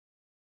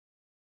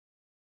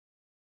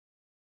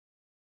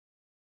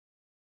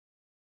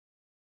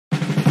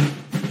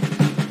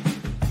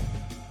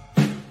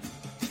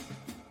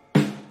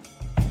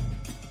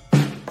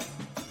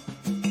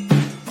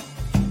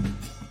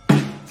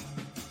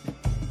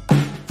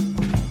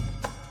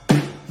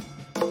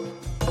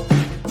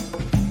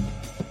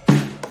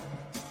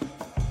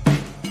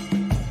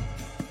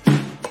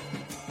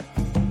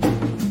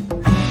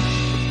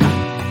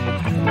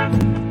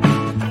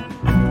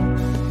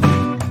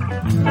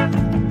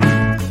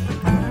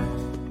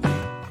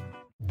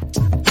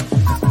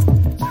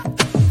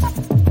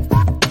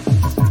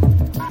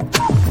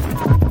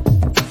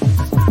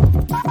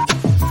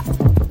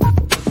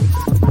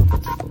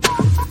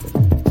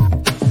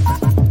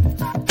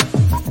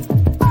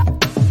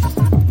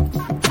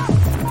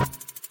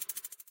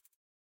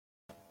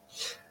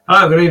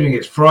Oh, good evening.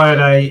 It's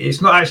Friday.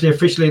 It's not actually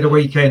officially the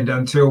weekend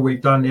until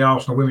we've done the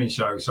Arsenal Women's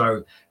Show.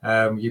 So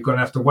you're going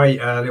to have to wait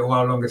a little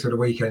while longer till the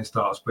weekend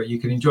starts. But you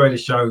can enjoy the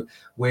show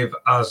with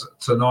us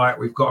tonight.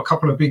 We've got a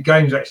couple of big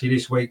games actually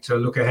this week to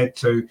look ahead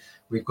to.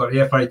 We've got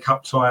the FA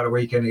Cup tie at the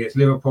weekend against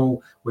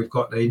Liverpool. We've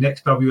got the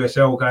next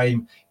WSL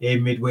game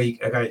in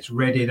midweek against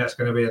Reading. That's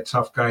going to be a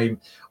tough game.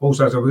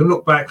 Also, so we'll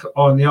look back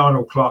on the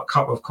Arnold Clark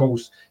Cup, of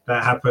course,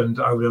 that happened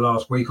over the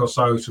last week or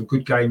so. Some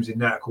good games in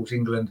that. Of course,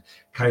 England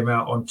came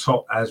out on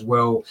top as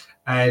well.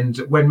 And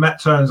when Matt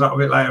turns up a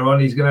bit later on,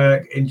 he's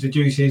going to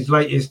introduce his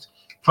latest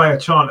player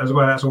chant as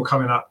well. That's all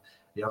coming up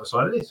the other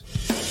side of this.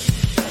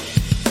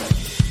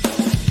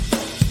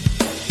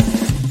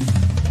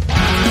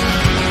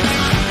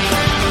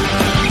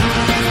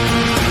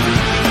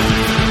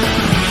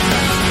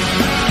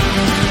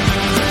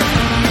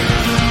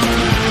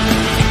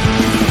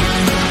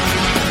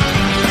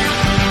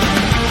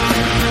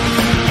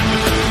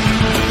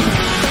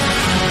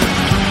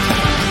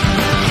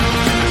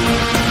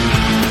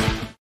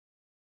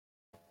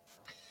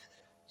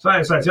 So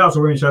it's the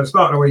Arsenal Women's Show, the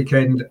start of the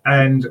weekend,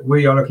 and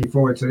we are looking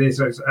forward to this.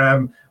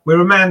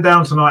 We're a man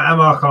down tonight.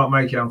 Amar can't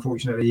make it,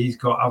 unfortunately. He's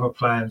got other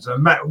plans.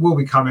 Matt will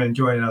be coming and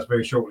joining us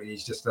very shortly.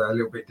 He's just a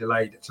little bit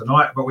delayed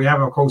tonight. But we have,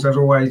 of course, as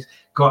always,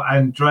 got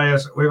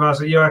Andreas with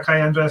us. Are you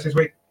okay, Andreas, this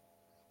week?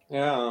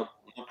 Yeah,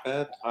 not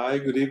bad. Hi,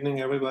 good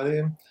evening, everybody.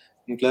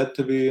 I'm glad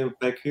to be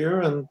back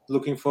here and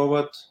looking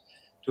forward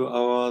to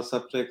our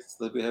subjects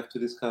that we have to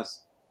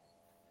discuss.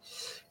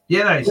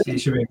 Yeah, it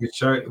should be a good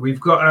show. We've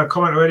got a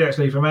comment already,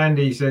 actually, from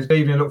Andy. He says, good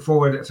evening, look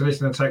forward to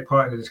listening and take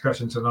part in the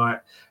discussion tonight.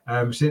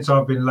 Since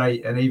I've been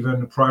late and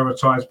even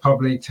prioritised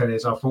pub league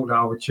tennis, I thought that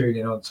I would tune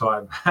in on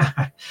time.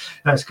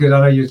 That's good.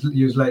 I know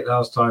you was late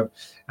last time.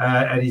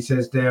 And he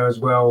says there as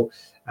well,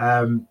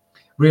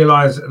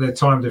 realise the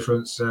time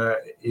difference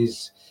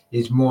is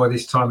more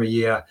this time of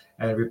year,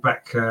 and we're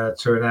back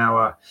to an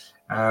hour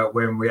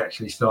when we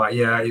actually start.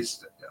 Yeah,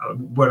 it's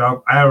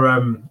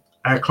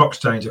our clocks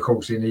change, of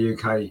course, in the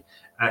UK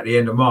at the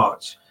end of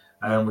March,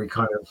 and we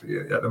kind of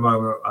at the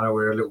moment I know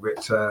we're a little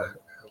bit. I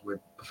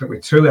think we're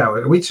 2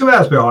 hours. Are we 2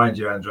 hours behind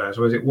you, Andreas,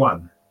 or is it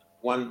one?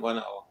 1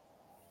 hour.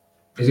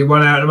 Is it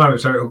 1 hour at the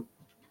moment? So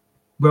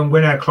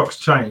when our clocks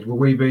change, will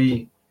we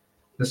be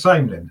the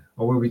same then,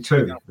 or will we be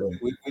two? Yeah,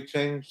 we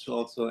changed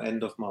also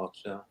end of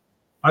March. Yeah.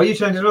 Oh, you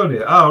changed it already?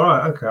 Oh,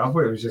 right. Okay. I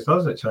thought it was just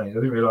us that changed. I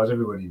didn't realise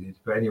everybody did.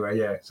 But anyway,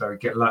 yeah. So we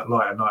get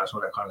lighter nights,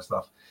 all that kind of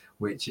stuff,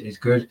 which is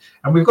good.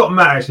 And we've got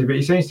Matt, actually, but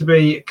he seems to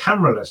be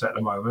cameraless at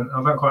the moment.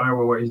 I don't quite know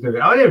what he's doing.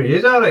 Oh, here he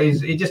is. Oh,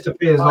 he just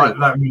appears like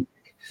music.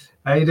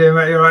 How you doing,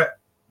 Matt? You all right?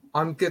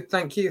 I'm good,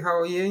 thank you. How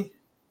are you?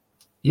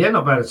 Yeah,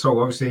 not bad at all.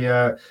 Obviously,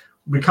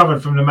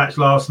 recovered from the match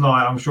last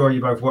night. I'm sure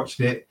you both watched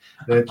it.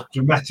 The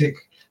dramatic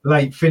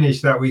late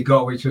finish that we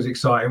got, which was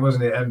exciting,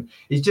 wasn't it? And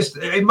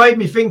it made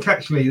me think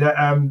actually that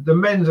the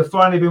men's have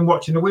finally been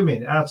watching the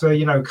women how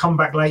to come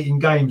back late in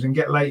games and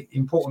get late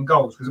important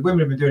goals, because the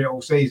women have been doing it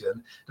all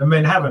season, the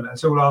men haven't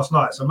until last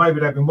night. So maybe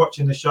they've been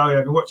watching the show,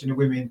 they've been watching the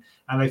women,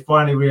 and they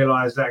finally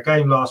realised that a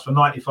game lasts for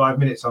 95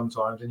 minutes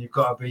sometimes, and you've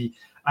got to be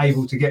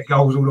able to get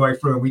goals all the way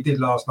through, and we did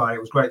last night. It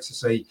was great to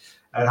see,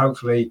 and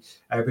hopefully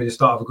it'll be the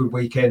start of a good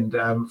weekend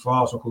for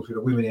Arsenal, of course, with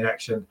the women in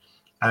action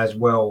as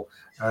well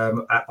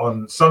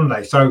on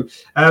Sunday. So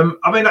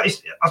I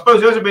suppose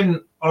there hasn't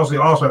been, obviously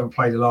Arsenal haven't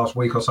played the last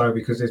week or so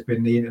because there's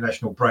been the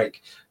international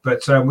break,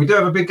 but we do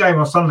have a big game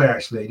on Sunday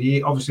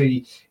actually,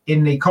 obviously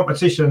in the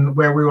competition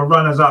where we were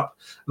runners up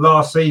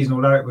last season,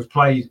 although it was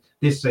played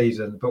this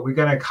season, but we're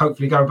going to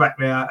hopefully go back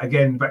there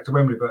again, back to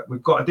Wembley, but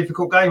we've got a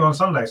difficult game on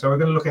Sunday, so we're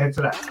going to look ahead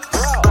to that.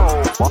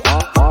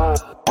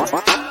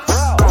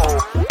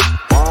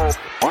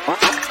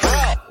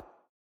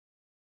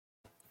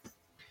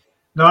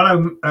 Now, I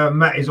know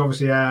Matt is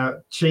obviously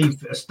our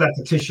chief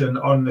statistician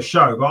on the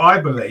show, but I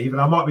believe, and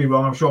I might be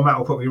wrong, I'm sure Matt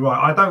will put me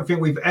right, I don't think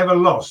we've ever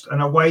lost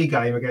an away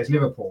game against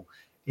Liverpool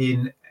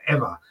in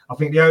ever. I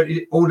think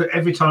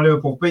every time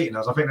Liverpool have beaten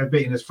us, I think they've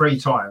beaten us 3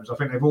 times. I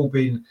think they've all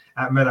been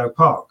at Meadow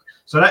Park.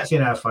 So that's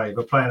in our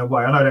favour, playing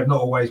away. I know they've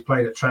not always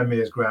played at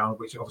Tranmere's ground,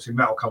 which obviously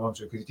Matt will come on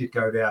to because he did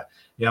go there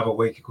the other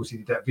week. Of course, he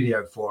did that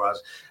video for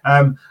us.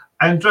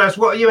 Andreas,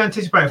 what are you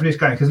anticipating for this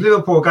game? Because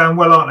Liverpool are going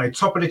well, aren't they?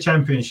 Top of the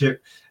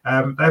Championship. They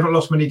haven't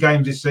lost many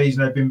games this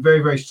season. They've been very,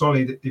 very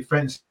solid at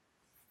defence.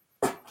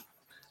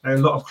 A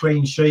lot of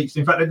clean sheets.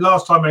 In fact, the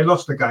last time they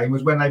lost the game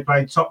was when they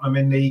played Tottenham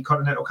in the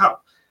Continental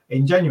Cup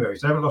in January.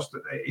 So they haven't lost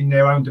in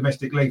their own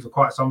domestic league for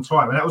quite some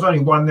time. And that was only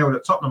 1-0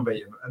 that Tottenham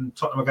beat them. And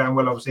Tottenham are going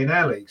well, obviously, in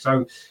our league.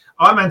 So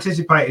I'm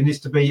anticipating this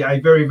to be a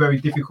very,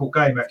 very difficult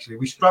game, actually.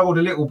 We struggled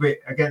a little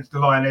bit against the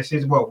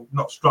Lionesses. Well,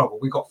 not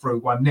struggled. We got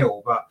through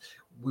 1-0, but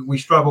we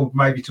struggled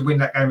maybe to win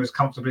that game as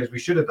comfortably as we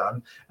should have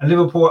done. And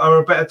Liverpool are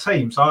a better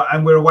team.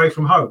 And we're away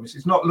from home.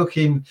 It's not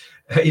looking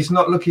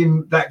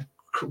that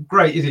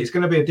great, is it? It's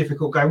going to be a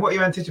difficult game. What are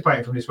you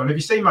anticipating from this one? Have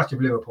you seen much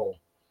of Liverpool?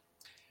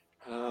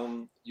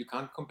 You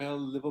can't compare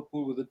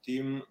Liverpool with a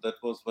team that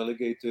was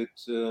relegated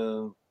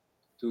 2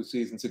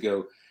 seasons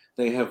ago.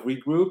 They have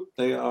regrouped.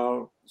 They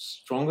are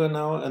stronger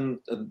now, and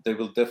they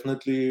will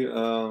definitely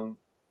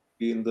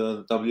be in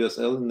the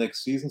WSL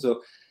next season.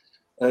 So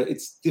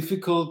it's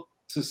difficult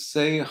to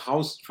say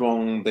how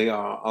strong they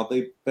are. Are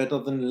they better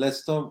than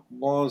Leicester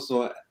was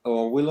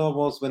or Villa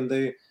was when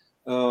they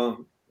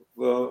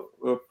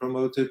were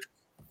promoted?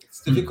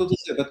 It's difficult to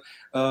say,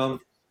 but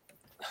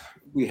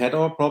we had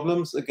our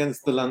problems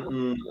against the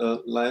London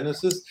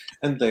Lionesses,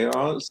 and they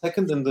are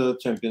second in the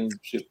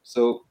championship.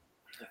 So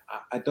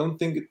I don't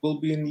think it will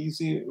be an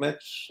easy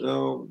match.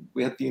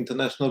 We had the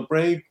international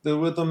break. The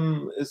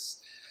rhythm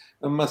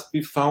must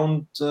be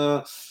found,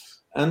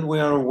 and we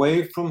are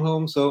away from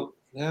home. So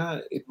yeah,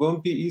 it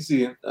won't be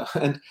easy.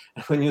 And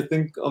when you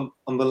think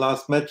on the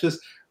last matches,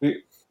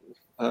 we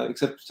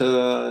except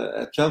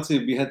at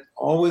Chelsea, we had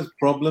always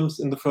problems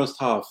in the first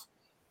half.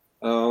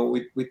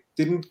 We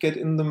didn't get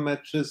in the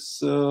matches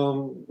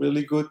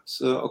really good.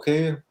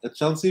 Okay, at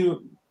Chelsea,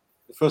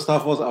 the first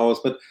half was ours,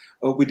 but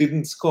we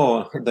didn't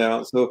score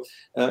there. So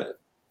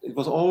it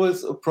was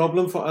always a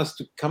problem for us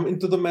to come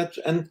into the match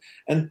and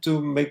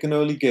to make an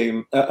early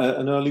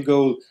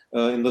goal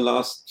in the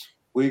last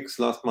weeks,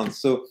 last month.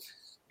 So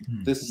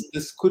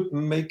this could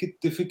make it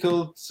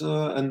difficult,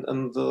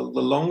 and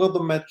the longer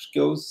the match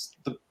goes,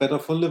 the better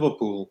for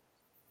Liverpool.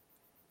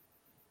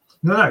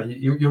 No,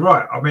 you're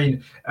right. I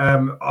mean,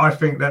 I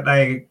think that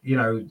I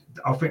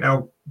think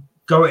they'll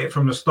go at it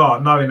from the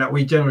start, knowing that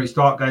we generally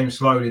start games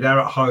slowly. They're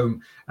at home,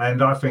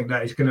 and I think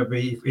that it's going to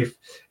be if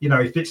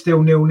it's still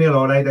 0-0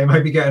 or they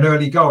maybe get an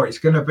early goal, it's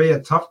going to be a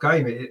tough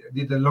game.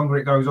 The longer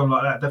it goes on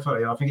like that,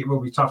 definitely, I think it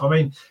will be tough. I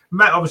mean,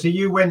 Matt, obviously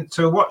you went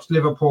to watch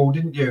Liverpool,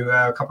 didn't you,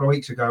 a couple of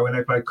weeks ago when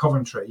they played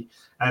Coventry,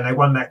 and they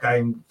won that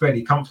game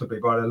fairly comfortably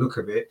by the look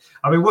of it.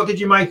 I mean, what did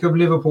you make of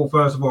Liverpool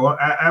first of all?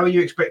 How are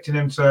you expecting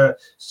them to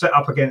set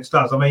up against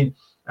us? I mean,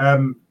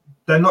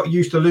 they're not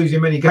used to losing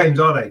many games,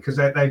 are they? Because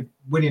they're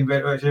winning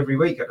virtually every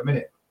week at the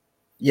minute.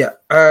 Yeah.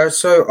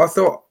 So I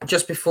thought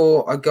just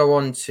before I go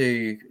on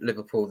to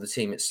Liverpool, the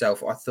team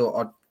itself, I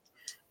thought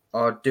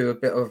I'd do a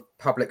bit of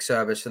public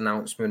service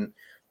announcement.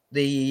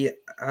 The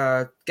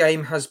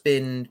game has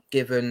been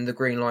given the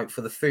green light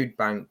for the food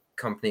bank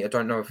company. I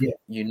don't know if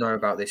you know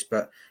about this,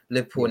 but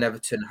Liverpool and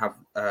Everton have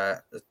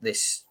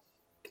this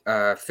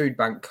food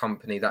bank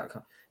company that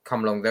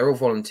come along. They're all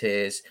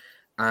volunteers,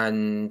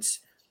 and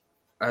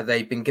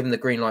they've been given the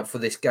green light for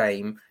this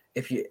game.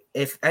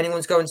 If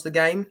anyone's going to the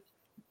game,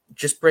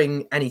 just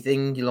bring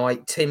anything you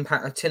like,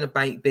 a tin of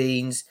baked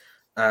beans,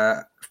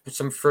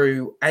 some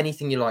fruit,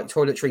 anything you like,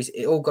 toiletries.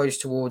 It all goes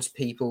towards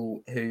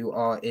people who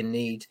are in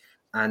need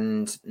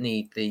and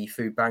need the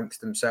food banks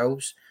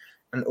themselves.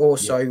 And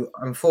also,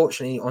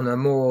 unfortunately, on a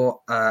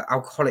more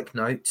alcoholic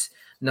note,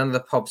 none of the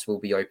pubs will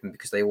be open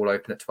because they all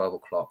open at 12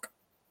 o'clock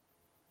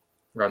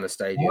around the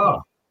stadium.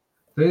 Oh,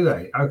 do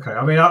they? Okay.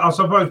 I mean, I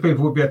suppose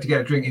people would be able to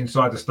get a drink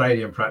inside the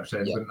stadium, perhaps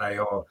then, wouldn't they?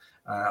 Or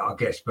I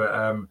guess, but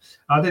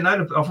I didn't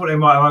know. I thought they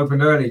might have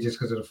opened early just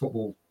because of the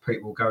football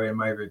people go in,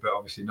 maybe, but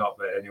obviously not.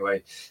 But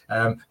anyway,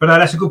 but no,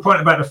 that's a good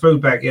point about the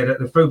food bank. Yeah,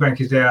 the food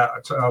bank is there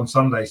on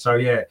Sunday. So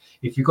yeah,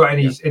 if you've got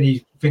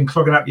anything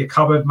clogging up your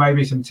cupboard,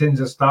 maybe some tins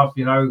of stuff,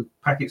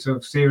 packets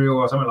of cereal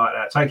or something like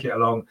that, take it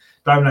along,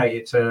 donate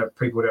it to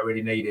people that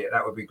really need it.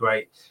 That would be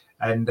great.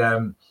 And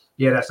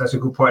yeah, that's a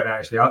good point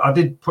actually. I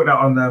did put that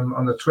on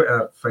the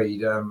Twitter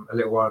feed a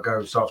little while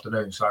ago this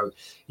afternoon. So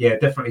yeah,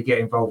 definitely get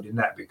involved in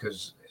that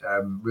because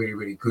really,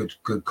 really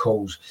good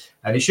calls,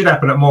 and it should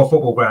happen at more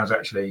football grounds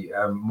actually,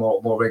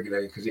 more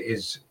regularly because it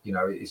is,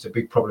 it's a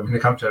big problem in the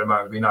country at the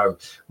moment. We know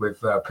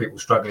with people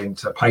struggling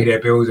to pay their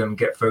bills and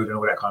get food and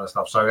all that kind of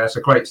stuff. So that's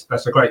a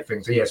great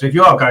thing. So yeah, so if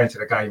you are going to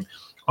the game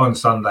on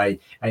Sunday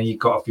and you've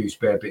got a few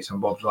spare bits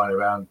and bobs lying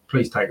around,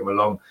 please take them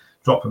along,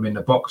 drop them in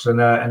the box and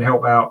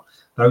help out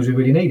those who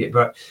really need it.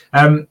 But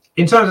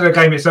in terms of the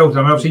game itself, I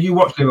mean, obviously you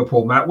watched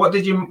Liverpool, Matt. What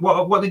did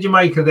you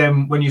make of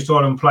them when you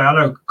saw them play? I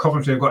know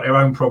Coventry have got their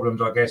own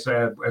problems, I guess,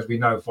 as we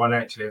know,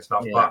 financially and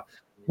stuff. Yeah. But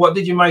what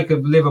did you make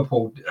of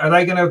Liverpool? Are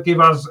they going to give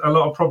us a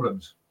lot of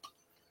problems?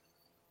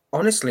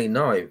 Honestly,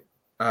 no.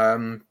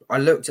 I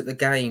looked at the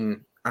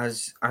game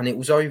and it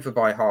was over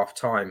by half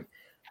time,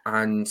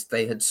 and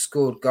they had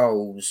scored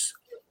goals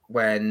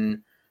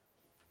when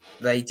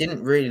they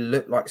didn't really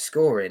look like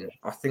scoring.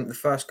 I think the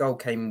first goal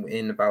came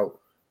in about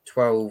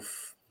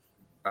 12,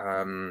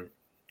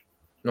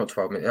 not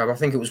 12 minutes. I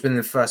think it was within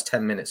the first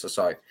 10 minutes or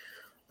so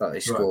that they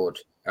scored.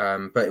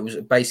 Right. But it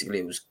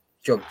was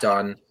job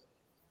done.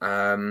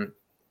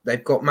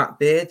 They've got Matt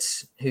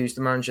Beards, who's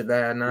the manager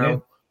there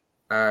now.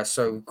 Yeah.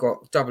 So we've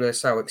got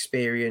WSL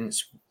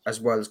experience as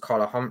well as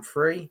Carla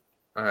Humphrey,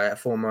 a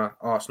former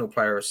Arsenal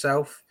player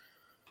herself.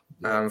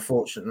 Yeah.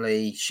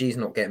 Unfortunately, she's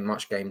not getting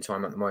much game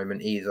time at the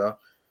moment either.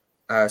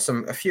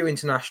 A few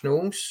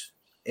internationals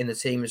in the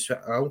team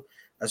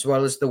as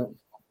well as the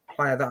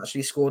player that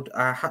actually scored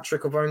a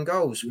hat-trick of own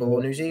goals for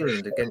New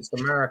Zealand against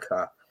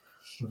America.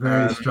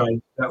 Very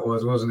strange that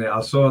was, wasn't it?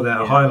 I saw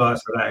that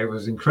highlights of that. It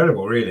was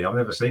incredible, really. I've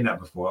never seen that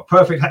before. A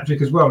perfect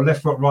hat-trick as well,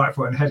 left foot, right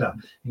foot and header.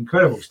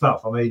 Incredible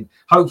stuff. I mean,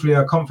 hopefully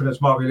her confidence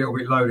might be a little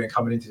bit low in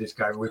coming into this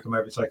game and we can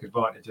maybe take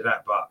advantage of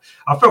that. But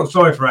I felt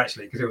sorry for her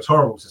actually because it was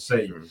horrible to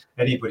see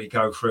anybody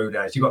go through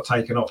there. She got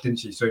taken off, didn't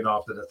she, soon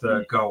after the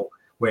third goal,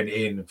 went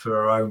in for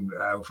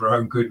her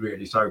own good,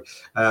 really. So,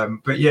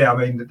 but yeah, I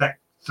mean that.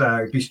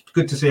 It'd be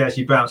good to see how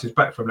she bounces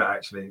back from that.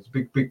 Actually, it's a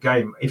big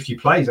game. If she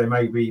plays, then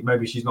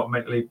maybe she's not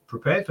mentally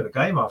prepared for the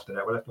game after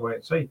that. We'll have to wait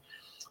and see.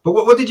 But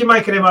what did you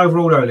make of them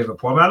overall, though,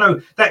 Liverpool? I mean, I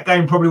know that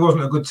game probably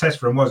wasn't a good test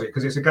for them, was it?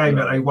 Because it's a game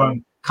that they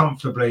won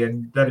comfortably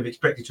and they'd have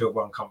expected to have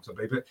won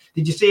comfortably. But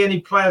did you see any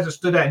players that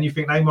stood out and you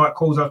think they might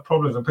cause us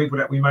problems and people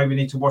that we maybe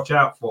need to watch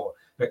out for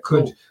that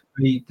could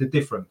be the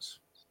difference?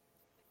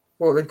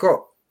 Well, they've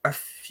got,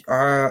 if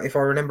I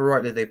remember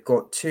rightly, they've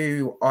got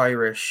 2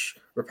 Irish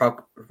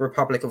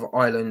Republic of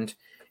Ireland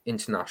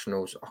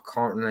internationals. I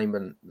can't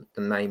remember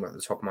the name at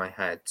the top of my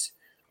head.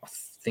 I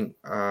think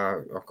I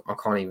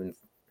can't even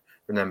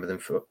remember them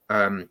for.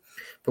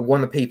 But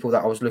one of the people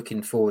that I was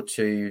looking forward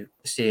to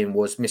seeing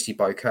was Missy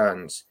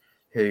Bo-Kearns,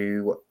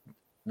 who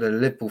the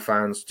Liverpool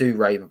fans do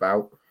rave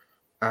about.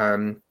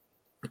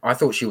 I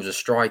thought she was a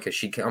striker.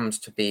 She tends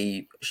to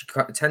be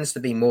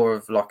more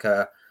of like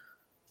a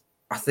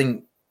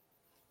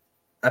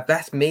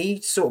Beth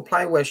Mead sort of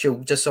player, where she'll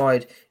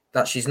decide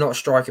that she's not a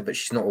striker, but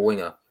she's not a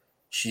winger.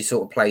 She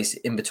sort of plays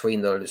in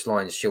between those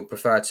lines. She'll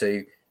prefer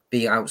to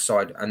be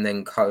outside and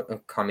then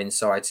come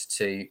inside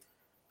to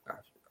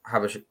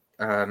have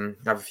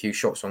a few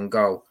shots on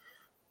goal.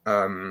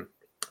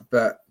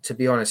 But to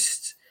be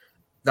honest,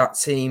 that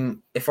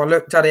team, if I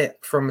looked at it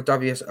from a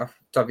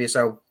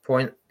WSL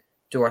point,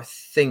 do I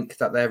think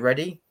that they're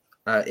ready?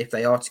 If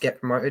they are to get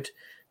promoted,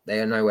 they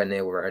are nowhere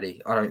near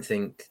ready. I don't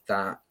think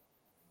that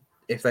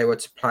if they were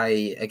to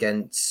play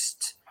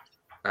against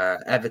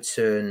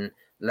Everton,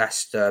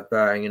 Leicester,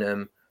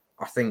 Birmingham,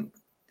 I think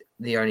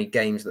the only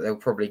games that they'll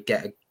probably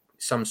get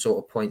some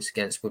sort of points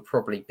against would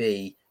probably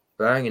be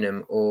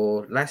Birmingham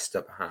or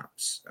Leicester,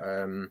 perhaps.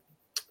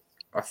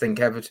 I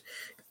think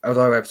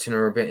although Everton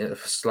are a bit of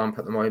a slump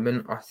at the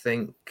moment, I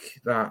think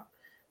that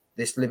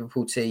this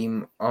Liverpool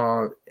team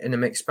are in a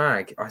mixed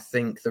bag. I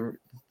think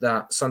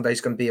that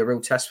Sunday's going to be a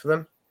real test for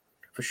them,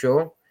 for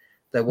sure.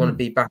 They want to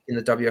be back in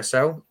the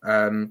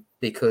WSL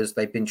because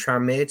they've been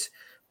trammed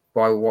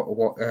by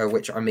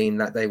which I mean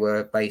that they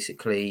were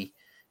basically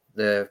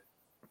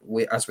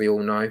as we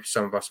all know,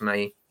 some of us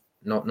may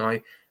not know,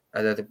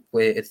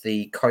 with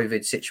the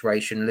COVID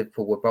situation,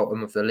 Liverpool were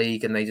bottom of the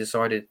league, and they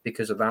decided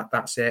because of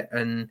that's it,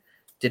 and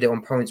did it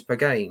on points per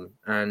game,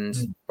 and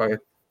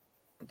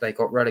they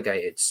got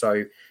relegated.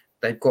 So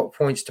they've got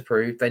points to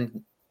prove.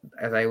 Then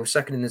they were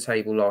second in the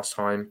table last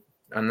time,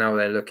 and now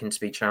they're looking to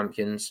be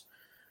champions.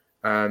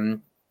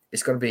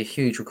 It's going to be a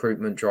huge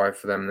recruitment drive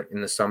for them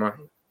in the summer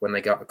when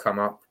they come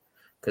up,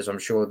 because I'm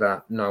sure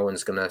that no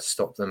one's going to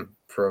stop them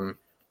from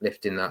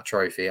lifting that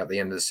trophy at the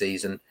end of the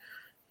season.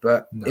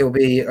 But it'll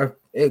be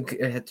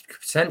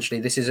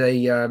potentially this is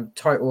a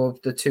title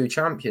of the 2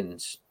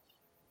 champions,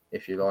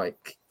 if you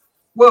like.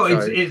 Well,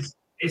 so,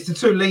 it's the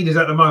 2 leaders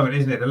at the moment,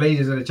 isn't it? The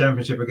leaders of the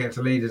Championship against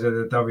the leaders of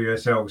the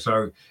WSL.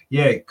 So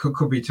yeah, it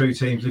could be 2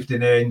 teams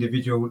lifting their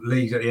individual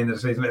leagues at the end of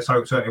the season. Let's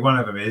hope certainly one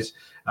of them is.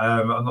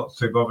 I'm not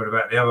too bothered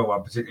about the other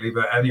one particularly,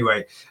 but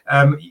anyway,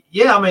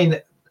 yeah. I mean,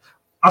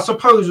 I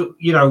suppose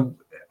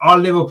our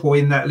Liverpool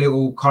in that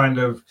little kind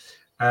of.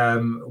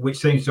 Which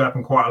seems to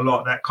happen quite a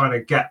lot, that kind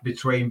of gap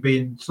between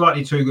being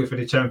slightly too good for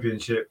the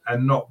Championship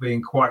and not being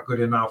quite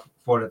good enough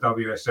for the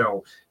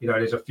WSL.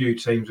 There's a few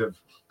teams have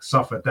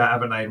suffered that,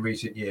 haven't they, in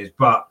recent years?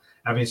 But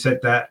having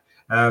said that,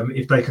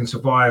 if they can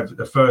survive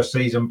the first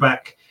season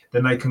back,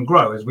 then they can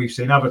grow, as we've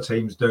seen other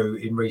teams do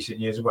in recent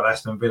years. Well,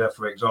 Aston Villa,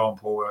 for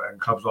example,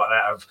 and clubs like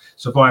that have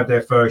survived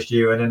their first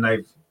year and then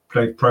they've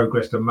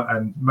progressed,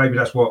 and maybe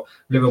that's what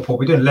Liverpool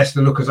will be doing.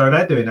 Leicester look as though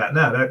they're doing that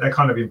now. They're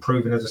kind of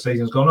improving as the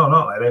season's gone on,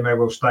 aren't they? They may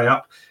well stay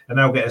up and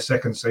they'll get a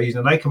second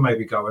season. They can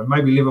maybe go, and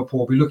maybe Liverpool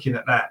will be looking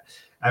at that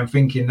and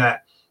thinking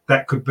that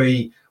could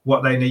be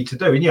what they need to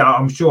do. And yeah,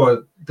 I'm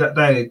sure that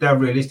they're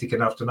realistic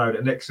enough to know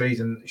that next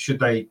season, should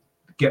they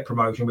get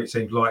promotion, which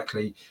seems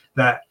likely,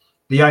 that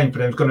the aim for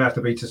them is going to have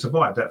to be to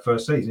survive that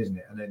first season, isn't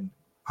it? And then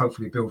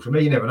hopefully build from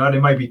there. You never know.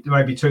 There may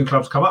be 2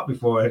 clubs come up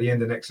before at the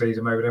end of next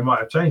season. Maybe they might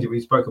have changed it.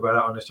 We spoke about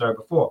that on the show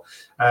before.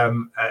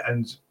 And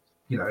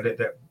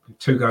that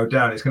 2 go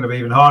down, it's going to be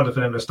even harder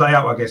for them to stay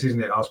up, I guess,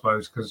 isn't it? I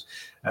suppose, because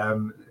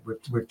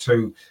with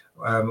two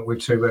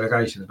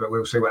relegations. But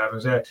we'll see what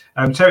happens there.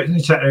 Terry in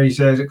the chat there, he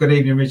says, "Good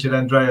evening, Richard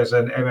Andreas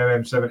and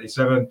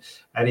MMM77,"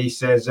 and he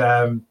says,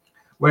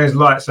 "Where's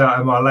Lights Out?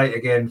 Am I late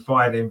again?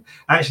 Find him."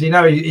 Actually,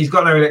 no, he's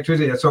got no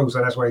electricity at all,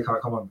 so that's why he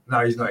can't come on.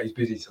 No, he's not. He's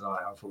busy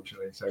tonight,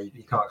 unfortunately, so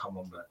he can't come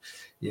on. But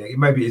yeah,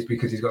 maybe it's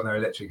because he's got no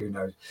electric. Who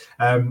knows?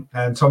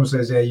 And Tom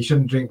says, "Yeah, you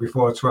shouldn't drink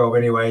before 12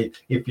 anyway.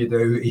 If you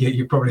do,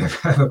 you probably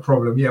have a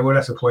problem." Yeah, well,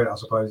 that's a point, I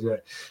suppose. Yeah,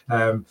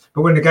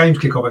 but when the games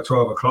kick off at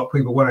 12 o'clock,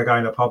 people want to go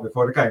in the pub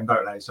before the game,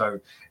 don't they? So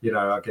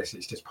I guess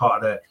it's just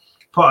part of the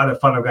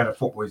fun of going to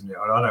football, isn't it?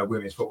 I know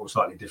women's football is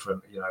slightly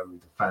different, the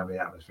family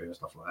atmosphere and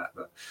stuff like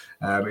that.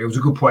 But it was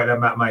a good point that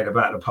Matt made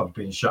about the pubs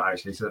being shut,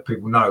 actually, so that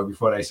people know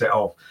before they set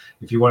off.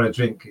 If you want to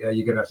drink,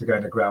 you're going to have to go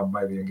in the ground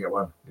maybe and get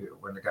one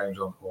when the game's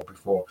on or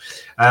before.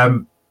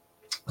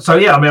 So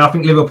yeah, I mean, I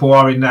think Liverpool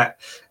are in that.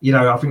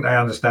 I think they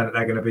understand that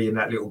they're going to be in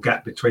that little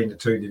gap between the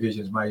two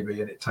divisions, maybe,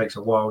 and it takes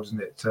a while,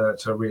 doesn't it, to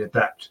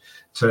readapt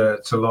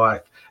to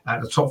life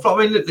at the top.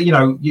 I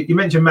mean, you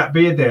mentioned Matt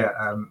Beard there,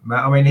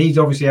 Matt. I mean, he's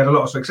obviously had a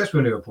lot of success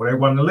with Liverpool. They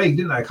won the league,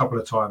 didn't they, a couple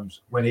of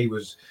times when he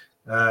was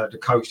the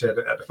coach there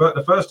at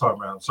the first time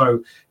round.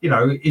 So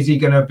is he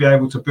going to be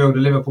able to build a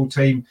Liverpool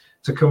team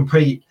to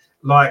compete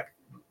like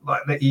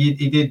that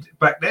he did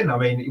back then? I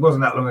mean, it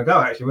wasn't that long ago,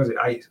 actually, was it?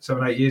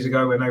 7, 8 years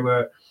ago when they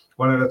were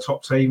one of the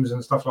top teams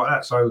and stuff like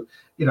that. So,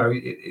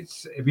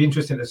 it'd be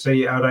interesting to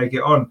see how they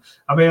get on.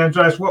 I mean,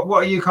 Andreas, what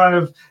are you kind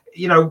of,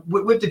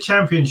 with the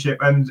Championship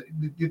and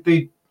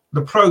the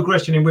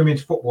progression in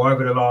women's football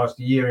over the last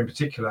year in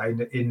particular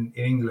in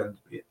England,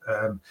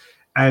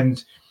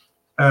 and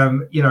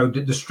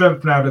the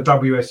strength now of the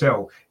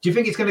WSL, do you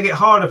think it's going to get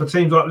harder for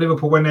teams like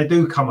Liverpool when they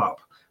do come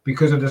up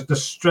because of the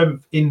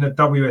strength in the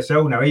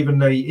WSL now? Even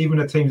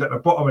the teams at the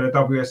bottom of the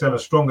WSL are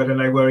stronger than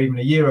they were even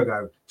a year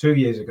ago, 2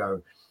 years ago.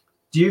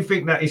 Do you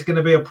think that it's going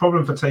to be a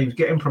problem for teams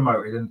getting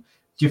promoted? And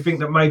do you think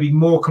that maybe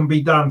more can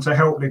be done to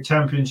help the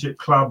Championship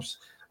clubs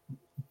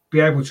be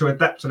able to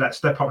adapt to that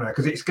step up now?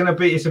 Because it's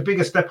a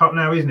bigger step up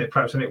now, isn't it,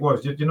 perhaps, than it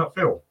was? Do you not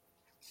feel?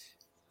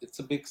 It's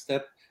a big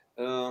step.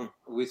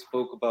 We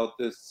spoke about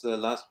this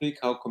last week,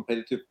 how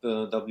competitive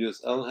the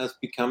WSL has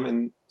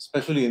become,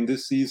 especially in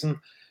this season.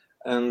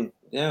 And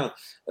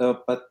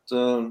but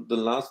the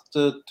last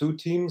 2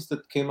 teams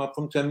that came up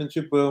from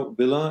Championship were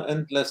Villa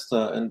and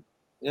Leicester. And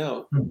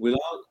Villa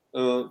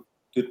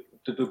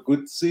did a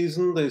good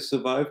season. They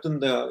survived in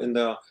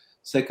their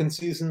second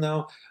season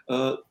now.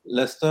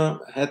 Leicester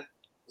had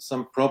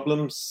some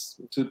problems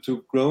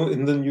to grow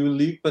in the new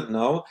league, but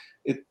now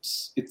it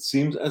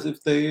seems as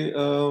if they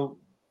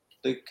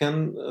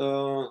can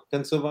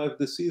survive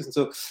this season.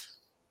 So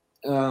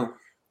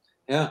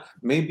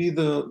maybe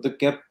the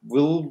gap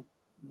will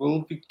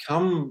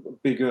become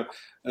bigger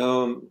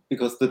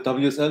because the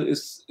WSL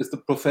is the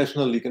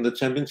professional league and the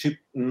Championship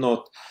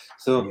not.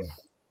 So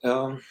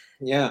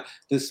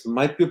this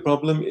might be a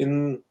problem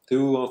in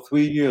 2 or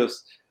 3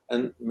 years,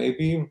 and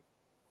maybe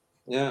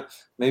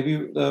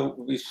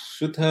we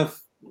should have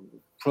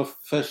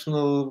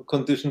professional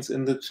conditions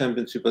in the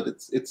Championship, but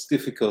it's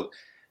difficult.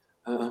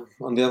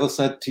 On the other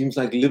side, teams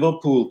like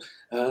Liverpool,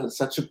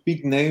 such a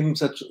big name,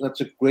 such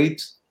a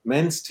great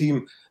men's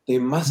team, they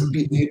must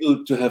be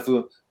able to have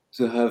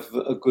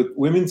a good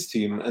women's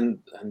team, and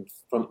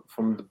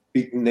from the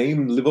big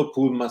name,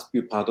 Liverpool must be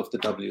a part of the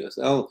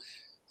WSL.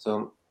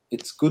 So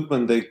it's good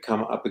when they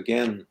come up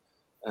again.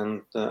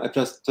 And I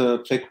just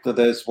checked that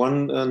there's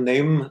one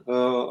name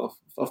of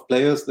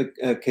players, like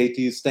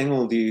Katie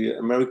Stengel, the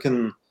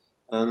American.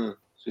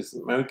 She's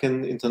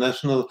American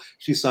international.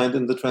 She signed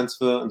in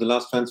the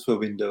last transfer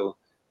window.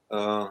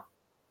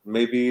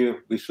 Maybe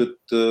we should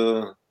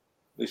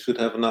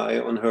have an eye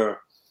on her.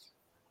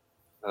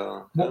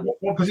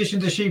 What position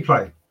does she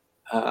play?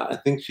 I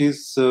think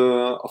she's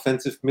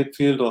offensive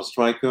midfield or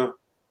striker.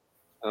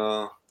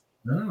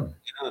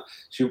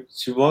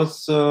 She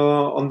was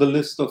on the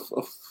list of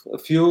a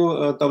few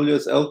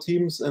WSL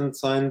teams and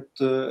signed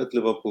at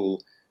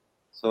Liverpool.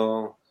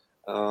 So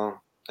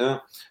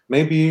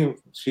maybe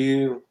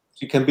she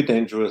can be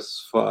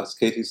dangerous for us,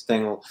 Katie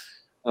Stengel.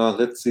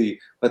 Let's see.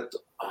 But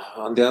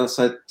on the other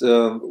side,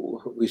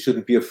 we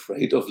shouldn't be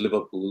afraid of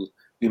Liverpool.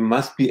 We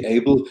must be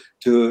able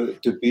to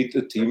beat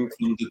a team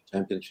from the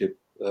Championship.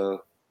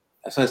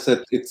 As I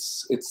said,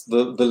 it's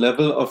the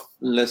level of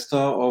Leicester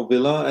or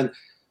Villa,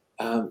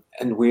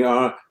 and we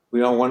are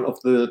one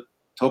of the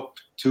top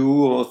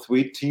 2 or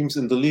 3 teams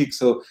in the league.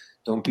 So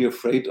don't be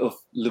afraid of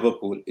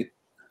Liverpool.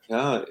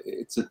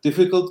 It's a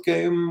difficult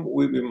game.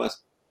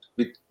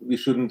 We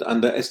shouldn't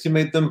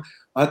underestimate them,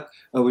 but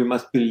we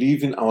must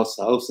believe in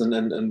ourselves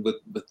and with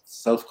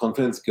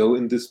self-confidence go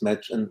in this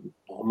match. And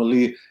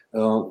normally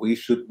we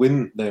should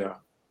win there.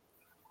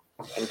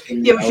 We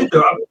should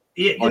do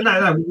it.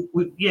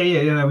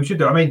 We should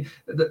do it. I mean,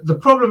 the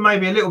problem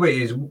maybe a little bit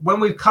is when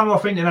we've come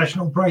off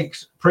international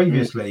breaks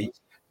previously,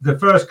 the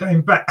first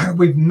game back,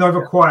 we've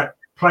never quite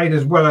played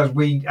as well as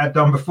we had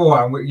done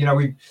before. And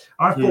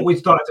I thought we'd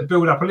started to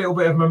build up a little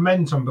bit of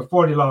momentum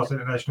before the last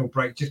international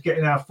break, just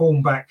getting our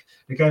form back.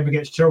 The game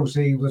against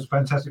Chelsea was a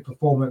fantastic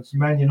performance.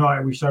 Man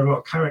United, we showed a lot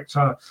of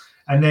character.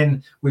 And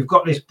then we've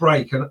got this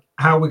break, and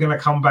how we're going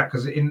to come back,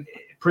 because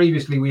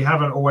previously we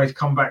haven't always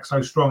come back so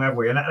strong, have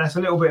we? And that's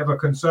a little bit of a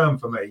concern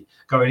for me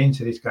going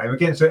into this game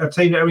against a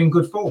team that are in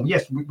good form.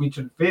 Yes, we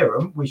shouldn't fear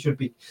them. We should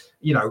be,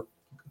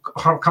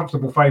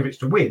 comfortable favourites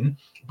to win.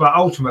 But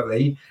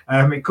ultimately,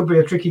 it could be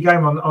a tricky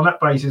game on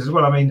that basis as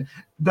well. I mean,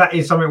 that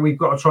is something we've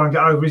got to try and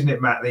get over, isn't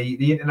it, Matt?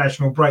 The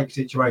international break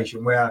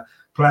situation where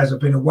players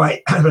have been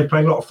away. They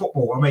play a lot of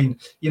football. I mean,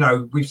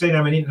 we've seen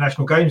how many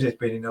international games there's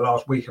been in the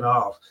last week and a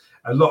half.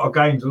 A lot of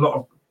games, a lot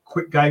of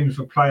quick games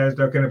for players.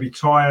 They're going to be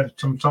tired.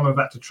 Some of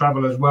that to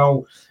travel as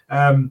well.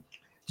 Do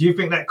you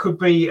think that could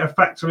be a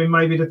factor in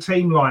maybe the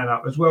team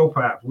lineup as well,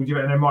 perhaps? Would you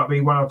reckon there might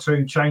be 1 or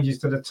 2 changes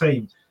to the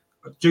team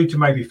due to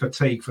maybe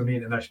fatigue from the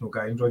international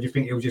games, or do you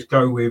think it'll just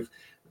go with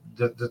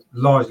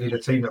largely the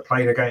team that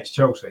played against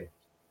Chelsea?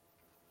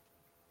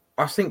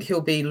 I think he'll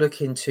be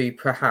looking to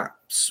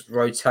perhaps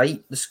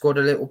rotate the squad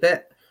a little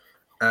bit.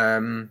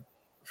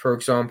 For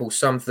example,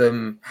 some of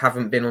them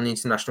haven't been on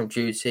international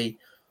duty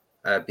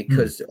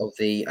because of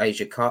the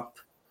Asia Cup.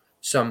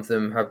 Some of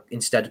them have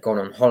instead gone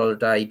on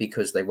holiday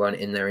because they weren't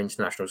in their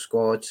international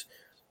squads.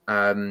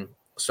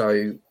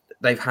 So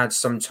they've had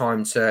some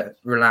time to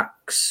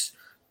relax,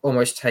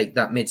 almost take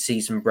that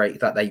mid-season break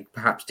that they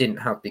perhaps didn't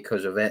have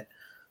because of it,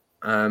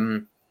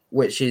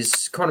 which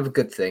is kind of a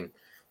good thing.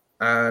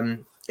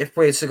 If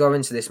we're to go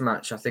into this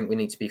match, I think we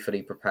need to be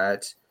fully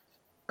prepared.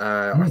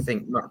 I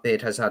think Matt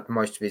Beard has had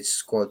most of his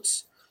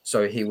squads,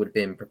 so he would have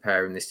been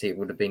preparing this team,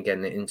 would have been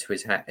getting it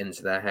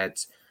into their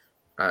heads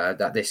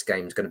that this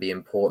game is going to be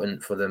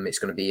important for them. It's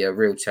going to be a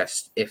real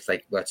test if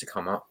they were to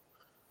come up.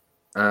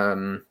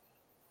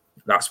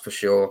 That's for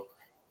sure.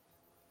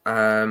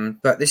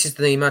 But this is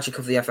the magic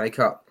of the FA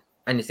Cup.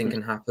 Anything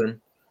can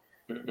happen.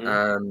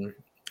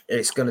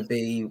 It's going to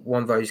be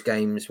one of those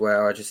games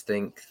where I just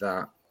think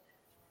that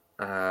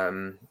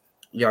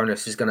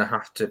Jonas is going to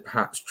have to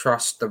perhaps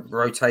trust the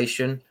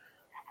rotation.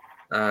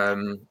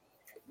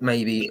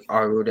 Maybe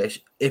I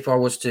would, if I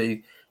was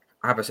to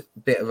have a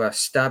bit of a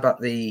stab at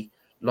the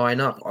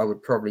lineup, I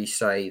would probably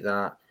say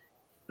that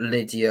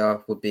Lydia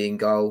would be in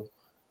goal.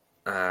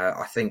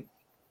 I think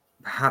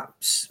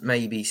perhaps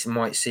maybe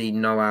might see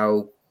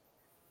Noel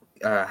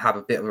have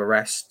a bit of a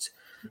rest,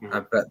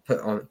 but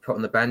put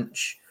on the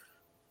bench.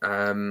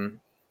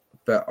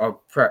 But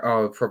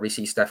I'll probably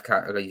see Steph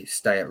Catley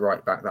stay at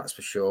right back, that's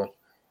for sure.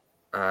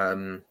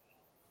 And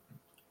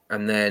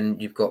then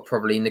you've got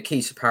probably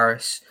Nikita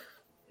Paris,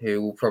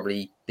 who will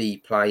probably be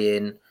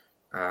playing.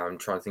 I'm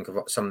trying to think of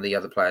some of the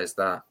other players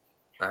that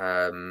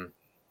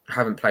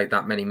haven't played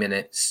that many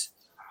minutes.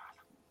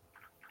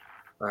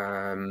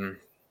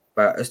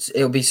 But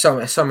it'll be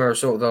some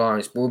sort of the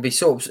lines. We'll be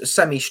sort of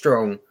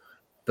semi-strong,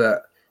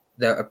 but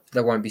there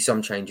won't be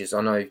some changes.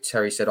 I know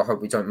Terry said, I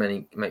hope we don't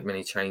make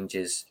many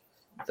changes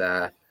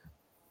there.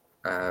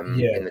 I hope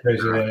we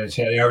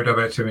don't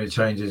make too many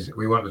changes.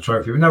 We want the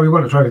trophy. No, we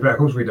want the trophy back. Of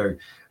course we do.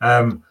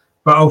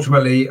 But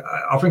ultimately,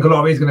 I think a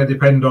lot of it is going to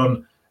depend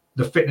on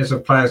the fitness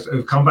of players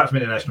who've come back from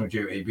international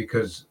duty,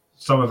 because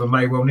some of them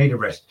may well need a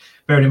rest.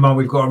 Bearing in mind,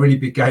 we've got a really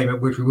big game,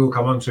 which we will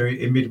come on to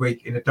in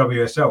midweek in the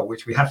WSL,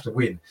 which we have to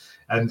win.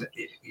 And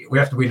we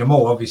have to win them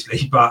all,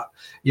 obviously. But,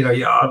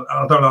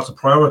 I don't like to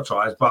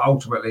prioritise, but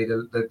ultimately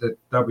the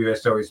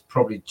WSL is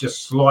probably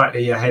just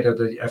slightly ahead of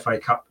the FA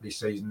Cup this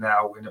season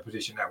now in the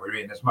position that we're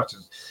in. As much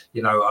as,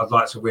 I'd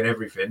like to win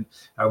everything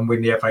and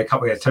win the FA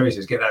Cup. Terry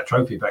says, get that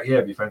trophy back. Yeah,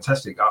 it'd be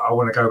fantastic. I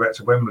want to go back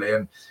to Wembley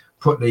and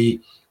put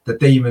the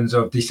demons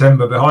of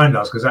December behind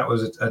us, because that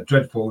was a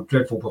dreadful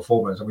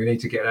performance, and we need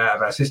to get it out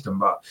of our system.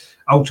 But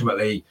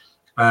ultimately,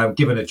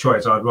 given a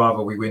choice, I'd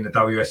rather we win the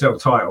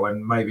WSL title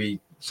and maybe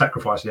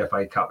sacrifice the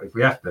FA Cup if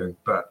we have to,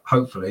 but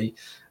hopefully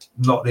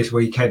not this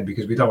weekend,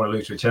 because we don't want to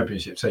lose to a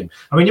championship team.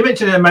 I mean, you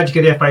mentioned the magic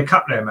of the FA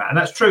Cup there, Matt, and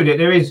that's true that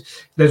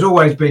there's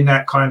always been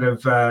that kind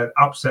of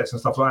upsets and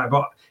stuff like that.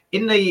 But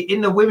in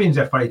the women's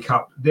FA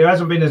Cup, there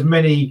hasn't been as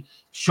many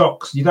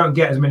shocks. You don't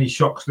get as many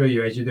shocks, do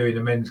you, as you do in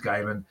the men's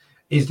game? And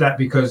is that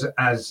because,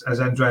 as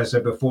Andreas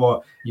said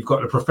before, you've got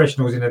the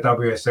professionals in the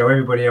WSL,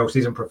 everybody else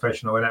isn't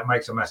professional, and that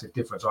makes a massive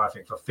difference, I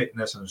think, for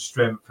fitness and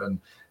strength and,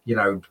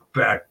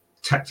 better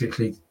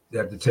tactically,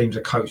 the teams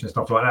are coached and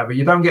stuff like that. But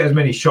you don't get as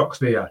many shocks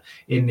there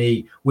in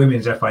the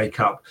women's FA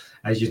Cup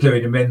as you do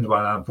in the men's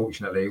one,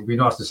 unfortunately. It would be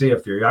nice to see a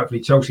few. Hopefully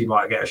Chelsea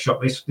might get a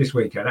shot this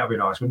weekend. That would be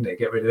nice, wouldn't it?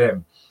 Get rid of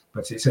them.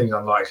 But it seems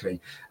unlikely.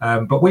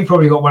 But we've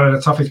probably got one of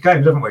the toughest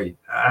games, haven't we?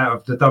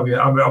 Out of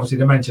the obviously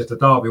the Manchester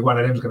derby, one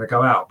of them's going to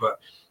go out, but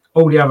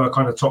all the other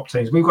kind of top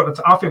teams, I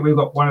think we've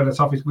got one of the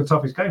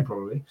toughest game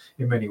probably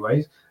in many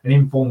ways. An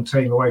informed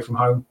team away from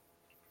home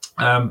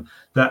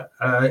that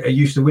are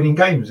used to winning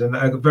games, and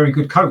a very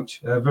good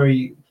coach, a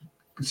very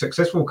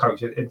successful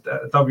coach at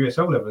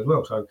WSL level as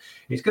well. So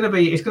it's going to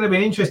be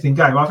an interesting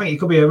game. I think it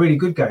could be a really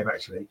good game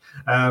actually.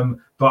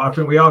 But I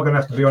think we are going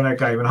to have to be on our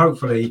game, and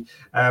hopefully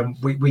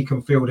we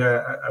can field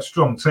a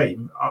strong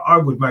team. I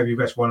would maybe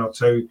rest one or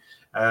two.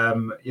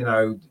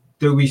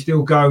 Do we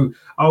still go?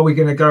 Are we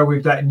going to go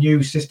with that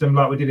new system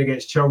like we did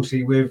against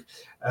Chelsea with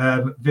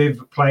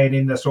Viv playing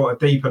in the sort of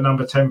deeper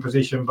number 10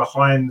 position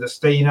behind the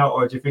Stina,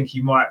 or do you think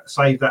you might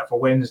save that for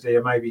Wednesday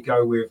and maybe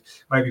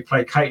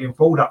play Caitlin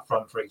Ford up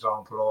front, for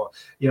example, or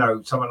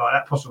something like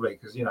that possibly,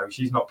 because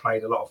she's not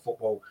played a lot of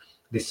football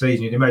this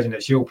season. You'd imagine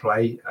that she'll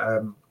play.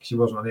 She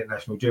wasn't on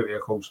international duty,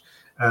 of course,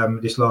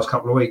 this last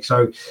couple of weeks.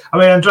 So, I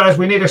mean, Andreas,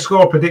 we need a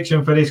score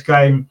prediction for this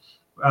game.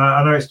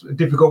 I know it's a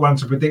difficult one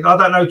to predict. I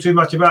don't know too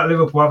much about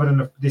Liverpool other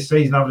than this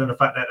season, other than the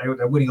fact that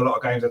they're winning a lot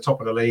of games at the top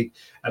of the league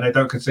and they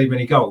don't concede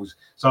many goals.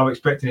 So I'm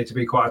expecting it to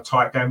be quite a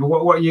tight game. But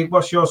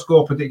what's your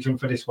score prediction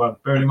for this one?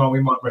 Bearing in mind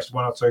we might rest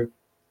one or two.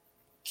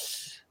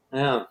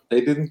 Yeah,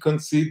 they didn't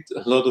concede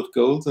a lot of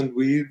goals, and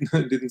we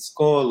didn't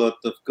score a lot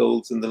of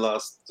goals in the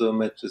last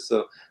matches.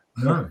 So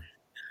no.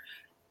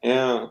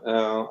 Yeah,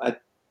 I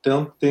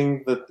don't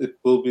think that it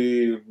will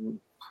be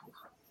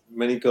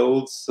many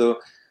goals. So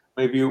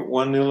maybe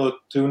 1-0 or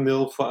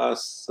 2-0 for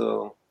us.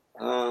 So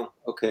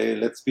okay,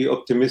 let's be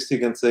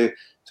optimistic and say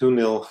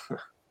 2-0.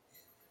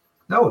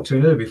 No,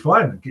 2-0 will be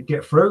fine.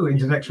 Get through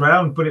into the next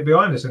round, put it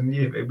behind us, and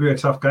it'll be a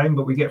tough game,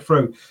 but we get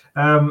through.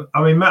 I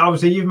mean, Matt,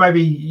 obviously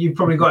you've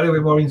probably got a little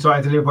bit more insight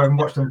into Liverpool and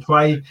watched them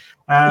play.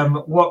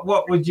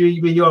 What would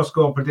be your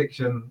score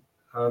prediction?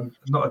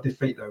 Not a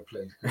defeat though,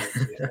 please.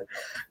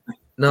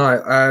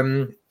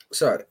 No.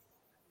 So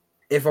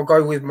if I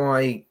go with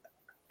my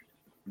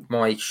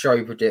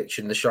show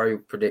prediction, the show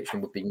prediction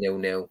would be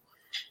 0-0.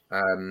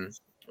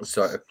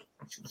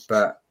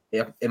 But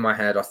in my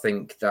head, I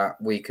think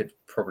that we could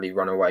probably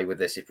run away with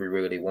this if we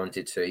really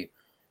wanted to.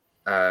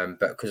 But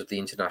because of the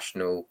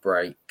international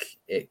break,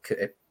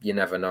 you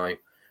never know.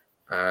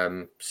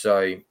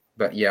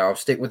 But yeah, I'll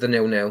stick with the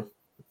 0-0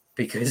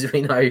 because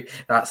we know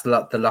that's the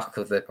luck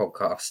of the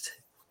podcast.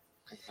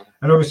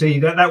 And obviously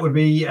that would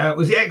be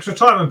was it extra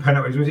time and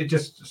penalties? Was it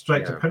just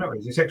straight to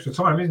penalties? It's extra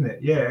time, isn't it?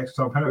 Yeah,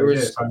 extra time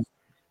penalties.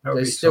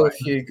 There's still a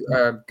few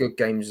good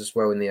games as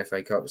well in the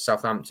FA Cup.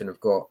 Southampton have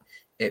got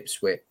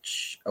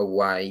Ipswich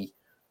away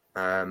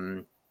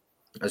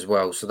as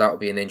well, so that will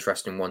be an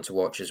interesting one to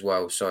watch as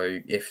well. So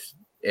if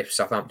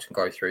Southampton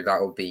go through,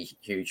 that will be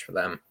huge for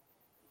them.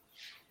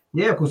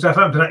 Yeah, of course,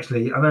 Southampton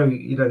actually, I know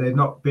they've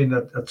not been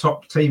a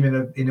top team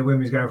in the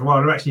women's game for a while.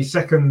 They're actually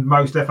second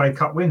most FA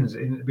Cup wins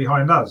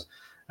behind us.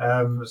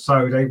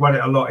 So they won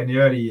it a lot in the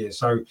early years.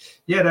 So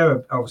yeah,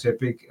 they're obviously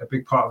a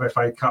big part of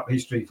FA Cup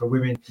history for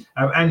women.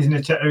 Andy's in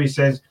the chat there. He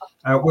says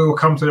we will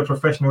come to the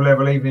professional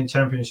level, even in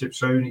Championship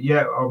soon.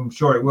 Yeah, I'm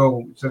sure it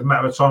will. It's a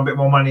matter of time. A bit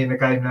more money in the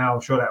game now.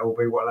 I'm sure that will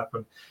be what will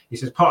happen. He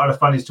says part of the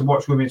fun is to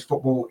watch women's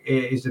football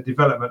is the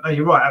development. No,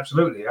 you're right.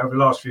 Absolutely. Over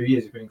the last few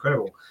years, it's been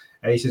incredible.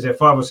 He says that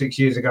 5 or 6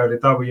 years ago, the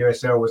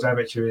WSL was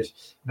amateurish.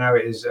 Now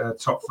it is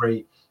top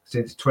three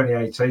since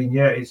 2018.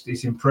 Yeah,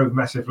 it's improved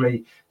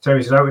massively.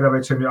 Terry says, we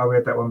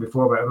had that one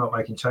before, but I'm not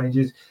making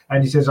changes.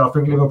 And he says, I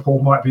think Liverpool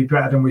might be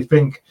better than we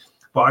think,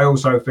 but I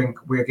also think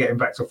we're getting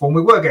back to form.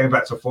 We were getting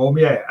back to form,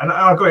 yeah. And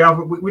I agree.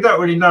 We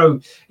don't really know.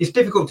 It's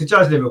difficult to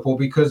judge Liverpool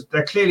because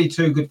they're clearly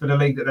too good for the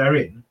league that they're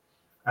in.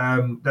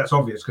 That's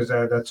obvious because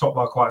they're top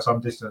by quite some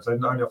distance. I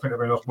think they've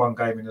only lost one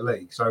game in the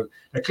league, so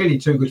they're clearly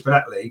too good for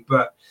that league.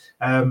 But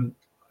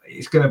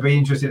it's going to be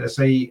interesting to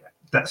see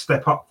that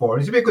step up for.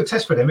 It's a bit good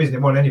test for them, isn't it?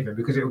 More than anything,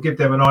 because it will give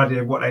them an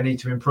idea of what they need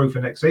to improve for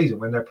next season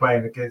when they're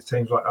playing against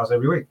teams like us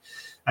every week.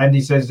 And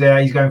he says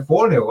he's going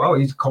 4-0. Oh,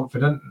 he's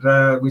confident,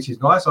 which is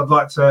nice. I'd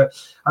like to.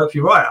 I hope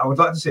you're right. I would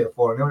like to see a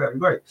 4-0. That'd be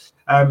great.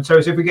 So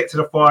if we get to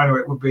the final,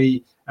 it would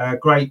be a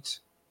great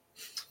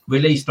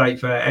release date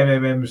for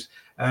MMM's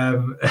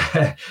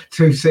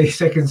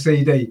second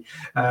CD.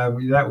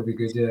 That would be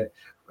good. Yeah,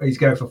 he's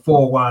going for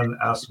 4-1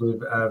 us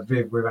with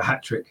Viv with a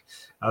hat trick.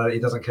 He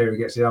doesn't care who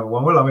gets the other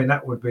one. Well, I mean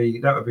that would be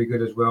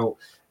good as well.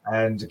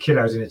 And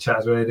Kiddo's in the chat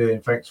as well. They're doing.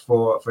 Thanks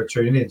for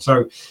tuning in.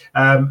 So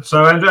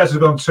Andreas has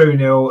gone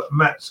 2-0.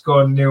 Matt's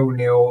gone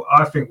 0-0.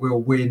 I think we'll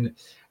win.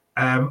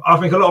 I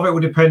think a lot of it will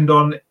depend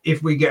on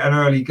if we get an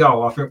early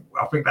goal. I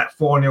think that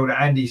 4-0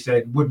 that Andy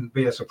said wouldn't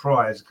be a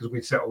surprise because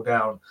we'd settle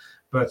down.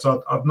 But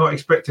I'm not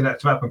expecting that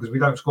to happen because we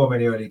don't score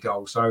many early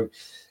goals. So,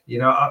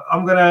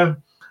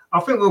 I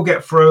think we'll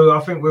get through.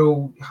 I think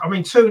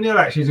 2-0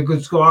 actually is a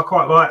good score. I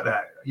quite like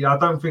that. I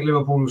don't think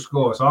Liverpool will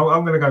score. So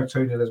I'm going to go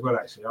 2-0 as well,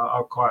 actually.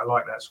 I quite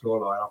like that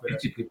scoreline. I think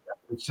that's a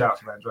good shout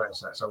from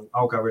Andreas. So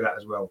I'll go with that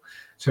as well,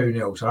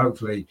 2-0. So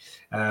hopefully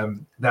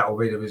that will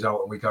be the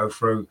result and we go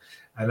through.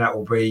 And that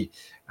will be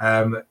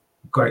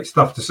great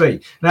stuff to see.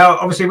 Now,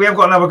 obviously, we have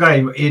got another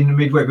game in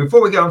midweek.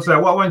 Before we get on to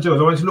that, what I want to do is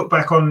I want to look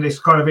back on this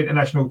kind of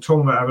international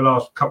tournament over the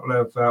last couple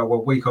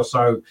of week or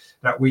so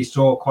that we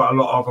saw quite a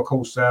lot of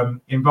course,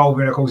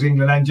 involving, of course,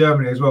 England and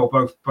Germany as well,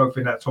 both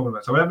in that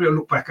tournament. So we'll have a little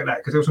look back at that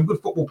because there was some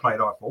good football played,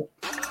 I thought.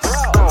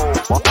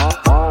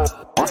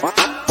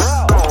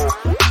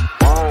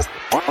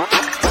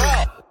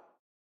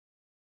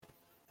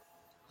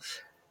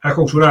 Of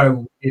course, we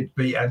know it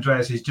beat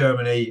Andreas's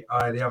Germany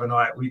the other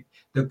night.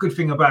 The good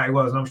thing about it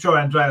was, and I'm sure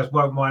Andreas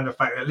won't mind the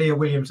fact that Leah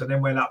Williamson then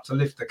went up to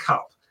lift the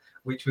cup,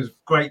 which was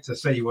great to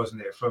see,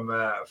 wasn't it? From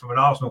an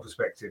Arsenal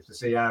perspective, to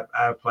see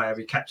our player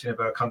be captain of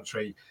her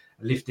country,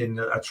 lifting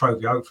a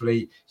trophy.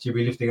 Hopefully, she'll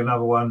be lifting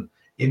another one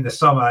in the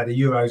summer, the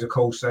Euros, of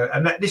course.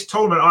 And this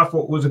tournament, I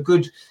thought, was a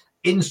good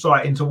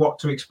insight into what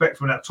to expect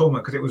from that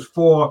tournament because it was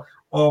 4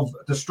 of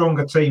the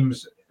stronger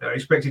teams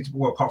expected to,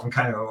 well, apart from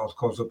Canada, of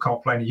course, who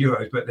can't play in the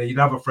Euros, but the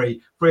other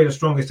three of the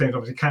strongest teams,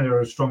 obviously Canada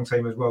are a strong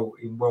team as well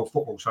in world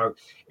football. So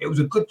it was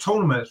a good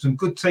tournament, some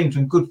good teams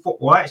and good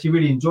football. I actually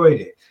really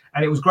enjoyed it.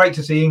 And it was great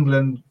to see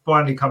England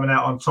finally coming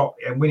out on top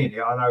and winning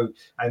it. I know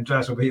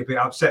Andreas will be a bit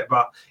upset,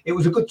 but it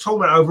was a good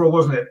tournament overall,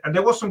 wasn't it? And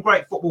there was some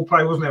great football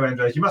play, wasn't there,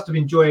 Andreas? You must have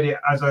enjoyed it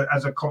as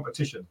a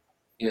competition.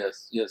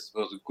 Yes, it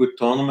was a good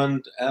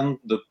tournament. And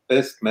the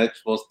best match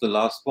was the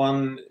last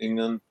one,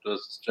 England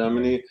versus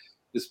Germany.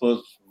 This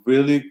was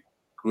really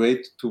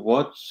great to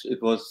watch.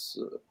 It was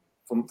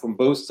from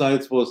both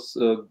sides was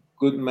a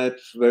good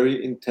match,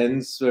 very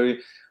intense,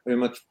 very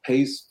much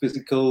pace,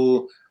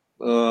 physical,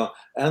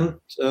 and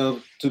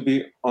to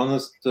be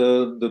honest,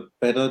 the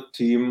better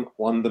team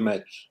won the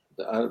match,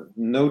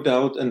 no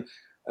doubt. And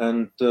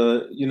And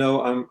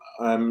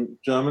I'm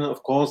German,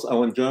 of course. I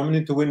want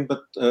Germany to win,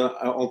 but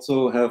I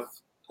also have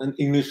an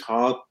English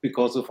heart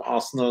because of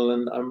Arsenal,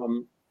 and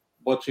I'm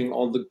watching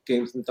all the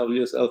games in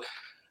WSL.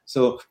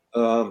 So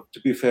to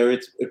be fair,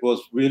 it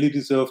was really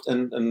deserved.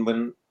 And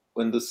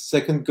when the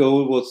second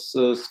goal was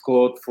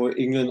scored for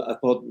England, I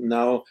thought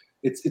now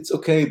it's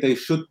okay. They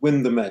should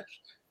win the match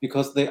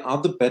because they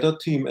are the better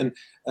team.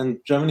 And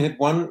Germany had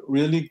one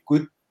really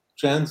good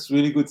chance,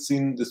 really good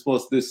scene. This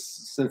was this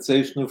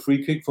sensational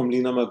free kick from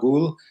Lina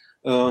Magul.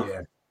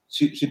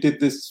 She did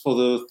this for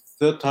the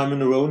third time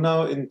in a row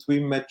now in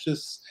 3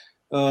 matches.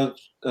 For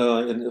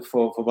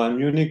Bayern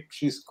Munich,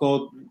 she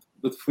scored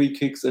with free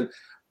kicks and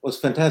was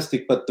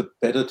fantastic. But the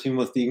better team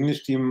was the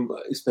English team,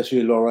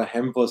 especially Laura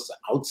Hemp was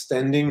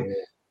outstanding.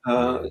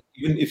 Even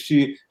if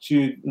she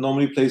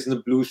normally plays in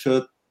a blue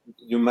shirt,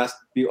 you must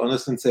be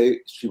honest and say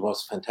she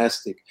was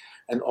fantastic.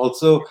 And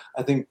also,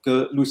 I think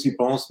Lucy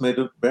Bronze made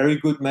a very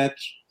good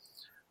match.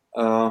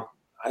 I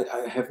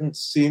haven't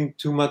seen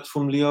too much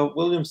from Leah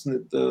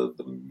Williamson. The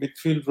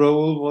midfield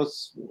role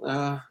was,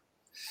 I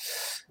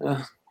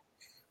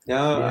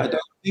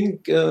don't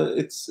think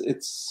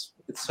it's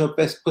her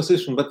best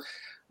position. But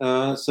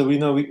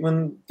Serena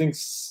Wiegman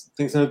thinks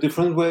in a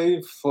different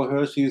way. For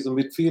her, she's a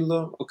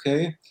midfielder.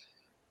 Okay,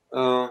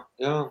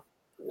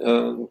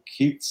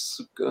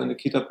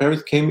 Nikita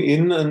Paris came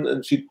in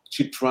and she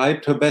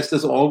tried her best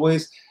as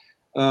always.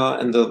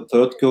 And the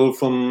third goal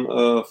from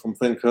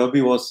Fran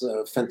Kirby was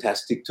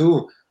fantastic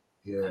too.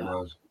 Yeah, it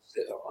was.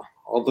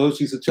 Although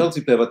she's a Chelsea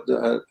player, but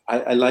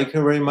I like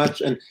her very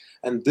much. And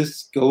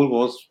this goal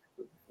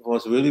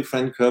was really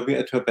Fran Kirby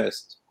at her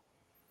best.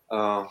 It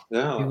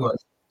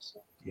was.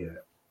 Yeah.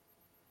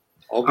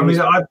 I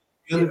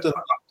mean,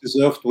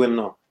 deserved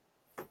winner.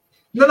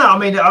 No. I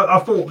mean, I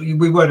thought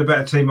we were the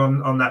better team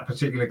on that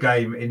particular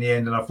game in the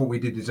end, and I thought we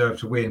did deserve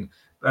to win.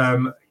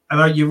 And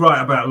you're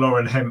right about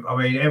Lauren Hemp. I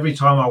mean, every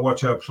time I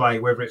watch her play,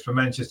 whether it's for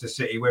Manchester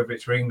City, whether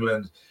it's for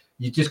England,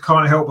 you just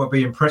can't help but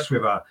be impressed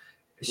with her.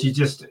 She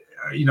just,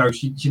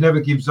 she never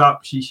gives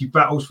up. She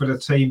battles for the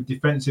team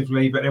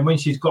defensively, but then when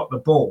she's got the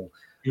ball,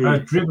 her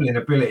dribbling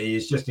ability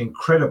is just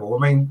incredible. I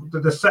mean,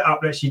 the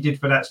setup that she did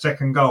for that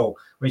second goal,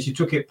 when she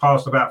took it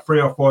past about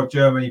 3 or 4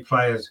 Germany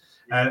players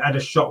and had a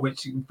shot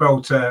which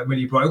fell to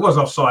Millie Bright. It was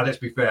offside, let's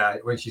be fair,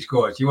 when she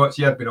scored.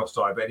 She had been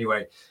offside, but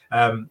anyway,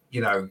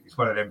 it's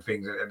one of them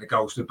things, and the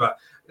goal stood. But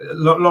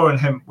Lauren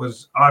Hemp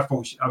was, I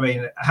thought,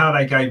 how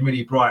they gave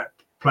Millie Bright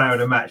player of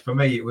the match, for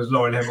me, it was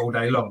Lauren Hemp all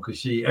day long,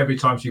 because every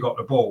time she got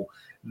the ball,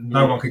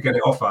 no one could get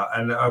it off her.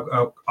 And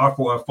I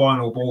thought her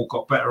final ball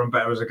got better and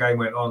better as the game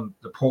went on.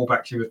 The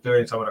pullback she was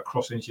doing, some of the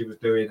crossing she was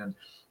doing, and,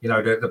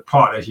 the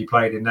part that she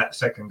played in that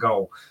second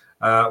goal.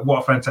 What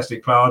a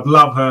fantastic player. I'd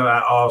love her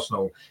at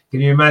Arsenal. Can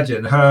you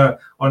imagine her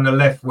on the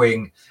left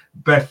wing,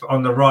 Beth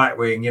on the right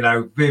wing,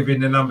 Viv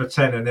in the number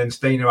 10 and then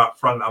Stina up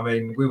front? I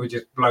mean, we would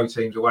just blow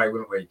teams away,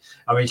 wouldn't we?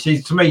 I mean,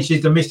 she's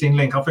the missing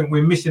link. I think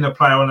we're missing a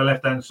player on the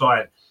left-hand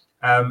side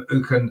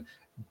who can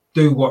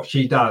do what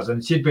she does.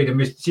 And she's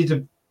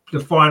the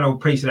final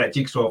piece of that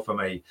jigsaw for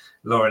me,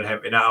 Lauren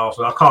Hemp in that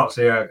Arsenal. I can't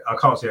see her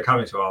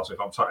coming to Arsenal,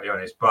 if I'm totally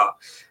honest. But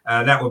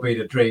that would be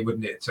the dream,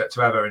 wouldn't it,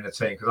 to have her in the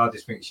team? Because I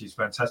just think she's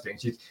fantastic.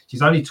 And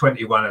she's only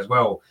 21 as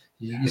well.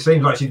 It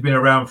seems like she's been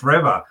around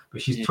forever,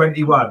 but she's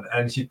 21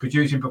 and she's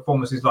producing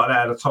performances like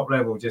that at a top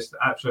level, just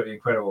absolutely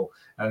incredible.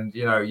 And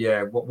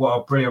what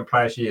a brilliant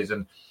player she is.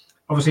 And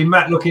obviously,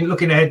 Matt,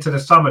 looking ahead to the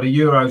summer, the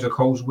Euros, of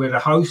course, we're the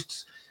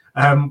hosts.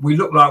 We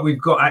look like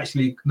we've got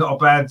actually not a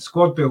bad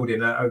squad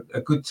building,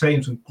 a good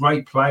team, some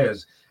great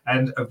players,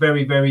 and a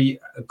very, very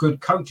good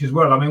coach as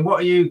well. I mean,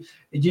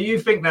 do you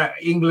think that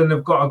England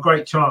have got a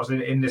great chance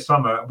in the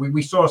summer?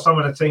 We saw some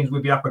of the teams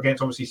we'd be up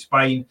against, obviously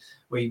Spain.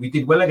 We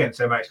did well against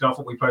them, actually. I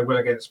thought we played well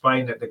against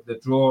Spain at the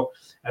draw.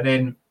 And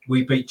then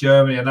we beat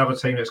Germany, another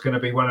team that's going to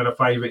be one of the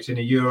favourites in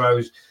the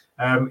Euros.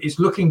 It's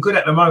looking good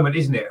at the moment,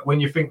 isn't it? When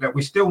you think that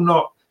we're still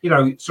not,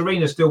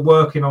 Serena's still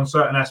working on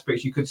certain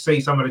aspects. You could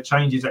see some of the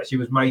changes that she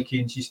was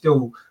making. She's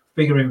still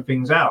figuring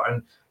things out.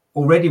 And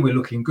already we're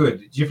looking good.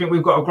 Do you think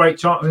we've got a great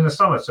chance in the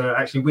summer to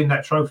actually win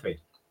that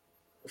trophy?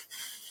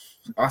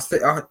 I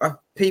think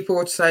people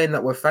are saying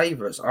that we're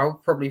favourites.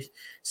 I'll probably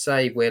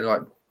say we're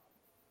like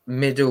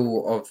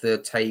middle of the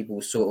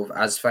table, sort of,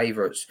 as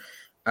favourites.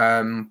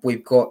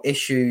 We've got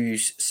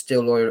issues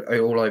still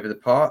all over the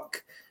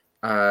park.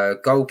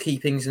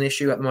 Goalkeeping's an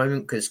issue at the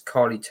moment because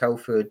Carly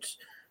Telford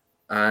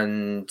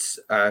and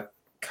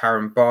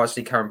Karen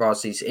Bardsley. Karen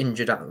Bardsley's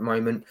injured at the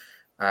moment.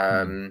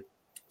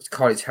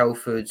 Carly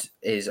Telford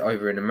is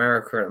over in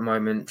America at the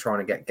moment trying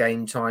to get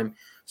game time.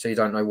 So you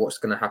don't know what's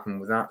going to happen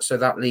with that. So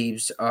that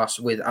leaves us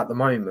with, at the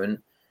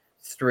moment,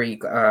 three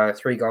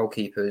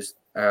goalkeepers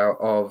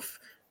of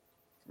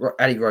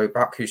Ellie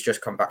Roebuck, who's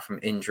just come back from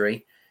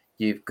injury.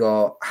 You've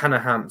got Hannah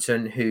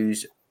Hampton, who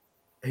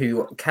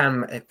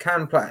can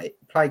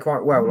play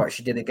quite well, like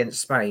she did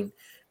against Spain,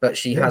 but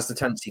she has the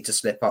tendency to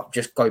slip up.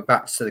 Just go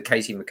back to the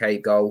Katie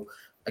McCabe goal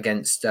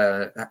against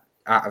at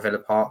Villa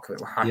Park. It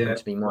happened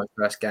to be my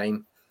first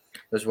game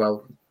as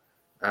well.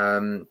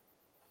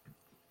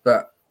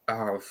 But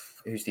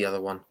who's the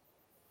other one?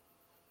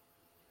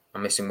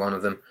 I'm missing one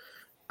of them.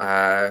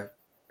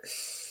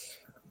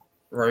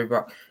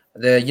 Roebuck,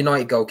 the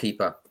United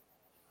goalkeeper.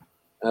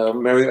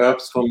 Mary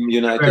Earps from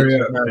United.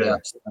 Mary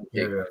Earps, thank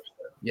you.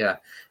 Yeah.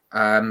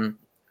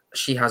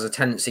 She has a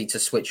tendency to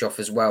switch off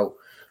as well.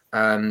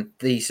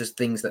 These are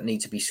things that need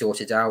to be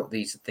sorted out.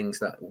 These are things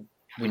that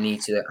we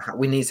need to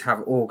have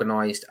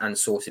organised and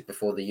sorted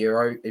before the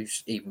Euro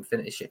even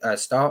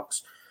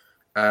starts.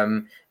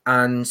 And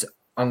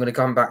I'm going to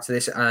come back to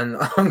this, and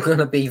I'm going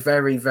to be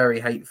very, very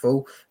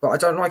hateful, but I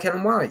don't like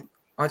Ellen White.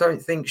 I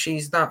don't think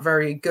she's that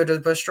very good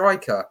of a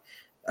striker.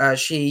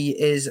 She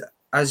is,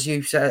 as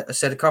you said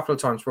a couple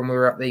of times when we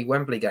were at the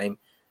Wembley game,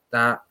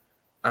 that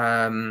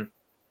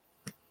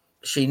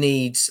she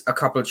needs a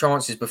couple of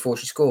chances before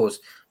she scores.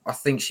 I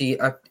think she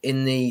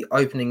in the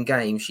opening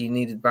game she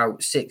needed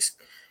about six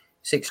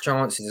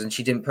chances and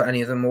she didn't put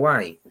any of them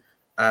away.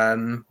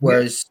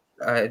 Whereas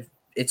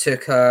it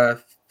took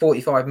her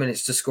 45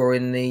 minutes to score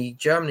in the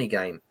Germany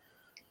game.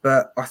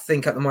 But I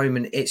think at the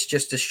moment it's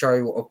just a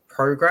show of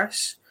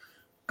progress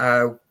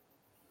at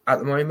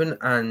the moment,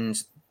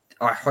 and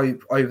I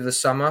hope over the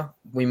summer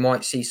we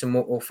might see some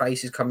more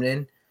faces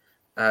coming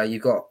in.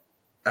 You've got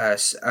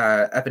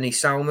Ebony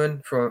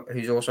Salmon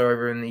who's also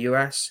over in the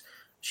US.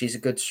 She's a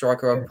good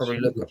striker. I'll probably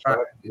look at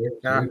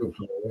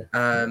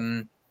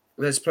that.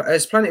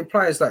 There's plenty of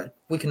players that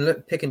we can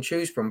pick and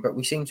choose from, but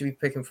we seem to be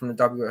picking from the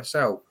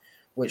WSL,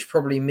 which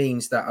probably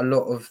means that a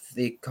lot of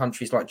the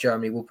countries like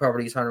Germany will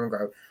probably turn around and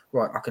go,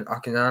 right, I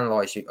can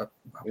analyse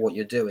what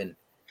you're doing,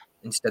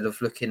 instead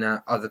of looking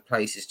at other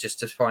places just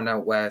to find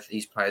out where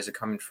these players are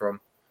coming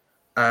from.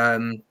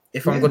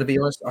 If I'm going to be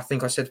honest, I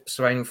think I said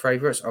Spain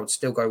favourites. I would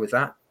still go with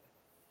that.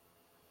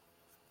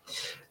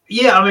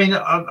 Yeah, I mean,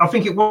 I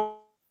think it was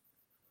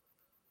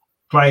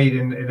played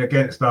in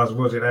against us,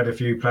 was it? Had a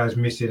few players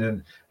missing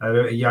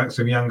and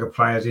some younger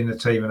players in the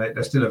team, and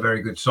they're still a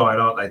very good side,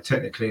 aren't they?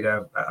 Technically,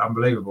 they're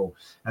unbelievable,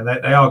 and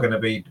they are going to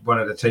be one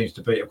of the teams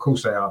to beat. Of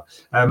course, they are.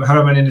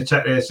 Herman in the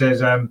chat there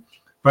says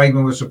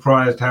Weigman was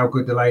surprised how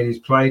good the ladies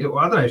played. Well,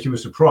 I don't know if she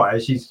was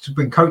surprised. She's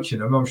been coaching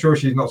them. I'm sure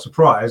she's not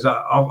surprised.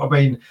 I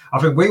mean, I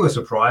think we were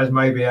surprised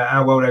maybe at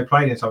how well they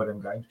played in some of them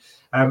games.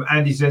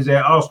 Andy says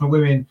Arsenal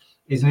women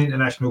is an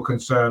international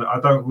concern. I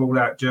don't rule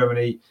out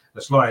Germany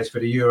the slightest for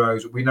the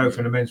Euros. We know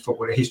from the men's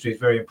football the history is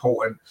very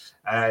important,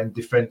 and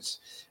defence,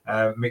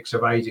 mix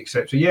of age,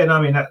 etc. Yeah, no,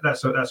 I mean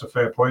that's a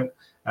fair point.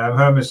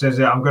 Herman says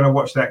I'm going to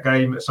watch that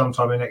game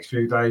sometime in the next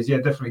few days. Yeah,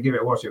 definitely give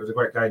it a watch. It was a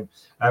great game.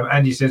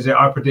 Andy says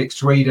I predict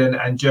Sweden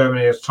and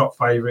Germany as top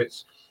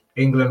favourites.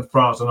 England,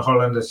 France, and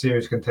Holland are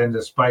serious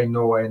contenders. Spain,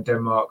 Norway, and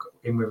Denmark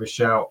in with a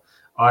shout.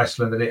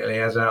 Iceland and Italy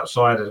as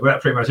outsiders. Well,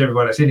 pretty much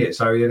everybody that's in it.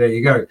 So yeah, there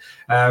you go.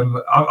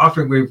 I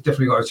think we've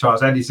definitely got a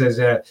chance. Andy says,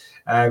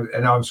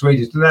 and I'm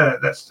Swedish.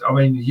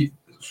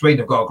 Sweden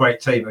have got a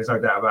great team. There's no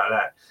doubt about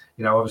that.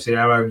 You know, obviously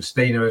our own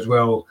Stina as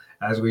well,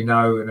 as we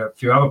know, and a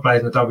few other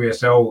players in the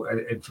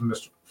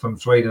WSL from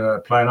Sweden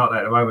are playing, aren't they,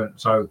 at the moment?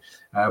 So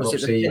was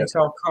it the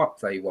Pintar Cup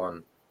they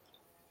won?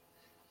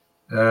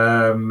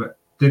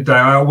 Did they?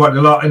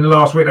 In the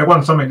last week they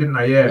won something, didn't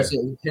they? Yeah. Was it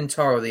the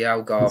Pintar or the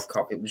Algarve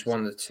Cup? It was one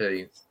of the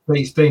two.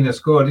 Stina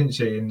scored, didn't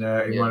she, in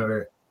one of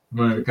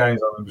the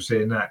games? I remember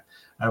seeing that.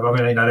 I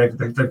mean, you know,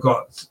 they've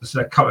got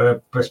a couple of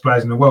the best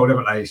players in the world,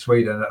 haven't they?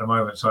 Sweden at the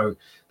moment, so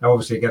they're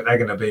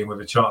going to be in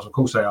with a chance. Of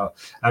course, they are.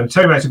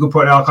 Terry makes a good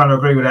point. I kind of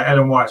agree with that.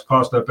 Ellen White's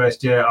past her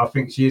best. Yeah, I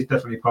think she is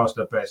definitely past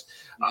her best.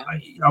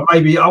 I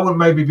wouldn't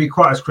maybe be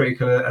quite as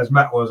critical as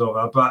Matt was of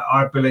her, but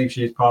I believe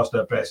she is past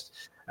her best.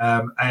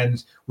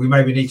 And we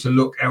maybe need to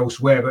look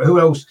elsewhere. But who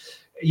else?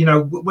 You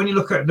know, when you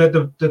look at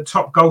the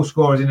top goal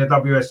scorers in the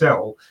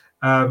WSL.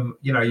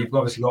 You know, you've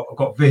obviously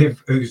got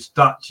Viv, who's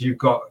Dutch. You've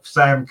got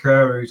Sam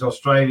Kerr, who's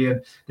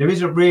Australian. There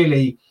isn't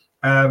really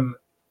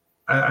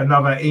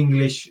another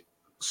English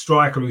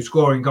striker who's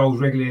scoring goals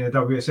regularly in the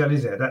WSL,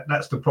 is there?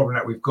 That's the problem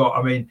that we've got.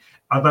 I mean,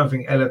 I don't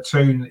think Ella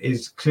Toone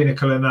is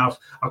clinical enough.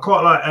 I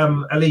quite like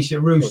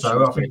Alicia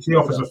Russo. I think she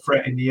offers a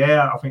threat in the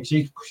air. I think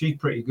she's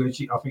pretty good.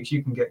 I think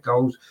she can get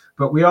goals,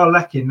 but we are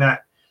lacking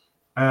that.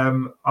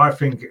 I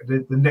think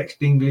the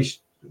next English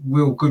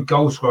real good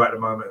goal scorer at the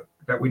moment.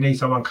 That we need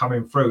someone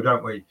coming through,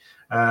 don't we,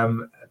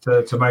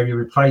 to maybe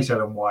replace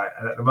Ellen White?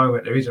 And at the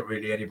moment, there isn't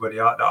really anybody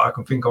that I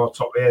can think of off the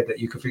top of the head that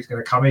you can think is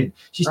going to come in.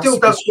 She still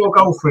does score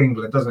goals for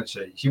England, doesn't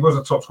she? She was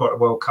a top scorer at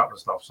the World Cup and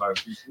stuff. So,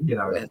 you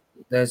know,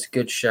 there's a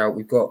good shout.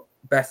 We've got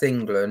Beth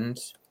England,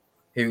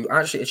 who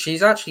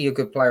she's actually a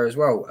good player as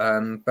well,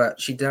 but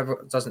she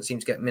doesn't seem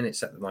to get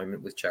minutes at the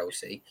moment with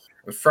Chelsea.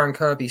 And Fran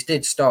Kirby's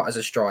did start as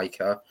a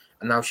striker,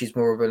 and now she's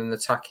more of an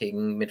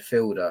attacking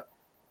midfielder.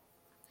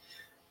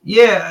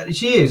 Yeah,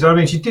 she is. I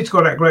mean, she did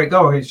score that great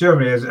goal against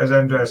Germany, as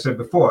Andreas said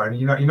before. And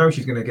you know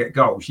she's going to get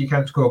goals. She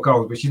can score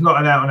goals, but she's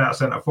not an out-and-out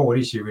centre forward,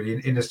 is she? Really,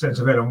 in the sense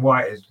of Ellen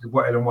White is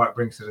what Ellen White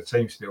brings to the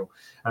team still.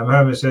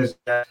 Herman says,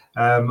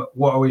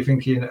 "What are we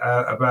thinking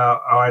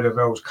about Ida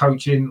Vell's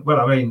coaching?" Well,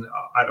 I mean,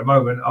 at the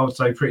moment, I would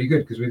say pretty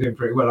good because we're doing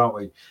pretty well, aren't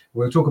we?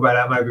 We'll talk about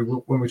that maybe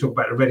when we talk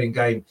about the Reading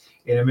game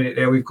in a minute.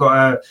 There, we've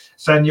got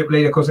Sanyup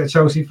Lee, of course, a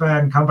Chelsea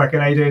fan. Come back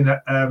and how you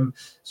doing?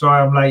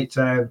 Sorry, I'm late.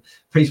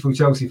 Peaceful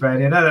Chelsea fan.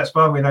 Yeah, no, that's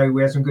fine. We know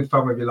we had some good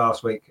fun with you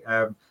last week.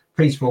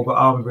 Peaceful, but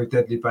armed with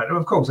deadly banter.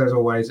 Of course, as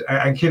always.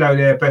 And Kiddo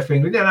there, Beth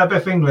England. Yeah, no,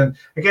 Beth England.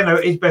 Again,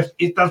 though,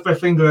 does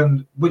Beth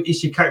England, is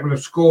she capable of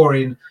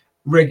scoring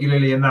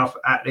regularly enough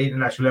at the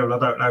international level?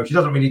 I don't know. She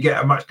doesn't really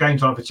get much game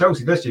time for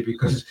Chelsea, does she?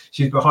 Because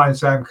she's behind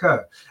Sam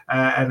Kerr.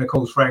 And of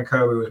course, Fran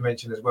Kirby was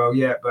mentioned as well.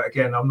 Yeah, but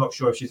again, I'm not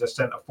sure if she's a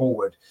centre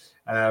forward.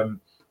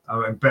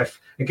 And Beth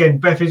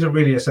isn't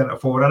really a centre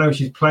forward. I know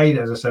she's played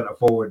as a centre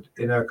forward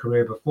in her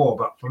career before,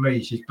 but for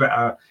me, she's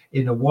better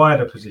in a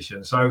wider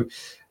position. So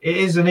it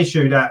is an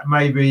issue that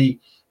maybe,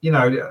 you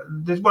know,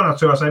 there's one or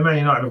two. I say Man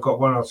United have got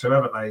one or two,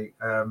 haven't they?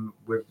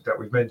 That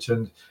we've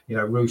mentioned. You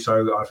know,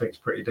 Russo, I think, is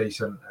pretty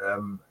decent.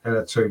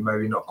 Ella too,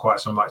 maybe not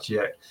quite so much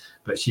yet,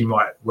 but she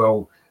might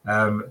well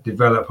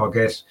develop, I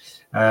guess.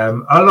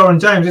 Lauren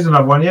James is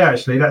another one. Yeah,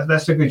 actually,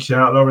 that's a good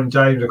shout. Lauren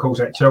James, of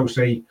course, at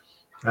Chelsea.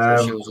 She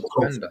was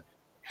a defender.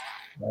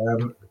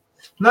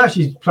 No,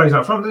 she plays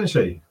up front, doesn't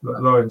she?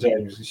 Lauren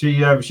James.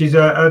 She's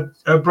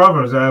her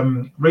brother's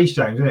Reece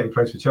James, isn't it? Who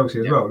plays for Chelsea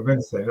as well.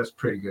 That's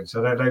pretty good.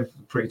 So they've a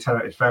pretty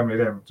talented family,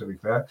 them, to be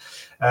fair.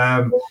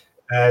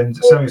 And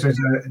somebody says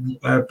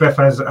Beth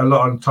has a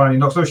lot on tiny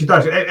knocks. So she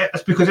does.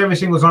 That's because every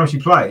single time she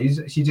plays,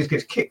 she just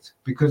gets kicked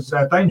because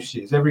how dangerous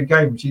she is. Every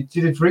game she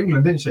did for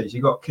England, didn't she? She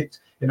got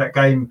kicked in that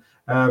game.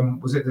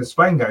 Was it the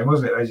Spain game?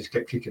 Wasn't it? They just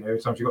kept kicking every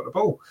time she got the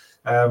ball.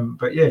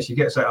 But yeah, she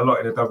gets that a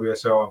lot in the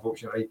WSL,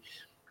 unfortunately.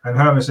 And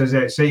Herman says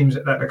it seems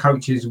that the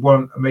coaches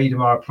want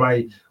Miedema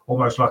play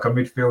almost like a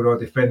midfielder or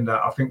defender.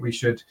 I think she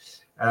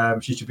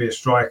should be a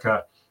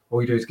striker. All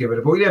you do is give her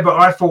the ball. Yeah, but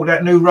I thought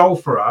that new role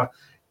for her,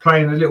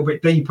 playing a little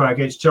bit deeper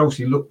against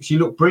Chelsea, she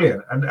looked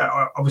brilliant. And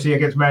obviously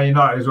against Man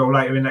United as well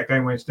later in that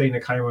game when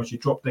Stina came on, she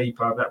dropped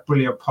deeper. That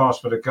brilliant pass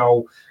for the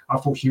goal. I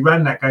thought she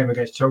ran that game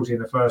against Chelsea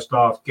in the first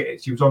half.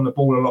 She was on the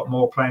ball a lot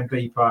more, playing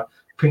deeper,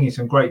 pinging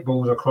some great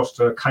balls across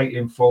to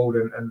Caitlin Ford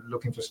and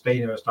looking for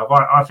Stina and stuff.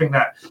 I think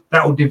that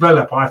will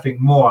develop, I think,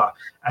 more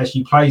as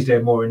she plays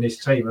there more in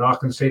this team. And I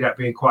can see that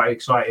being quite an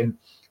exciting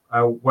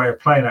way of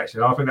playing,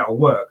 actually. I think that will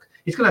work.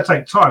 It's going to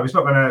take time. It's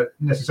not going to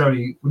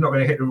necessarily, we're not going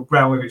to hit the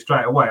ground with it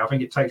straight away. I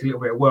think it takes a little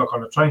bit of work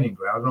on the training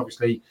ground. And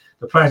obviously,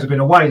 the players have been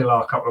away the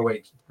last couple of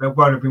weeks. They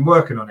won't have been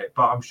working on it,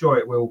 but I'm sure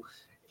it will.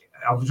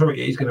 I'm sure it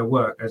is going to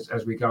work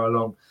as we go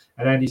along.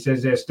 And Andy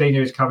says there, Stina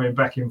is coming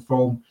back in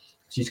form.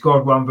 She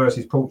scored one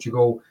versus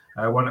Portugal,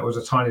 one that was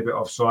a tiny bit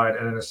offside,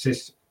 and an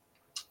assist.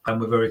 And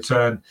with a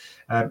return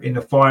in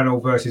the final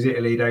versus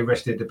Italy, they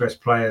rested the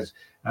best players,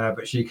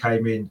 but she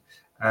came in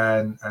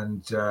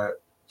and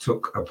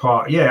took a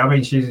part. Yeah, I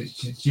mean,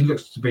 she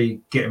looks to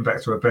be getting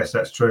back to her best.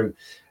 That's true.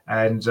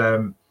 And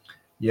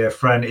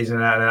Fran is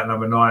an out-and-out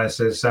number 9,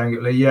 says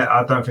Sangit Lee. Yeah,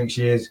 I don't think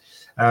she is.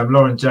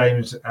 Lauren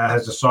James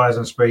has the size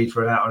and speed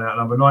for an out-and-out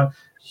number 9.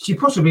 She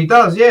possibly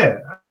does, yeah.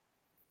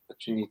 But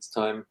she needs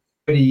time.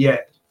 Ready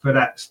yet for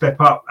that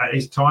step up at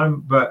this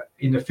time, but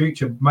in the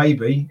future,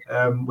 maybe.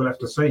 We'll have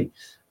to see.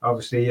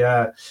 Obviously,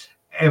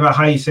 Emma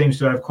Hayes seems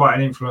to have quite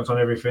an influence on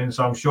everything,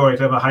 so I'm sure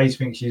if Emma Hayes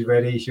thinks she's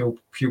ready, she'll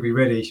be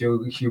ready. She'll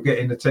get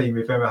in the team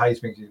if Emma Hayes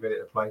thinks she's ready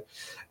to play.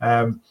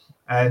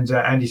 And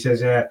Andy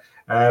says, the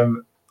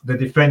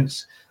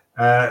defence.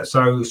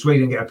 So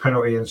Sweden get a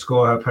penalty and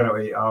score her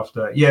penalty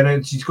after. Yeah,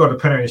 then she scored a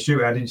penalty in a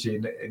shootout, didn't she,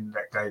 in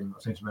that game?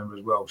 I seem to remember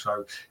as well.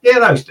 So yeah,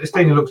 no,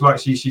 Stina looks like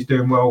she's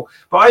doing well.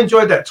 But I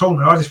enjoyed that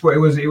tournament. I just thought it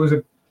was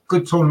a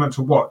good tournament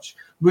to watch.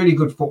 Really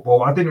good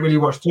football. I didn't really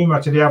watch too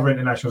much of the other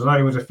internationals. I know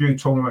there was a few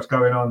tournaments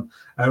going on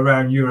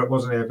around Europe,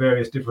 wasn't there?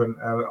 Various different.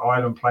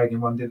 Ireland played in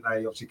one, didn't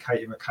they? Obviously,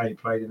 Katie McKay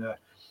played in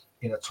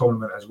a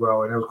tournament as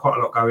well, and there was quite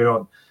a lot going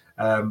on.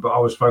 But I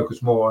was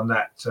focused more on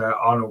that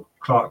Arnold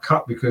Clark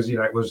Cup because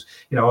it was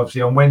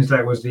obviously on Wednesday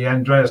it was the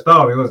Andreas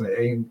Derby, wasn't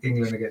it?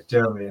 England against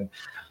Germany, and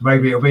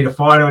maybe it'll be the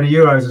final of the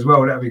Euros as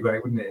well. That'd be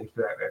great, wouldn't it?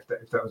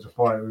 If that was the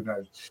final, who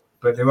knows?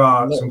 But there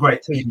are some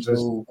great teams.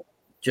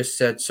 Just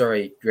said,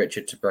 sorry,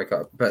 Richard, to break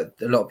up, but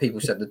a lot of people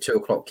said the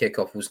 2:00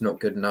 kickoff was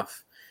not good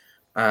enough.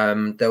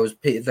 There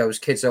was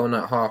kids on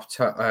at half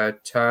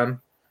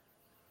term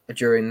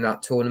during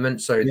that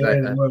tournament, so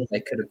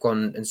they could have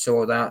gone and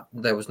saw that.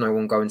 There was no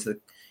one going to the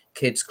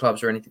kids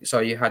clubs or anything,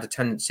 so you had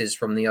attendances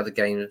from the other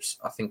games.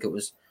 I think it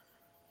was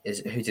I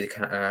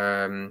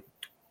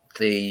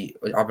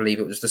believe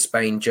it was the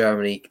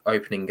Spain-Germany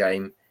opening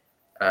game.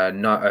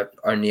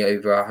 Only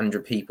over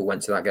 100 people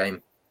went to that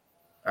game.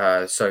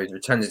 So the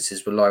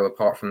attendances were low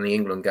apart from the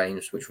England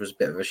games, which was a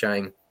bit of a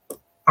shame.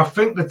 I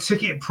think the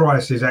ticket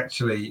prices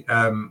actually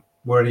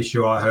were an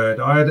issue. I heard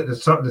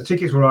that the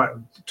tickets were like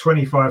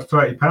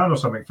 £25-30 or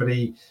something for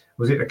the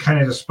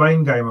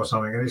Canada-Spain game or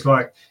something, and it's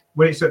like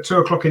when it's at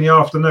 2:00 in the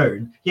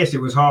afternoon, yes,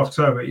 it was half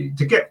term. But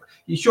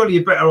surely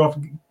you're better off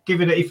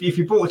giving it. If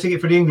you bought a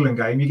ticket for the England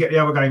game, you get the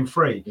other game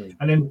free,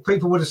 and then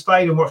people would have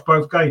stayed and watched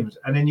both games,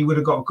 and then you would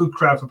have got a good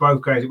crowd for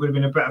both games. It would have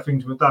been a better thing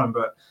to have done,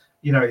 but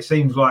it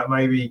seems like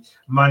maybe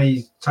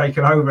money's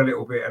taken over a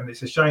little bit, and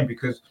it's a shame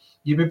because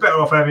you'd be better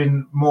off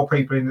having more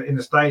people in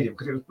the stadium,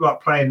 because it was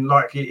like playing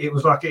like it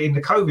was like in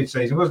the COVID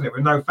season, wasn't it,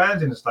 with no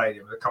fans in the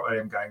stadium with a couple of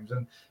them games,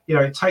 and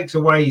it takes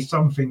away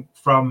something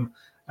from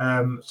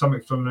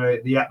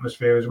the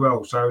atmosphere as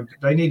well. So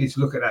they needed to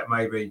look at that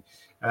maybe.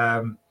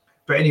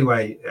 But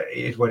anyway, it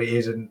is what it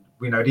is, and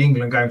the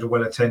England games were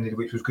well attended,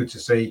 which was good to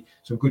see.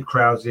 Some good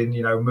crowds in,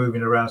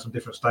 moving around some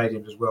different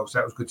stadiums as well. So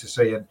that was good to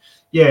see. And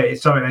yeah,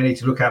 it's something they need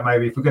to look at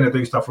maybe if we're going to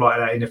do stuff like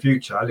that in the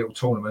future, little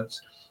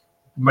tournaments.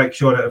 Make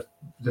sure that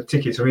the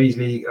tickets are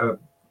easily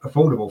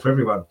affordable for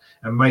everyone,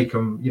 and make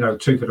them,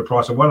 two for the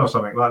price of one or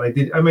something like they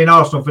did. I mean,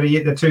 Arsenal for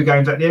the 2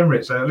 games at the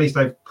Emirates, so at least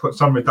they've put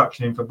some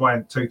reduction in for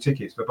buying 2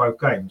 tickets for both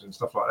games and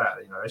stuff like that.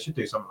 They should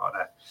do something like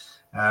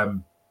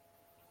that.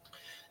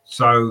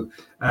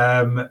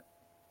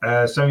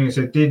 Someone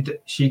said, did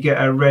she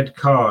get a red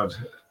card?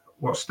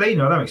 What,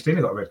 Stina? I don't think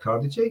Stina got a red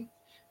card, did she?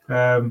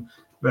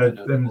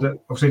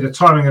 Obviously the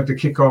timing of the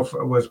kickoff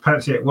was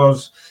fancy. It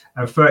was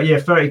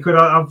 30 quid.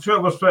 I'm sure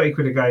it was 30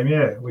 quid a game,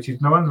 which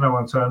is no wonder no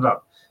one turned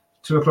up.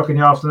 2:00 in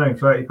the afternoon,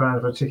 £30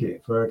 for a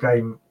ticket for a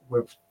game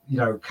with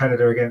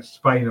Canada against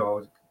Spain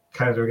or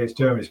Canada against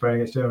Germany, Spain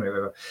against Germany,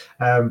 whatever.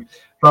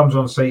 Bums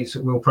on seats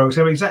will progress.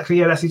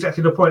 Exactly, that's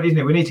exactly the point, isn't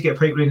it? We need to get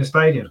people in the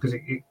stadiums because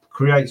it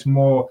creates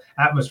more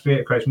atmosphere,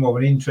 it creates more of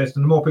an interest,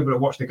 and the more people that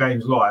watch the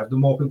games live, the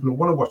more people will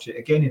want to watch it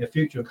again in the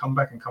future and come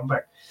back.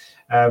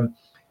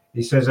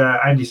 He says,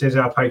 Andy says,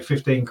 I paid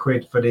 15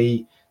 quid for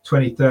the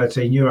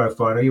 2013 Euro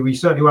final. We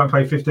certainly won't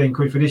pay 15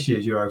 quid for this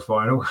year's Euro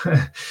final.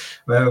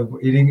 Well,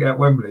 at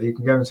Wembley, you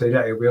can guarantee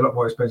that it'll be a lot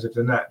more expensive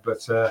than that.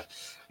 But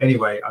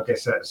anyway, I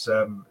guess that's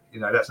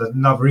that's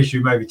another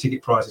issue. Maybe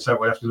ticket prices, so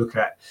we'll have to look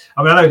at.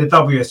 I mean, I know the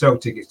WSL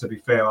tickets, to be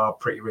fair, are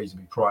pretty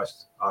reasonably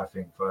priced. I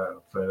think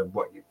for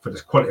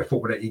the quality of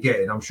football that you're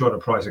getting, I'm sure the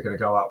price are going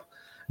to go up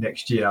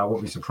next year. I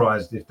wouldn't be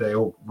surprised if they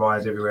all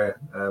rise everywhere.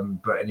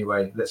 But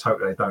anyway, let's hope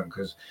they don't,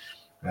 because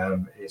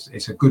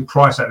it's a good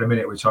price at the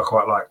minute, which I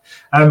quite like.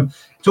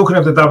 Talking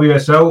of the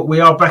WSL, we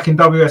are back in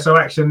WSL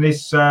action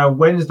this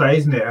Wednesday,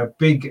 isn't it?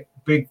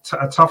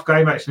 A tough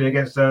game actually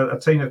against a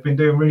team that's been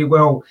doing really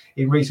well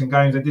in recent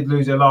games. They did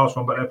lose their last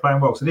one, but they're playing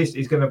well. So this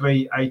is going to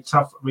be a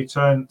tough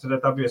return to the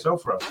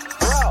WSL for us.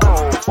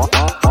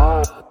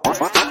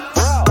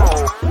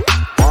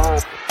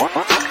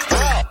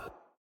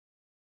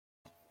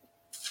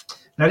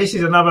 Now, this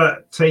is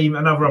another team,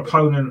 another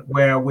opponent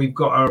where we've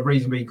got a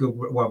reasonably good,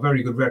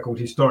 very good record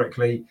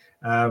historically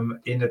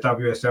in the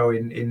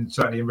WSL.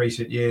 Certainly in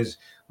recent years,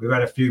 we've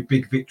had a few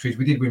big victories.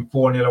 We did win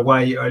 4-0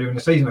 away earlier in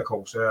the season, of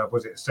course.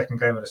 Was it the second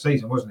game of the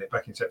season, wasn't it,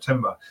 back in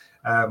September,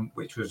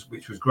 which was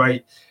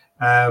great.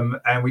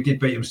 And we did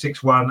beat them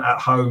 6-1 at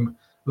home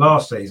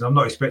last season. I'm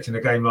not expecting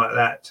a game like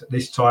that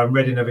this time.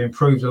 Reading have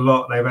improved a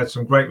lot. They've had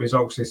some great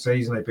results this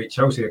season. They beat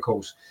Chelsea, of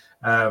course.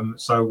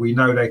 So we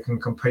know they can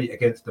compete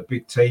against the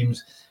big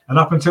teams. And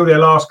up until their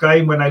last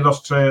game, when they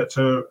lost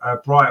to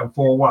Brighton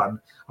 4-1,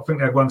 I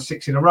think they'd won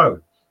 6 in a row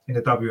in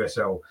the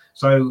WSL.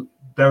 So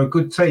they're a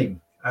good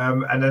team.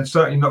 And they're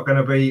certainly not going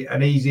to be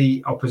an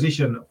easy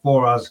opposition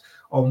for us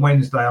on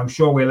Wednesday. I'm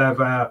sure we'll have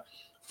our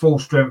full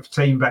strength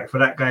team back for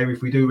that game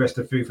if we do rest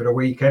a few for the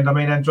weekend. I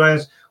mean,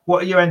 Andreas,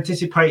 what are you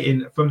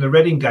anticipating from the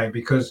Reading game?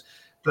 Because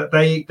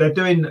they're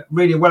doing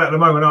really well at the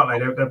moment,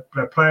 aren't they?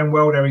 They're playing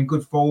well. They're in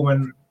good form,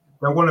 and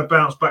they'll want to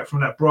bounce back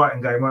from that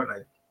Brighton game, won't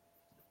they?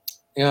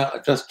 Yeah, I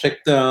just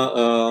checked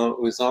the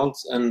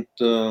results, and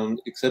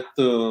except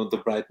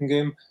the Brighton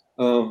game,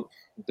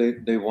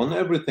 they won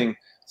everything.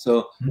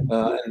 So,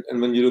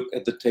 and when you look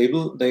at the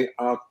table, they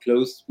are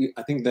close.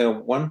 I think they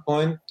are 1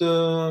 point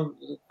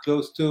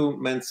close to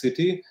Man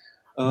City.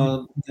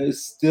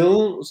 There's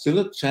still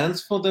a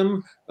chance for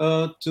them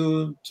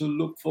to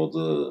look for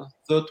the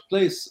 3rd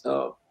place.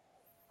 Of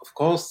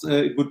course,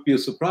 it would be a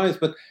surprise,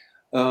 but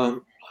I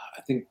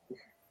think,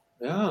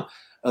 yeah,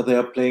 they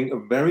are playing a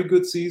very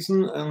good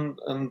season,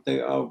 and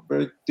they are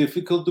very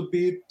difficult to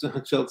beat.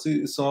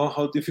 Chelsea saw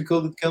how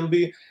difficult it can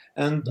be,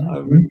 and I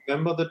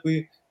remember that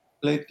we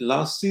played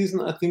last season.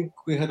 I think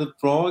we had a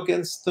draw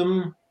against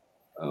them.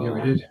 Yeah,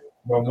 we did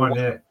 1-1.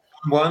 Yeah,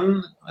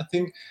 1, I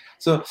think.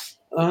 So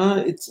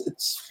it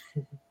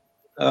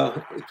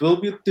will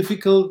be a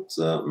difficult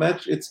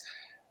match. It's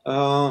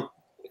under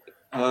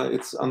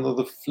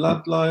the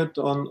floodlight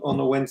on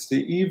a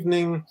Wednesday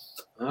evening.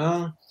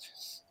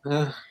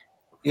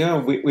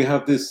 Yeah, we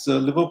have this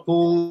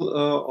Liverpool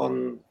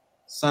on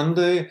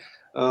Sunday.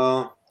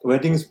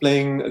 Reading is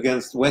playing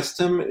against West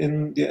Ham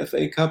in the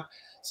FA Cup.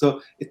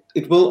 So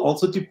it will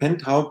also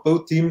depend how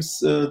both teams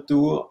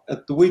do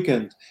at the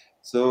weekend.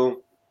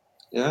 So,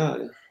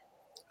 yeah,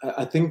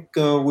 I think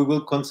we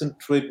will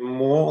concentrate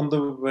more on the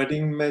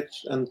Reading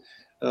match, and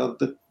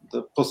the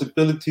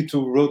possibility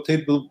to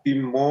rotate will be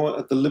more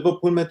at the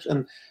Liverpool match.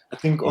 And I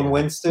think on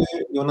Wednesday,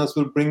 Jonas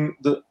will bring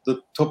the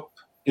top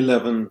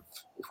 11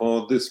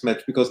 for this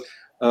match, because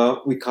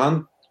we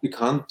can't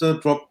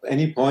drop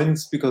any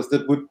points, because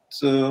that would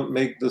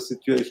make the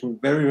situation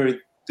very, very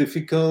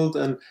difficult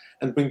and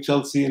bring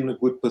Chelsea in a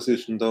good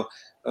position. Though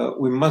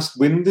we must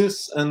win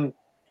this, and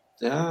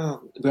yeah,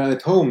 we're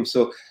at home,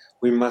 so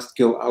we must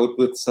go out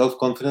with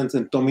self-confidence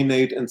and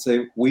dominate and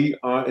say, we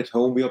are at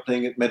home, we are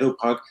playing at Meadow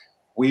Park,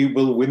 we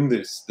will win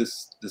this.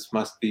 This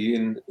must be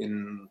in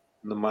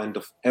the mind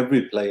of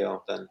every player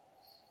then.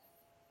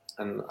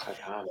 And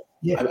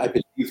I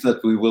believe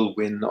that we will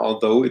win,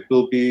 although it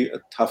will be a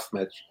tough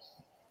match.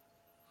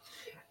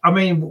 I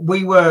mean,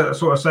 we were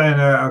sort of saying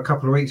a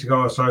couple of weeks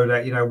ago or so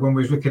that, you know, when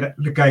we was looking at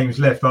the games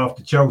left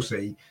after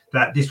Chelsea,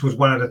 that this was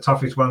one of the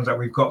toughest ones that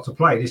we've got to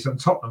play. This and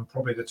Tottenham,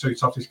 probably the two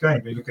toughest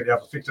games. We look at the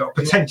other fixture.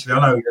 Potentially, I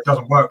know it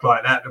doesn't work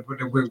like that.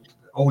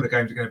 All the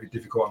games are going to be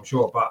difficult, I'm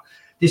sure. But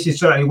this is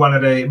certainly one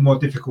of the more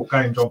difficult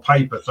games on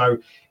paper. So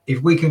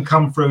if we can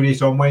come through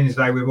this on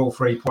Wednesday with all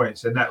 3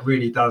 points, then that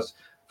really does,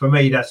 for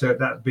me,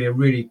 that'd be a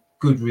really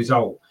good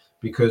result,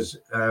 because,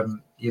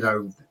 you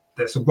know,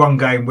 that's one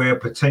game where a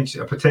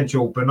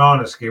potential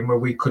banana skin where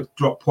we could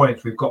drop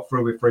points. We've got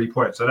through with 3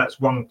 points, so that's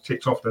one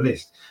ticked off the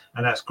list,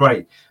 and that's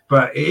great.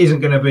 But it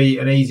isn't going to be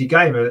an easy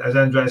game, as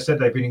Andreas said.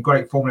 They've been in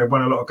great form. They've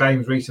won a lot of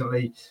games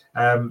recently.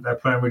 They're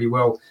playing really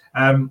well.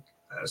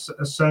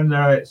 Some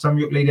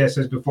Lee there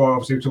says before,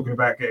 obviously we're talking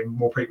about getting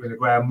more people in the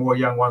ground, more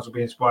young ones will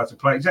be inspired to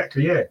play.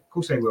 Exactly, yeah, of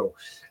course they will.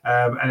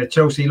 And a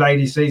Chelsea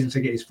ladies season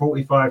ticket is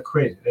 45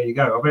 quid. There you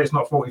go. I bet it's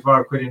not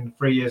 45 quid in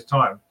 3 years'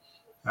 time.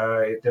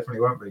 It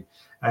definitely won't be.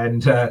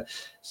 And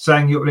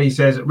Sang Yuk Lee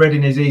says,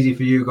 Reading is easy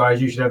for you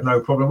guys. You should have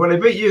no problem. Well, they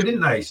beat you,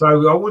 didn't they?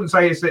 So I wouldn't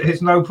say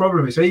it's no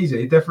problem. It's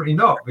easy. Definitely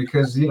not,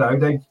 because, you know,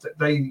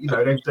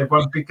 they've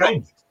won big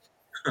games.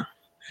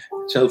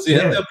 Chelsea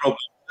had their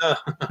problems.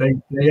 they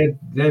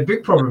had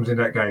big problems in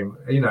that game,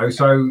 you know.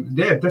 So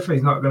yeah, definitely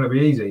it's not going to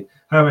be easy.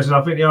 Herman says,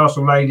 I think the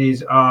Arsenal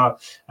ladies are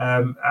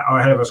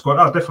ahead of a squad.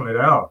 Oh, definitely they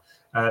are.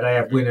 They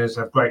have winners,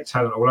 have great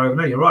talent all over.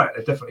 No, you're right,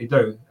 they definitely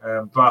do.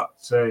 But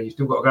you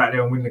still got to go out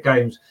there and win the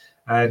games.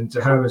 And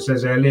Herman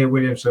says there, Leah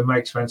Williamson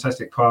makes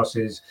fantastic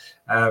passes,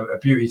 a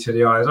beauty to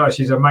the eyes. Oh,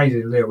 she's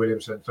amazing, Leah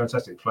Williamson,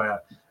 fantastic player,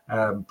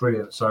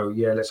 brilliant. So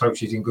yeah, let's hope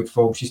she's in good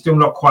form. She's still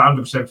not quite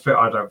 100% fit,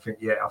 I don't think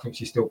yet. I think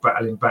she's still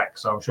battling back,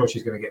 so I'm sure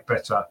she's going to get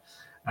better.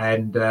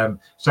 And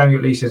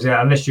Samuel Lee says,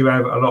 yeah, unless you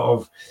have a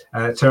lot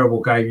of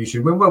terrible game, you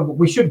should win. Well,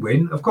 we should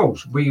win, of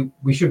course. We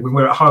should win.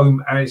 We're at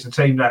home, and it's a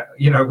team that,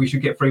 you know, we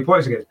should get 3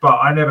 points against. But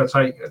I never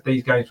take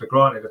these games for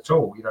granted at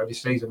all. You know,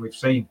 this season we've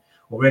seen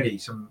already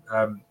some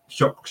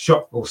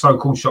shock or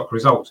so-called shock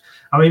results.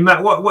 I mean,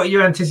 Matt, what are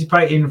you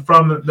anticipating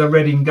from the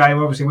Reading game?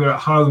 Obviously, we're at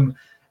home.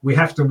 We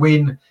have to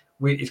win.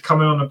 It's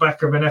coming on the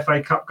back of an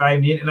FA Cup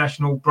game, the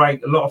international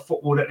break, a lot of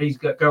football that these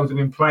girls have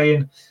been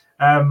playing.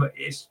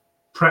 It's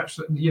perhaps,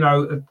 you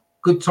know, a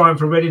good time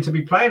for Reading to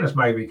be playing us,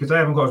 maybe, because they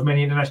haven't got as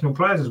many international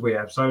players as we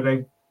have. So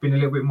they've been a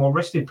little bit more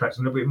rested, perhaps,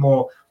 and a little bit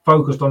more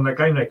focused on their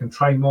game. They can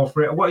train more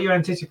for it. What are you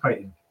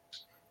anticipating?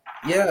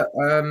 Yeah,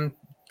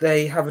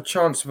 they have a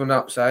chance of an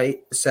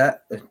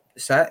upset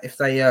if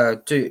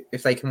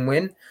they can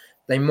win.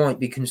 They might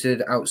be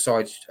considered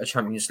outside a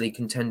Champions League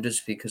contenders,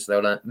 because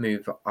they'll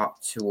move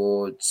up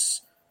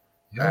towards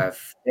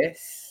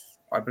fifth,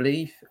 I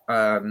believe,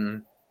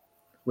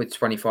 with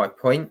 25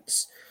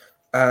 points.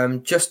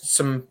 Just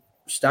some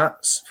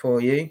stats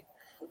for you.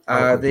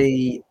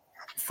 The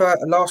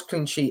last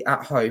clean sheet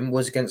at home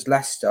was against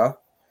Leicester.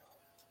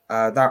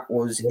 That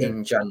was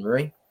in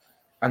January.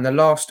 And the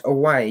last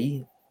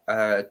away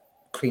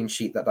clean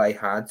sheet that they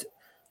had,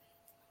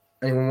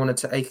 anyone want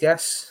to take a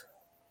guess?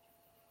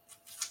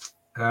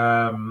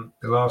 The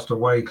last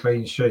away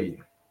clean sheet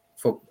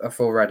for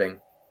Reading.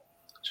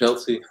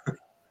 Chelsea.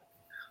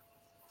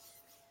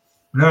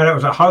 No, that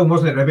was at home,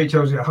 wasn't it? They beat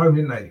Chelsea at home,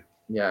 didn't they?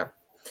 Yeah.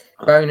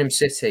 Birmingham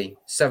City,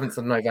 7th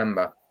of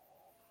November.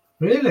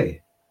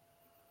 Really?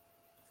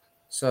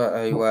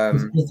 So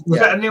was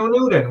that a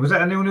 0-0 then? Was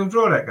that a 0-0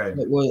 draw, that game?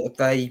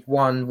 They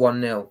won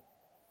 1-0.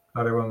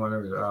 Oh, they won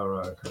 1-0. Oh,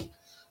 right, okay.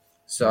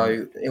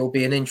 So it will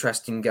be an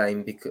interesting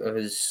game,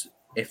 because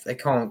if they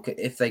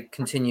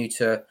continue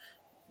to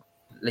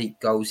leak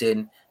goals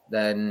in,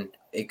 then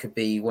it could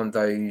be one of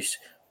those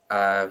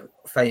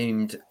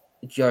famed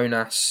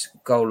Jonas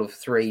goal of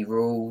 3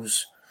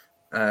 rules.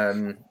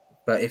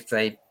 But if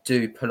they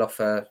do pull off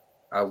a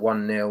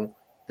 1-0,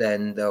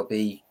 then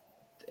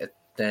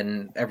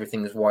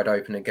everything is wide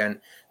open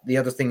again. The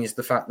other thing is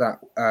the fact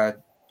that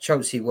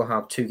Chelsea will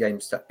have 2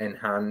 games in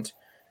hand.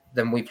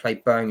 Then we play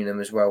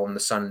Birmingham as well on the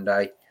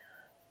Sunday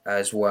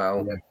as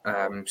well.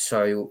 Yeah.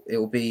 So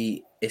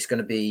it's going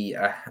to be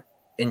an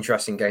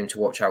interesting game to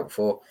watch out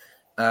for.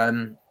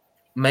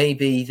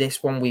 Maybe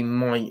this one we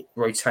might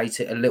rotate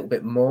it a little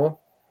bit more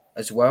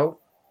as well,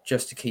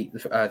 just to keep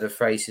the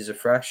faces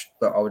afresh.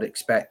 But I would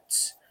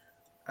expect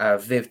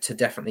Viv to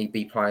definitely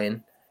be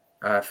playing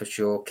for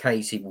sure.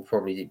 Katie will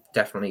probably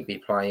definitely be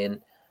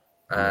playing.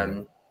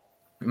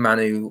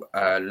 Manu,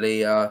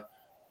 Leah,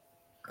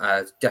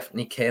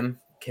 definitely Kim.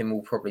 Kim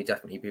will probably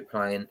definitely be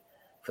playing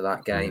for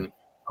that game.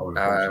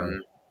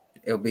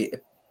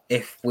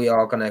 if we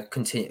are going to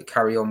continue to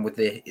carry on with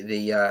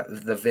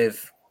the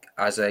Viv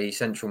as a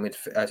central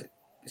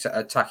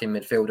attacking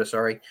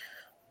midfielder,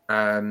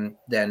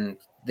 then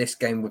this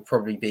game would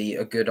probably be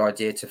a good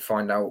idea to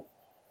find out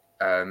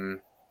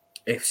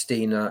if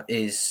Stina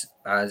is,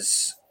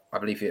 as I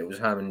believe it was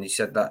Herman, he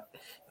said that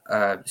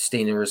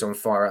Stina is on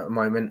fire at the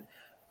moment.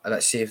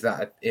 Let's see if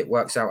it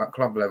works out at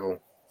club level.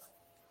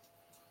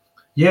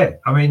 Yeah,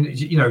 I mean,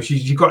 you know,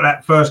 she got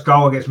that first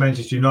goal against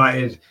Manchester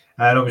United,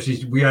 and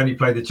obviously we only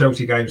played the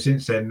Chelsea game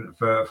since then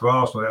for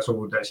Arsenal. That's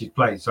all that she's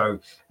played. So,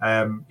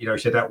 you know,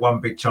 she had that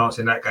one big chance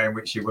in that game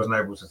which she wasn't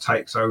able to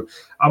take. So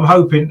I'm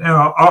hoping.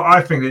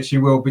 I think that she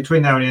will,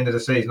 between now and the end of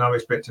the season, I'm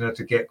expecting her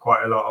to get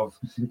quite a lot of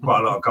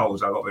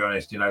goals. I've got to be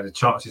honest. You know, the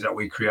chances that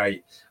we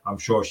create, I'm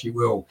sure she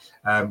will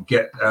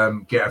get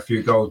a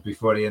few goals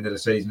before the end of the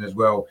season as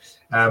well.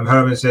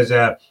 Herman says,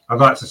 I'd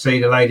like to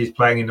see the ladies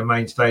playing in the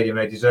main stadium.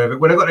 They deserve it.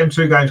 Well, they've got them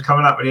 2 games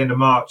coming up at the end of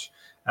March.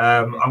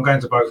 I'm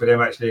going to both of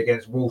them actually,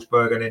 against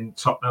Wolfsburg and in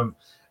Tottenham.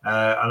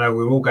 I know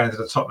we're all going to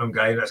the Tottenham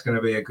game. That's going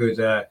to be a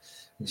good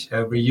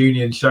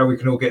reunion show. We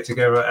can all get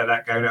together at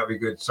that game. That'll be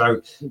good.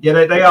 So,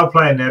 yeah, they are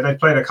playing there. They've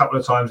played a couple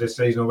of times this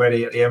season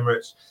already at the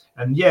Emirates.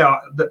 And, yeah,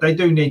 they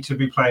do need to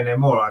be playing there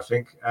more, I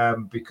think,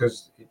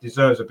 because it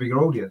deserves a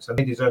bigger audience. And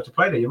they deserve to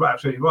play there. You're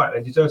absolutely right.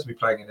 They deserve to be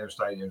playing in those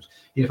stadiums.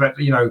 In fact,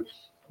 you know,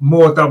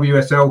 more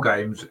WSL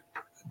games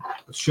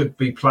should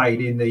be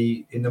played in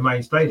the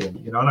main stadium.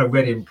 You know, I know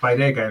Reading play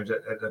their games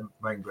at the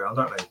main ground,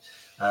 don't they?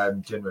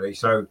 Generally.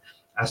 So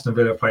Aston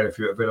Villa played a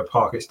few at Villa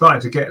Park. It's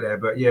starting to get there,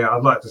 but yeah,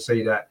 I'd like to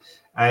see that.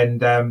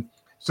 And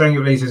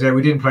Sang Lee says,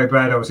 we didn't play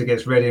bad, obviously,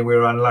 against Reading. We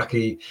were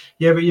unlucky.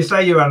 Yeah, but you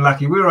say you're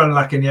unlucky. We were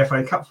unlucky in the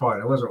FA Cup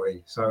final, wasn't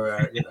we? So,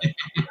 you know.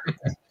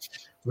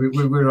 We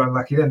were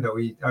unlucky then that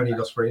we only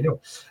lost 3-0.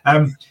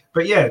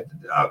 But yeah,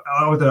 I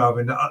don't know. I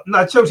mean,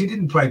 no, Chelsea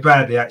didn't play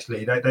badly,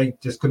 actually. They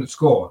just couldn't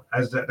score. They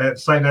had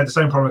the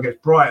same problem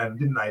against Brighton,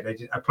 didn't they?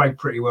 They played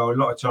pretty well, a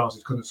lot of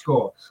chances, couldn't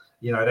score.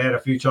 You know, they had a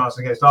few chances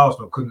against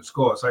Arsenal, couldn't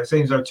score. So it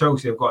seems like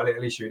Chelsea have got a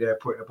little issue there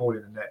putting the ball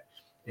in the net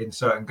in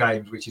certain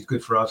games, which is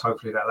good for us.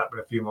 Hopefully that'll happen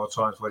a few more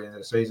times for the end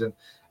of the season.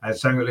 And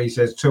Samuel Lee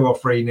says 2 or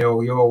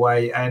 3-0 your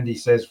way. Andy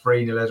says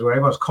 3-0 as well.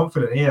 Everyone's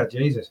confident here,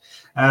 Jesus.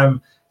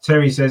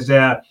 Terry says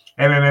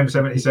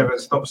MMM77,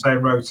 stop saying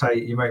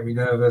rotate, you make me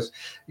nervous.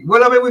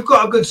 Well, I mean, we've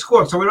got a good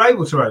squad, so we're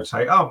able to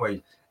rotate, aren't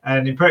we?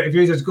 And imperative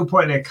views, there's a good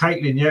point there.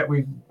 Caitlin, yeah,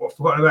 we've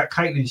forgotten about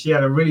Caitlin. She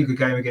had a really good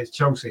game against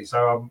Chelsea,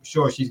 so I'm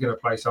sure she's going to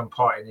play some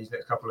part in these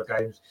next couple of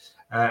games.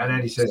 And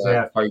Andy says,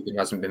 Hogan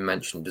hasn't been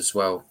mentioned as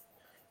well.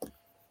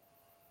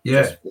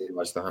 Yeah. Just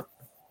realised that.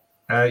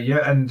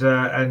 And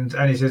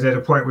Andy says the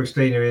point with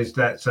Stina is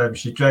that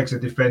she drags the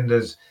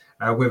defenders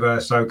with her,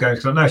 so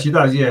games. No, she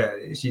does. Yeah,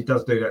 she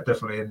does do that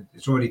definitely, and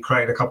it's already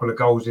created a couple of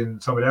goals in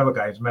some of the other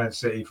games. Man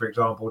City, for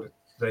example,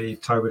 the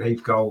Tobin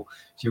Heath goal.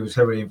 She was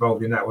heavily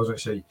involved in that, wasn't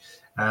she?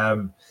 He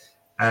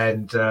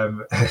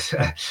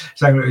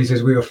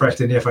says we were fresh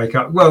in the FA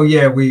Cup. Well,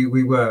 yeah, we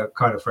were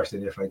kind of fresh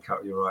in the FA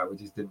Cup. You're right. We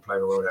just didn't play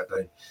well that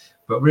day.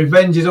 But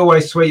revenge is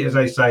always sweet, as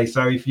they say.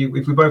 So if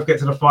we both get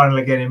to the final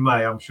again in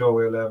May, I'm sure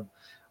we'll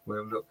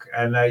look.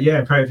 And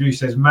Imperative View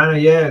says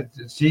Mana,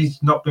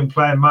 she's not been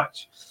playing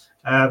much.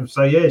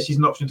 So yeah, she's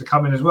an option to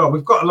come in as well.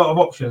 We've got a lot of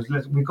options.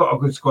 We've got a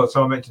good squad.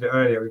 So I mentioned it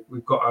earlier.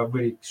 We've got a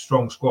really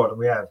strong squad,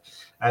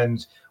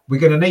 and we're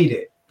going to need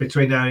it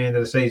between now and the end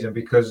of the season,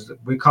 because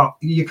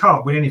you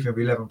can't win anything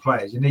with 11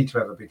 players. You need to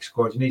have a big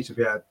squad. You need to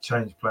be able to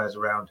change players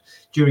around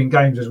during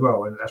games as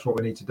well, and that's what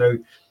we need to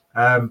do.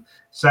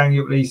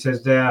 Sang Lee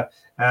says there,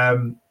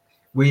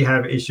 we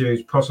have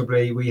issues.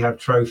 Possibly we have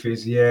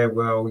trophies. Yeah,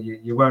 well,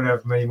 you won't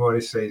have many more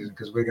this season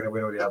because we're going to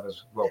win all the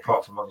others. Well,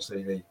 apart from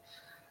obviously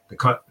the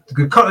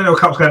Continental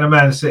Cup's going to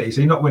Man City, so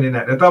you're not winning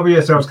that. The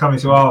WSL's coming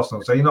to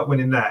Arsenal, so you're not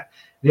winning that.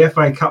 The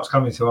FA Cup's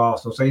coming to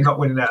Arsenal, so you're not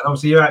winning that. And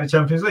obviously, you're out of the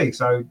Champions League,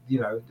 so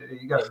there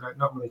you go.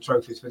 Not many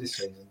trophies for this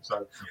season.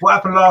 So what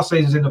happened last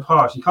season's in the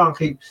past. You can't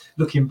keep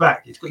looking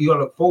back. You got to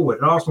look forward.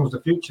 And Arsenal's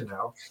the future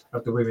now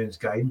of the women's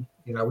game.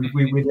 You know,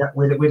 we're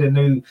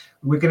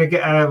going to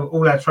get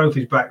all our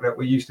trophies back that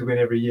we used to win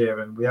every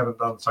year, and we haven't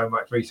done so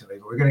much recently.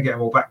 But we're going to get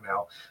them all back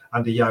now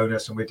under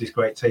Jonas and with this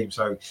great team.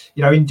 So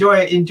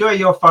enjoy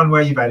your fun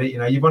where you've had it.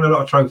 You've won a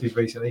lot of trophies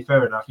recently.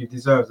 Fair enough, you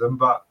deserve them,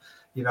 but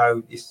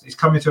it's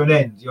coming to an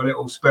end. Your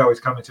little spell is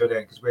coming to an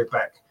end because we're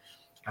back,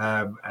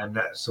 and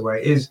that's the way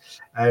it is.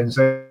 And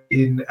so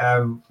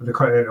for the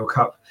Continental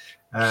Cup.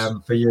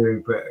 For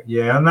you, but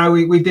yeah, I know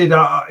we did.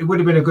 It would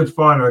have been a good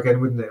final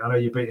again, wouldn't it? I know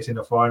you beat us in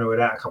the final with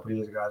that a couple of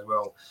years ago as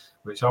well,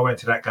 which I went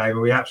to that game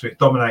and we absolutely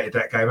dominated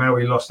that game. How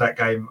we lost that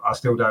game, I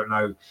still don't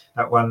know.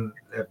 That one,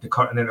 the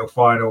Continental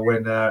final,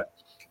 when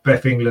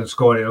Beth England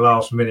scored in the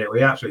last minute,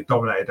 we absolutely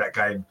dominated that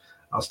game.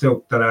 I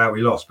still don't know how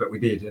we lost, but we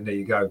did, and there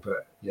you go.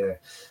 But yeah,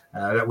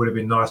 that would have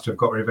been nice to have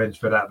got revenge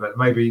for that. But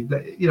maybe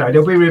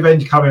there'll be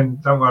revenge coming.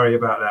 Don't worry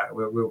about that.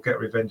 We'll get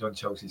revenge on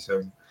Chelsea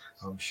soon,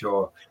 I'm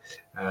sure.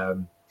 By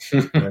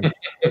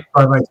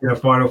making a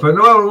final.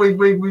 Well,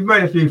 we've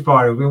made a few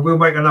finals. We'll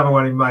make another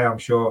one in May, I'm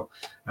sure.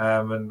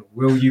 And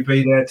will you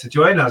be there to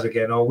join us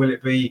again, or will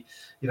it be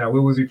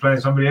will we be playing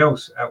somebody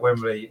else at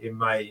Wembley in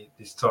May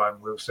this time?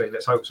 We'll see.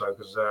 Let's hope so,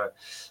 because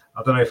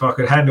I don't know if I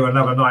could handle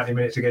another 90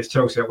 minutes against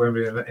Chelsea at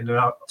Wembley in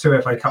the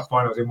 2 FA Cup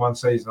finals in one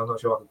season. I'm not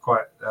sure I could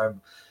quite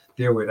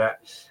deal with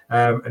that.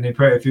 And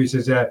Imperative View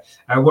says,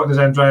 what does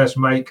Andreas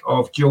make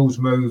of Jules'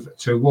 move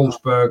to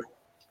Wolfsburg?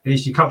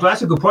 Is she cup tied?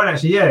 That's a good point,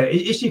 actually. Yeah,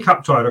 is she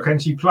cup tied or can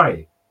she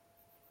play?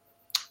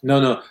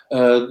 No.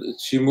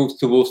 She moves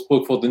to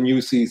Wolfsburg for the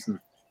new season.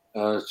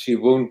 She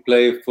won't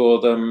play for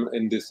them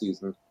in this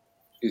season.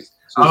 She's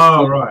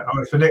right. Oh,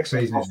 it's for next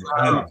season.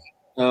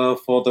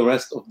 For the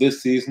rest of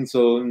this season,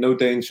 so no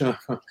danger.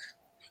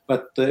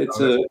 But it's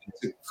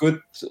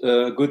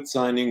a good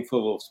signing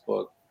for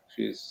Wolfsburg.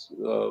 She's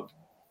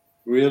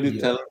really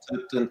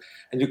talented,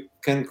 and you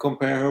can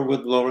compare her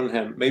with Lauren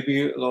Hemp.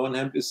 Maybe Lauren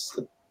Hemp is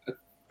a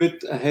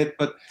bit ahead,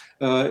 but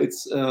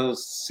it's a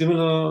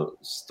similar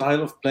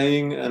style of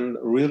playing and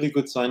really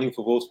good signing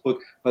for Wolfsburg,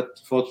 but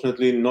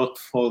fortunately not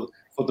for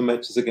the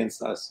matches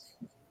against us.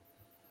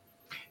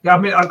 Yeah, I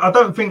mean, I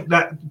don't think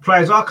that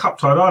players are cup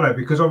tied, are they?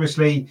 Because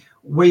obviously,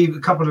 a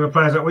couple of the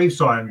players that we've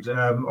signed,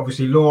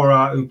 obviously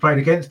Laura, who played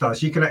against us,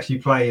 she can actually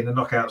play in the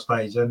knockout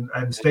stage, and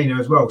Stina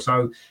as well.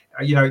 So,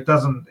 it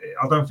doesn't.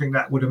 I don't think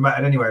that would have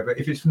mattered anyway. But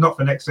if it's not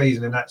for next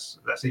season, then that's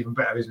even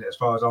better, isn't it? As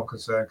far as I'm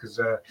concerned, because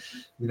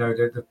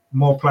the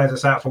more players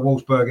that's out for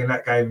Wolfsburg in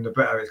that game, the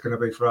better it's going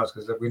to be for us,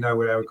 because we know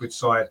we're a good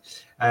side.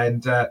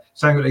 And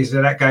Sangli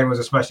said that game was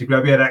a smashing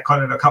blow. Yeah, that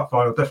Continental Cup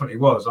final definitely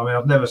was. I mean,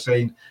 I've never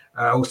seen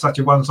such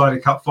a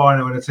one-sided cup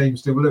final and a team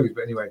still lose.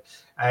 But anyway,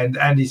 and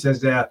Andy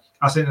says there,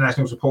 us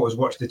international supporters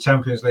watch the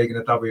Champions League and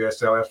the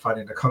WSL, have fun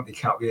in the Conti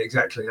Cup. Yeah,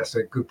 exactly. That's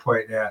a good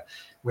point. Yeah,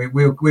 we're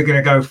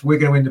going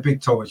to win the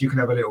big tournaments. You can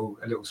have a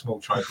little small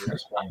trophy.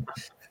 That's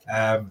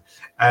fine.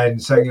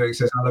 And saying,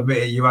 says, I'll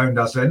admit it, you owned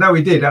us. No,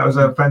 we did. That was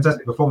a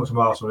fantastic performance from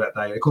Arsenal that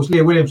day. Of course,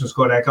 Leah Williamson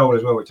scored our goal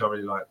as well, which I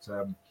really liked.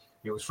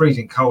 It was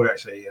freezing cold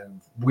actually,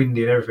 and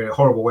windy and everything.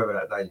 Horrible weather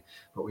that day,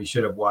 but we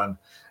should have won.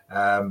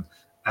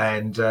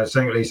 And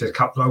Sangli says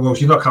cup. Well,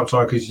 she's not cup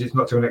tied because she's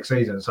not till next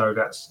season. So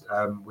that's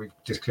we've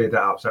just cleared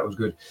that up. So that was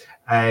good.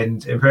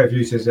 And Imperative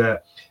View says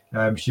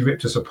she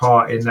ripped us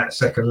apart in that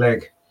second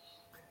leg.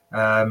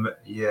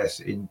 Yes,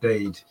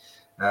 indeed.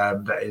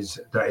 That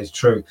is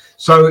true.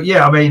 So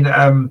yeah, I mean,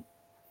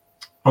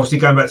 obviously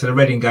going back to the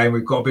Reading game,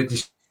 we've got a bit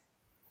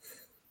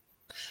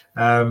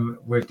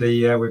with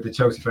the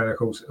Chelsea fan, of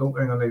course. Oh,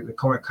 hang on, the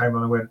comment came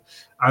on and went,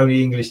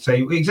 only English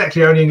team.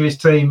 Only English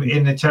team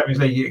in the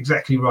Champions League. You're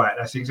exactly right.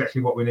 That's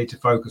exactly what we need to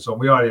focus on.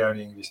 We are the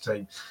only English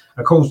team.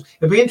 Of course,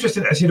 it'd be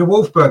interesting to see the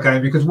Wolfsburg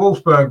game, because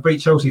Wolfsburg beat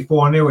Chelsea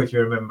 4-0, if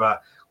you remember,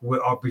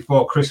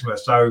 before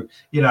Christmas. So,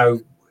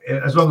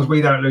 as long as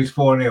we don't lose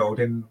 4-0,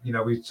 then,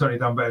 we've certainly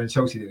done better than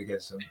Chelsea did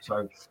against them.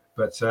 So,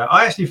 but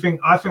I think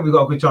we've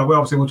got a good time. Well,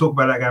 obviously, we'll talk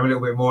about that game a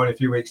little bit more in a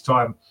few weeks'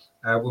 time.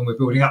 When we're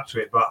building up to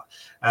it, but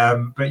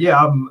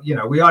yeah,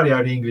 we are the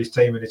only English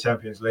team in the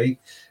Champions League,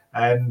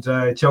 and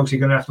Chelsea are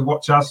going to have to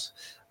watch us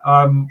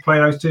play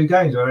those two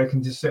games, where they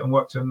can just sit and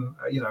watch and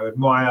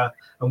admire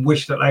and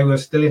wish that they were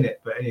still in it.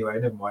 But anyway,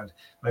 never mind.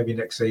 Maybe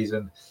next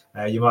season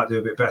you might do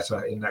a bit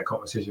better in that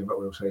competition, but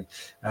we'll see.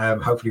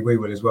 Hopefully, we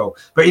will as well.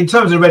 But in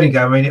terms of the Reading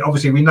game, I mean,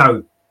 obviously we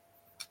know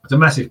it's a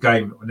massive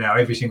game now.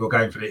 Every single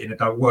game for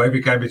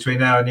every game between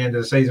now and the end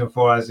of the season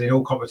for us in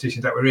all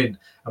competitions that we're in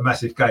are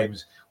massive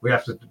games. We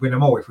have to win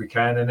them all if we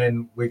can, and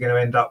then we're going to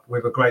end up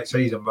with a great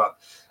season. But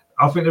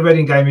I think the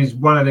Reading game is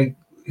one of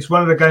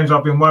the games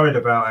I've been worried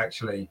about,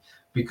 actually,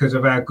 because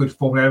of our good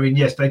form. I mean,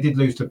 yes, they did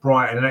lose to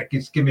Brighton, and that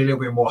gives me a little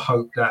bit more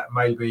hope that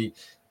maybe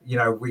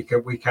we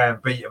can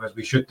beat them as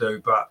we should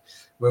do. But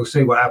we'll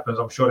see what happens.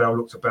 I'm sure they'll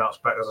look to bounce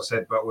back, as I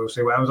said, but we'll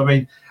see what happens. I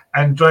mean,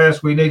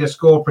 Andreas, we need a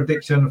score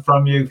prediction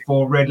from you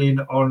for Reading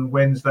on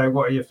Wednesday.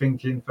 What are you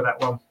thinking for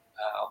that one?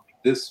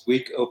 This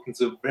week opens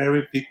a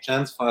very big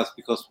chance for us,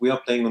 because we are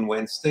playing on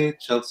Wednesday.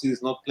 Chelsea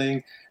is not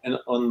playing, and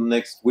on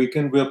next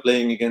weekend we are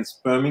playing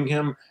against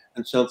Birmingham,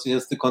 and Chelsea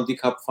has the Conti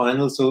Cup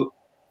final. So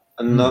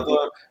another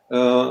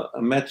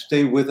a match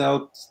day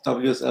without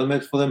WSL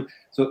match for them.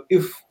 So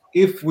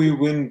if we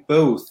win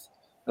both,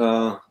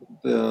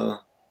 the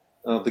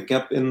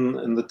gap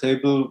in the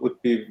table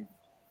would be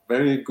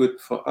very good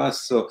for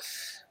us. So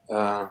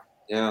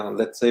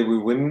let's say we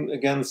win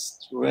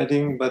against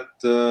Reading, but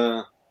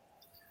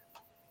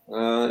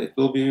it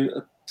will be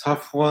a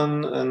tough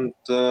one, and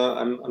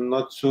I'm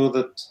not sure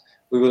that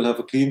we will have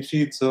a clean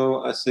sheet.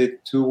 So I say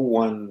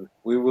 2-1.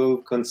 We will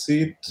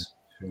concede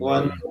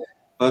 1,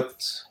 but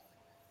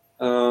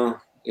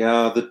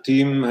the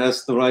team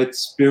has the right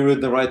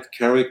spirit, the right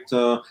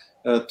character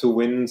to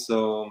win.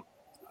 So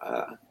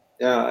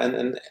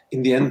and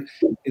in the end,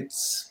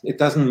 it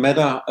doesn't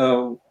matter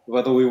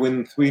whether we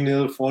win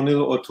 3-0,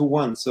 4-0, or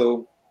 2-1.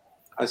 So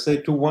I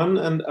say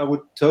 2-1, and I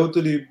would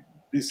totally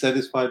be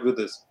satisfied with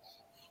this.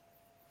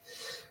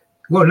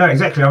 Well, no,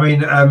 exactly. I mean,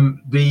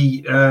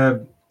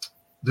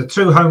 the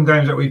two home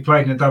games that we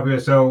played in the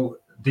WSL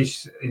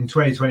this in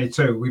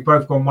 2022, we've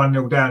both gone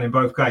 1-0 down in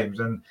both games,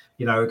 and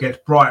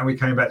against Brighton we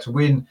came back to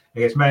win,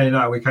 against Man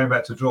United we came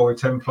back to draw with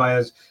 10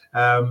 players.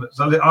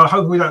 So I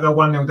hope we don't go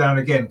 1-0 down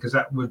again, because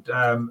that would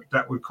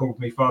cause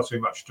me far too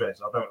much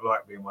stress. I don't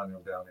like being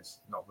 1-0 down; it's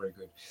not very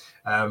good.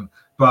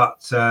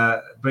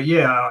 But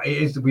yeah,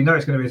 it is. We know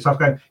it's going to be a tough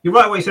game. You're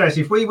right what you said.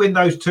 If we win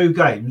those 2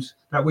 games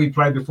that we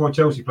played before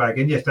Chelsea play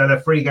again, yes, they'll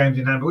have 3 games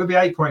in hand, but we'll be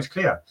 8 points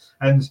clear,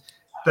 and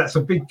that's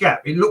a big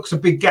gap. It looks a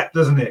big gap,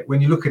 doesn't it,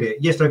 when you look at it?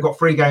 Yes, they've got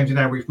 3 games in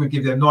hand, which would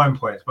give them 9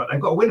 points, but they've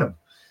got to win them.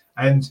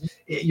 And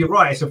you're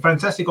right, it's a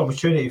fantastic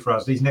opportunity for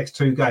us, these next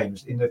 2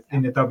 games in the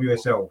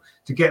WSL,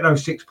 to get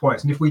those 6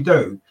 points. And if we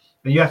do,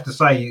 then you have to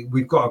say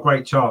we've got a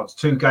great chance.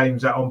 2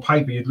 games that on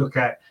paper you'd look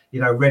at,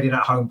 Reading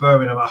at home,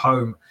 Birmingham at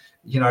home,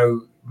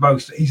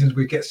 most seasons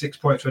we'd get 6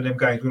 points from them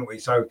games, wouldn't we?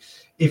 So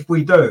if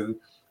we do,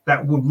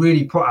 that would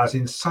really put us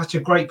in such a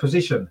great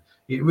position.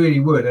 It really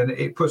would, and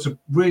it puts the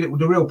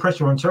real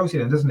pressure on Chelsea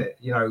then, doesn't it?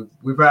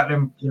 Without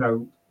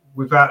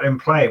them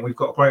playing, we've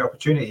got a great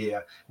opportunity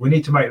here. We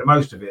need to make the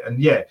most of it. And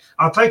yeah,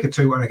 I'll take a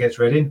 2-1 against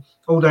Reading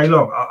all day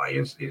long.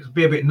 It'll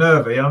be a bit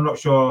nervy. I'm not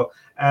sure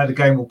how the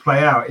game will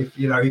play out. If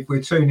we're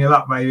 2-0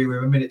 up, maybe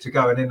with a minute to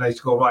go, and then they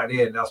score right at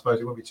the end, I suppose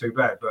it won't be too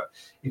bad. But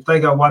if they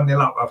go 1-0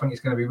 up, I think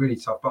it's going to be really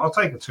tough. But I'll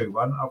take a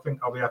 2-1. I think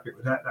I'll be happy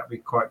with that. That'd be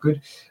quite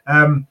good.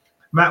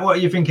 Matt, what are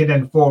you thinking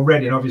then for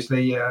Reading?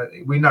 Obviously,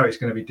 we know it's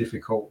going to be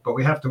difficult, but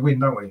we have to win,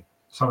 don't we?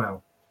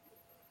 Somehow.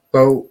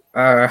 Well,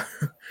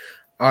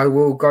 I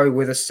will go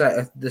with a set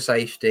of the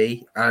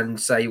safety and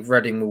say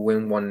Reading will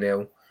win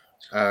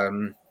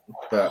 1-0.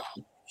 But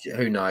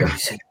who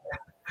knows?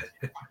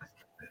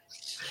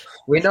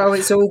 We know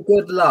it's all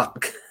good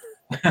luck.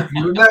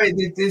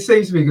 It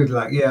seems to be good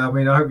luck. Yeah, I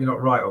mean, I hope you're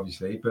not right,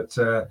 obviously, but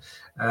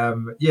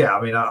yeah,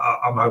 I mean,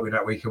 I'm hoping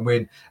that we can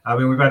win. I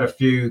mean, we've had a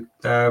few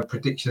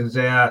predictions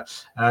there.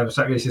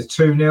 Saturday says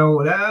 2-0.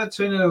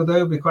 2-0,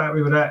 they'll be quite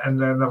happy with that. And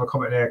another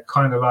comment there,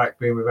 kind of like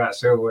being without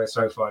silverware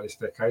so far this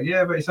decade.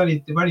 Yeah, but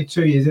we're only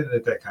 2 years into the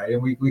decade,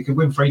 and we could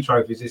win 3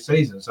 trophies this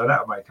season, so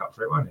that'll make up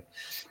for it, won't it?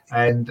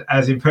 And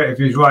as Imperative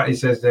Views rightly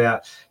says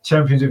there,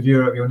 champions of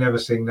Europe, you'll never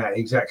sing that.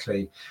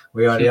 Exactly.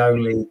 We are the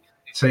only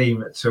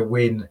team to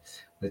win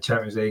the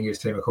Champions League, English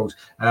team, of course.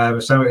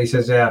 Somebody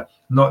says there,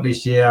 not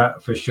this year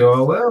for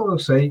sure. Well, we'll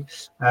see.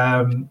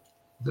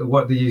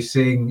 What do you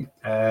sing?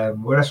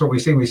 Well, that's what we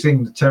sing. We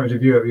sing the Champions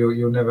of Europe.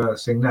 You'll never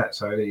sing that.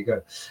 So there you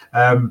go.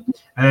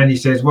 And he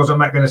says, wasn't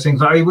Matt going to sing?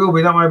 So he will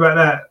be. Don't worry about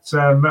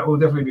that. Matt will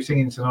definitely be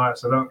singing tonight.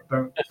 So don't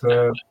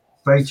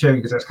stay tuned,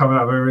 because that's coming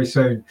up very, very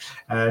soon.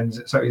 And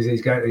so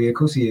he's going to. Of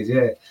course he is.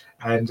 Yeah.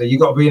 And you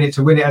got to be in it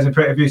to win it, as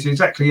Imperative Views.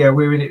 Exactly. Yeah,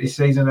 we're in it this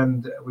season,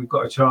 and we've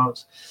got a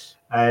chance.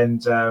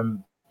 And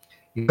 7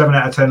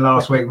 out of 10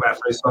 last week, Matt,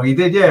 for his song. He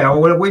did, yeah.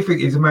 Well, we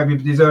think he's maybe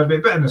deserved a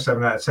bit better than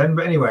 7 out of 10.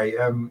 But anyway,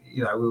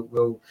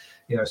 we'll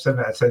 7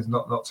 out of 10 is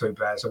not too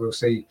bad. So we'll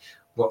see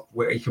what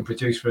he can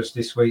produce for us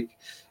this week.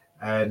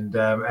 And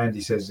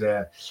Andy says,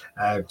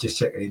 just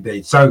checking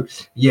indeed. So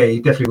yeah, he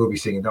definitely will be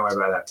singing. Don't worry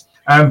about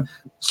that.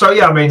 So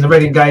yeah, I mean, the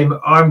Reading game,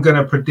 I'm going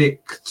to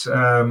predict.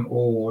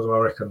 What do I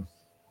reckon?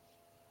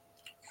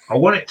 I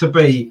want it to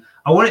be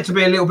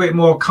a little bit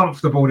more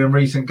comfortable than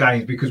recent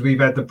games, because we've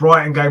had the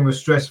Brighton game was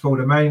stressful,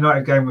 the Man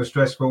United game was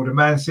stressful, the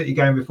Man City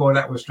game before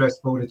that was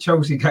stressful, the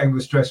Chelsea game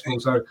was stressful.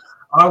 So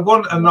I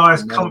want a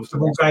nice,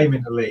 comfortable game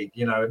in the league,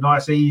 a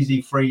nice,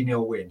 easy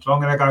 3-0 win. So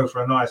I'm going to go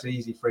for a nice,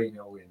 easy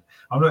 3-0 win.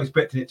 I'm not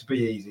expecting it to be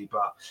easy,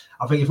 but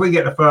I think if we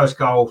get the first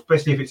goal,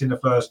 especially if it's in the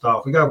first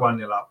half, we go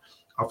 1-0 up,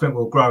 I think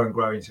we'll grow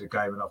into the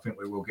game, and I think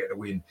we will get the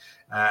win.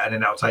 And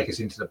then that'll take us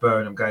into the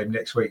Birmingham game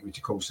next week, which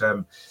of course,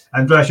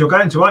 Andreas, you're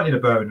going to, aren't you, the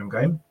Birmingham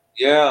game?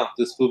 Yeah,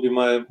 this will be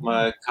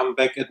my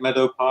comeback at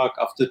Meadow Park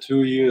after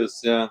 2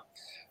 years. Yeah,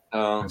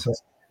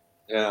 fantastic.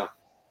 Yeah,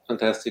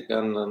 fantastic,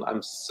 and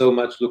I'm so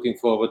much looking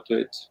forward to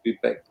it, to be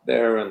back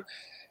there and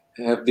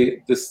have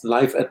this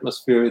live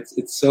atmosphere.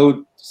 It's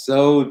so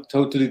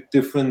totally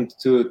different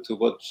to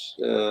watch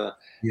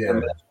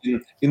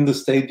in the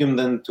stadium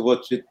than to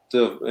watch it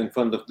in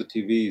front of the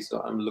TV.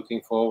 So I'm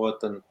looking forward,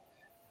 and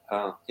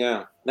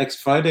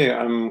next Friday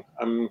I'm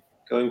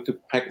going to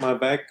pack my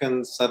bag,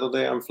 and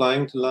Saturday I'm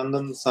flying to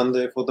London,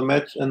 Sunday for the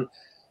match, and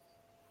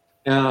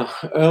very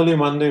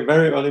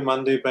early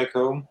Monday back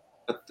home.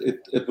 But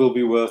it will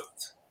be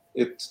worth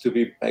it to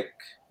be back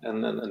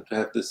and to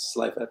have this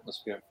live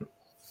atmosphere.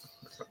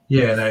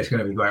 Yeah, no, it's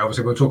going to be great.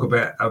 Obviously, we'll talk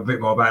a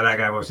bit more about that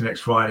game obviously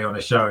next Friday on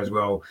the show as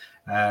well.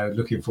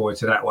 Looking forward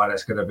to that one.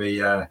 It's going to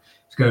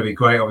be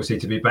great, obviously,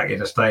 to be back in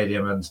the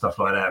stadium and stuff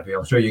like that. But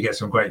I'm sure you get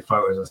some great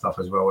photos and stuff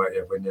as well, won't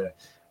you,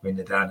 when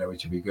you're down there,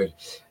 which would be good.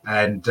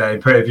 And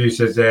Imperative View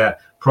says there,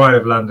 Pride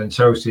of London,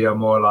 Chelsea are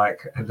more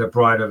like the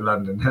Bride of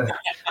London.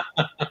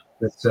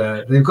 That's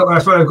what they've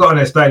got on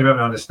their stadium. I don't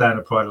understand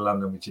the Pride of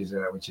London, which is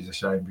a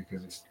shame,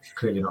 because it's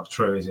clearly not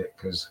true, is it?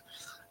 Because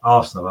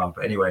Arsenal are.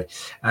 But anyway,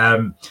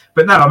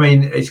 but no, I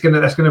mean, that's going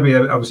to be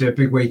obviously a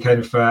big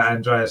weekend for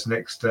Andreas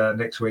next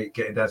week,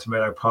 getting down to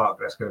Meadow Park.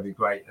 That's going to be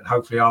great, and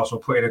hopefully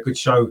Arsenal put in a good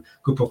show,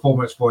 good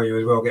performance for you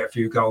as well. Get a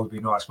few goals, be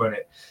nice, won't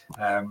it?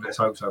 Let's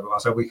hope so. But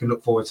so we can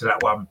look forward to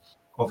that one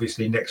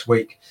obviously next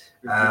week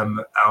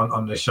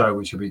on the show,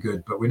 which will be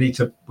good. But we need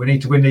to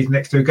win these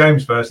next two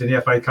games first in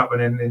the FA Cup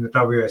and then in the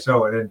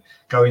WSL, and then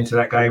go into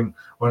that game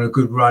on a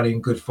good run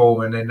in good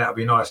form, and then that'll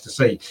be nice to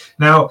see.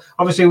 Now,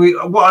 obviously,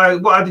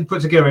 what I did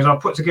put together is I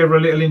put together a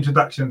little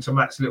introduction to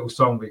Matt's little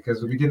song,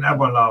 because we didn't have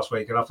one last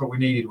week, and I thought we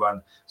needed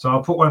one, so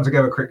I'll put one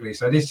together quickly.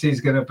 So this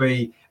is going to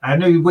be our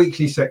new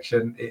weekly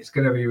section. It's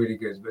going to be really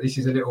good, but this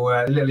is a little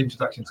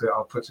introduction to it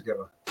I'll put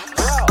together.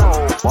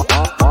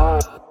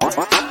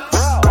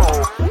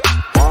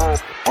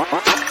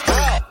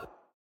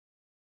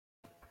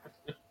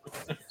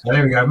 So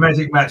there we go.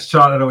 Magic Match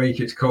Chant of the Week,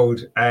 it's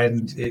called,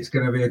 and it's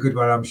going to be a good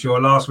one, I'm sure.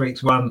 Last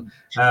week's one,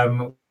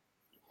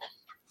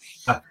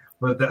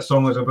 what that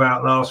song was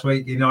about last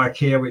week in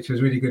IKEA, which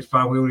was really good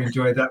fun. We all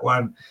enjoyed that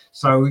one.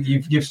 So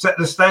you've set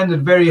the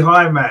standard very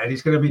high, Matt, and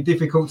it's going to be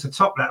difficult to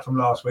top that from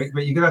last week,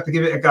 but you're going to have to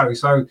give it a go.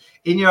 So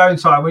in your own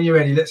time, when you're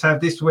ready, let's have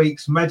this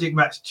week's Magic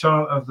Match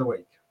Chant of the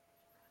Week.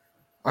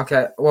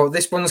 Okay, well,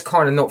 this one's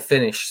kind of not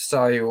finished,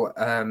 so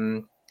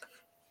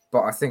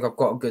but I think I've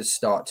got a good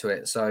start to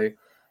it. So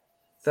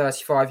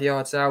 35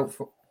 yards out,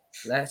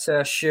 let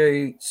her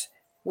shoot.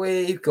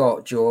 We've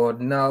got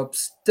Jordan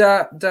Nobbs,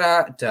 playing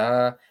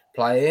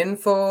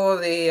for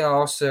the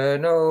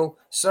Arsenal.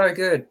 So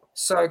good,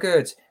 so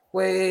good.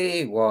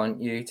 We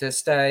want you to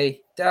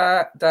stay,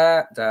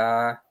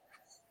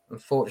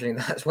 Unfortunately,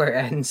 that's where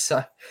it ends.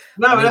 So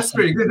no, that's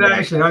pretty good.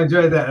 Actually, I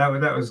enjoyed that.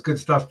 That was good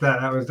stuff.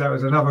 That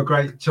was another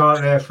great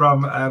chant there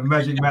from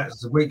Magic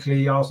Matt's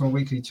weekly Arsenal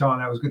weekly chant.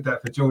 That was good.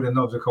 That for Jordan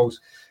Nobbs, of course.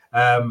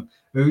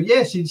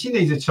 Who, she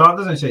needs a chant,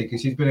 doesn't she?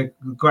 Because she's been a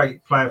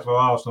great player for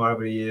Arsenal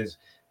over the years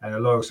and a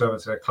loyal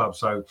servant to the club.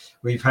 So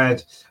we've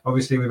had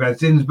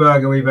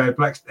Zinsberger, we've had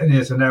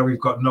Blackstenius, and now we've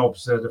got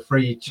Nobbs. The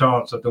three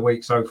chants of the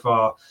week so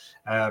far.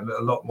 A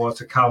lot more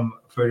to come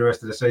through the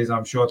rest of the season,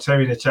 I'm sure.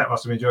 Terry in the chat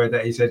must have enjoyed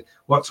that. He said,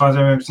 "What times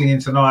I remember singing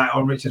tonight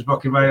on Richard's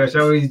Boxing Radio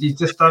Show." He's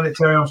just done it,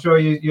 Terry. I'm sure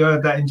you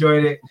heard that,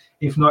 enjoyed it.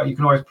 If not, you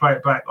can always play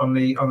it back on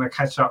the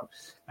catch up,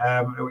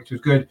 which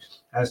was good.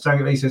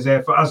 Stanley Lee says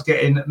there, for us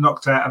getting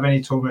knocked out of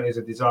any tournament is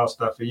a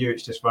disaster. For you,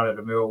 it's just run of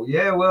the mill.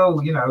 Yeah, well,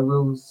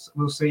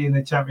 we'll see in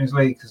the Champions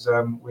League, because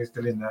we're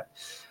still in that.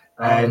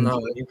 And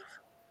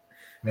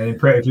then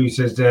Pretty View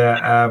says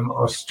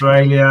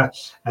Australia,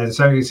 and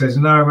somebody says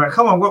no, Matt,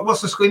 come on,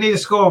 what's the score? We need a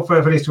score for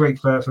this week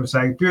from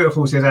saying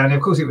beautiful, says Andy.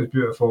 Of course it was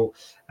beautiful,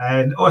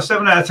 and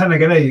 7 out of 10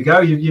 again. There you go.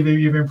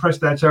 You've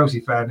impressed that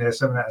Chelsea fan there.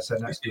 7 out of 10.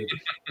 That's good.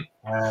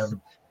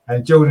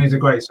 And Jordan is a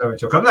great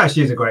servant. No,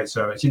 she is a great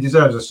servant. She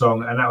deserves a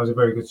song, and that was a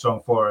very good song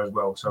for her as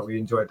well. So we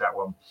enjoyed that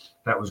one.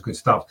 That was good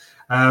stuff.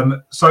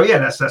 So yeah,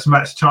 that's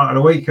Matt's chant of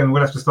the week, and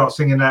we'll have to start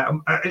singing that.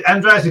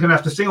 Andreas is going to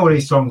have to sing all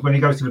these songs when he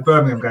goes to the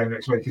Birmingham game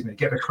next week, isn't he?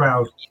 Get the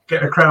crowd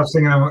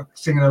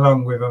singing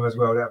along with them as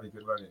well. That'd be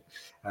good, won't it?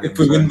 If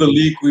we win the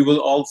league, we will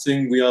all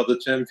sing "We Are the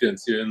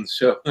Champions" here in the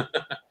show.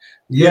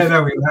 Yeah,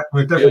 no,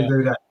 we'll definitely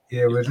do that.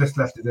 Yeah, we'll just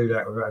have to do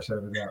that without a shadow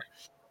of a doubt.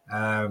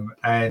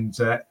 And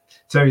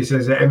Terry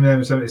says that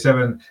Eminem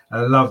 77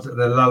 loved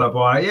the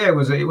lullaby. Yeah, it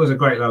was a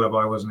great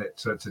lullaby, wasn't it,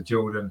 to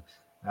Jordan?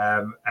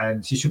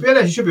 And she should be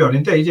on,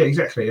 indeed. Yeah,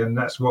 exactly. And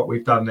that's what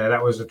we've done there.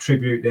 That was a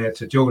tribute there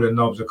to Jordan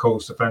Nobbs, of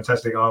course, a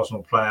fantastic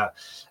Arsenal player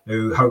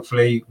who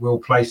hopefully will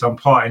play some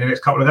part in the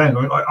next couple of games.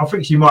 I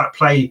think she might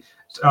play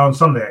on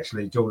Sunday,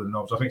 actually, Jordan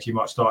Nobbs. I think she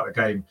might start the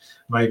game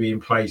maybe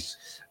in place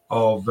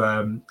of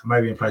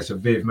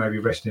Viv, maybe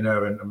resting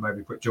her and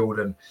maybe put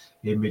Jordan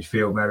in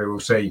midfield. Maybe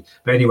we'll see.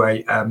 But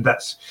anyway,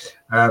 that's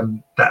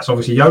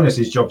obviously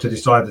Jonas's job to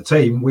decide the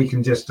team. We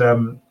can just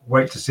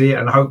wait to see it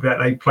and hope that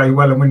they play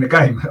well and win the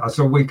game. That's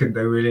all we can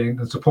do, really,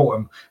 and support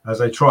them as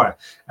they try,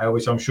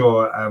 which I'm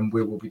sure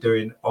we will be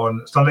doing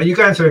on Sunday. Are you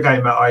going to the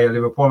game at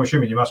Liverpool? I'm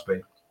assuming you must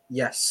be.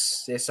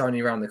 Yes, it's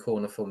only around the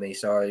corner for me,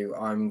 so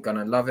I'm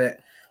gonna love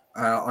it.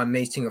 I'm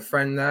meeting a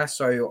friend there,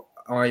 so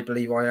I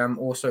believe I am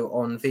also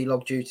on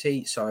vlog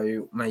duty,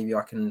 so maybe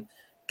I can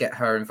get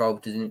her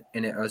involved in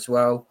it as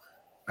well.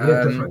 Yeah,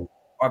 definitely.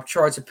 I've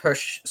tried to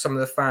push some of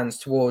the fans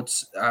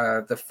towards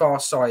the far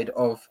side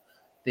of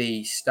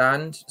the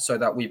stand so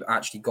that we've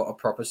actually got a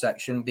proper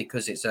section,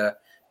 because it's a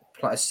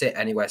sit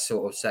anywhere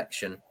sort of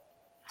section.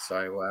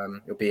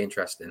 So it'll be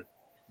interesting.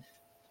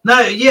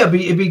 No, yeah,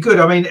 it'd be good.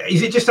 I mean,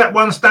 is it just that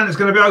one stand that's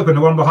going to be open,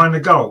 the one behind the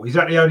goal? Is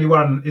that the only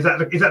one? Is that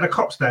the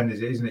cop stand?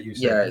 Isn't it? You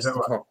said? Yeah, it's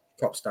the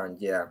cop stand.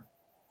 Yeah.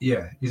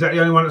 Yeah, is that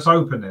the only one that's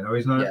open then, or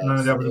is none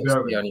of the others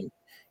open?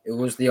 It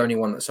was the only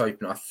one that's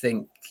open. I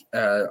think.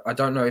 I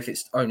don't know if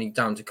it's only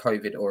down to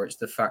COVID or it's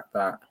the fact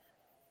that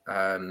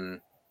I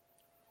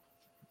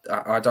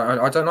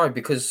don't know,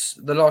 because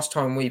the last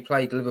time we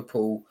played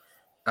Liverpool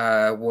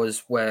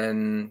was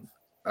when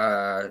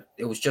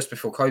it was just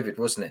before COVID,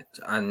 wasn't it?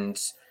 And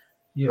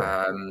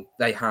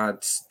they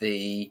had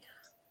the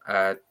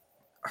I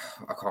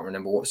can't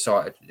remember what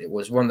side it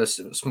was. One of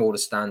the smaller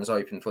stands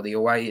open for the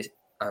away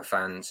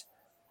fans.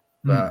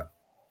 But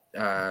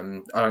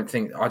I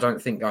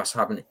don't think us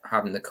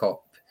having the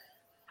cop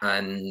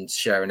and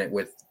sharing it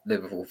with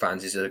Liverpool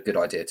fans is a good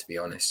idea, to be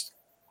honest.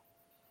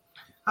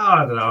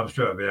 I don't know. I'm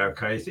sure it'll be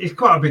okay. It's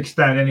quite a big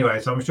stand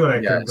anyway, so I'm sure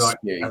they Yeah, can it's like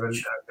have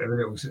huge. a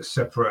little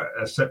separate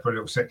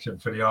little section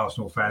for the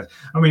Arsenal fans.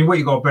 I mean, what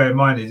you got to bear in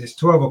mind is it's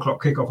 12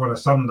 o'clock kickoff on a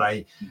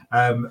Sunday.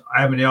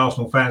 How many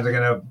Arsenal fans are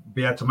going to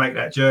be able to make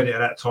that journey at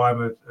that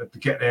time to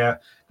get there?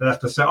 They'll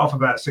have to set off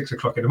about 6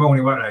 o'clock in the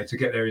morning, won't they, to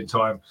get there in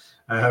time?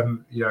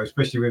 You know,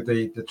 especially with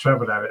the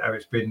travel how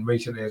it's been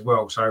recently as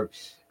well. So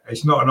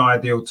it's not an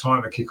ideal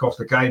time to kick off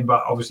the game,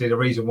 but obviously the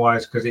reason why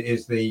is because it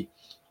is the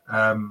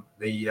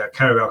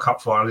Carabao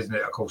Cup final, isn't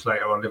it? Of course,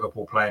 later on,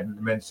 Liverpool playing,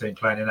 the men's team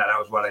playing in that. That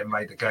was why they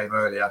made the game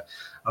earlier.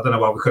 I don't know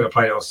why we could have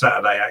played it on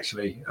Saturday,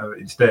 actually,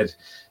 instead.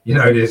 You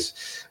know, it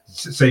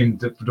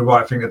seemed the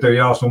right thing to do. The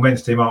Arsenal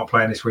men's team aren't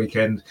playing this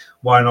weekend.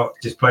 Why not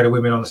just play the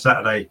women on the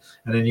Saturday?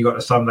 And then you got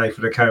the Sunday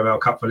for the Carabao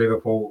Cup for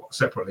Liverpool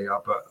separately.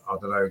 But I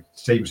don't know. It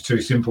seems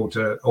too simple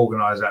to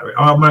organise that.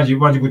 I imagine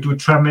would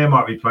Tranmere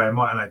might be playing,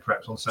 mightn't they,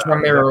 perhaps on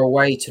Saturday? Tranmere are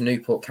away to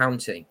Newport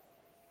County.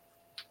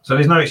 So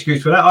there's no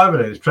excuse for that either.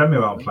 There's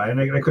Tranmere aren't playing.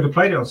 They could have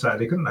played it on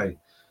Saturday, couldn't they?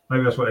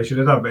 Maybe that's what they should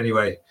have done. But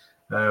anyway,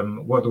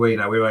 what do we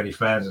know? We're only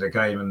fans of the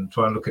game and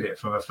try and look at it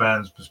from a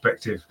fan's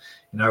perspective.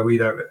 You know, we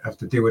don't have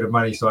to deal with the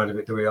money side of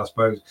it, do we? I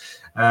suppose.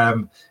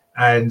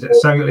 And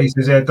Samuel Lee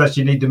says, does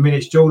she need the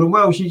minutes, Jordan?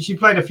 Well, she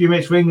played a few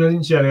minutes for England,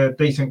 didn't she? Had a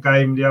decent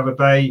game the other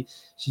day.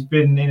 She's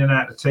been in and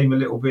out of the team a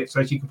little bit,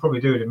 so she could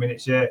probably do it in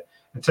minutes, yeah.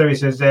 And Terry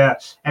says there,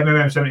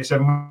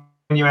 MMM77,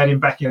 when you add in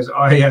backing as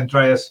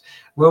Andreas,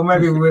 well,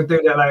 maybe we'll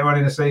do that later on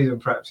in the season,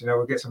 perhaps. You know,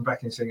 we'll get some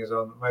backing singers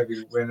on,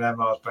 maybe when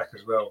Amar's back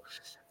as well.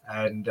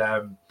 And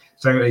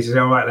so he says,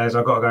 all right, lads,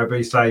 I've got to go.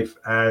 Be safe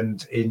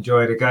and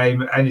enjoy the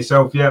game. And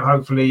yourself, yeah,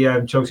 hopefully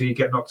Chelsea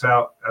get knocked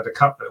out at the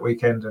Cup that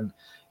weekend and,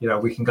 you know,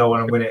 we can go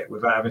on and win it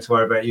without having to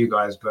worry about you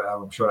guys, but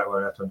I'm sure that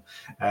won't happen.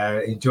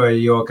 Enjoy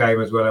your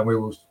game as well, and we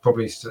will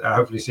probably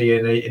hopefully see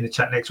you in the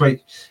chat next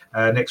week,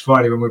 next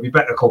Friday when we'll be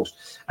back, of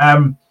course.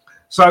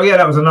 So, yeah,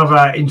 that was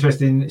another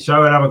interesting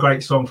show. Another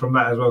great song from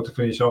Matt as well to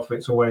finish off.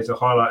 It's always a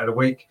highlight of the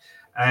week.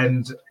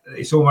 And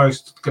it's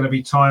almost going to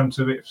be time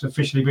to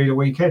officially be the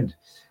weekend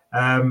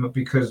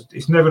because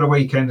it's never the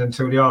weekend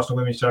until the Arsenal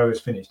Women's Show is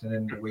finished and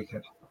then the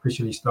weekend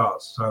officially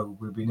starts. So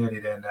we'll be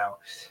nearly there now.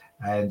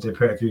 And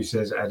Peter View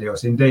says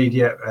adios. Indeed,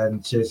 yeah.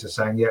 And cheers to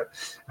saying,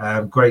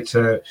 yeah. Great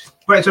to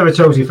have a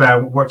Chelsea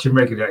fan watching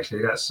regularly,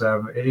 actually. That's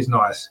it is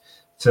nice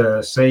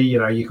to see. You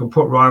know, you can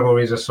put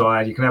rivalries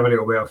aside, you can have a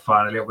little bit of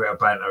fun, a little bit of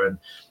banter, and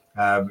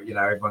you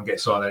know, everyone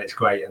gets on and it's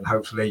great. And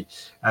hopefully,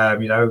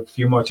 you know, a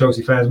few more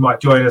Chelsea fans might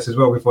join us as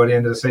well before the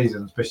end of the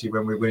season, especially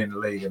when we're winning the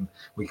league and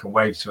we can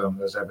wave to them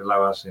as they're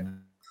below us.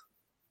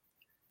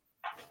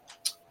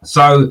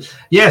 So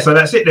yeah, so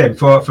that's it then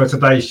for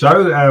today's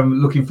show.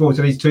 Looking forward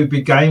to these two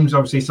big games,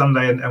 obviously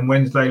Sunday and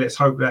Wednesday. Let's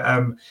hope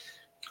that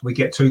we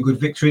get two good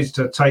victories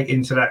to take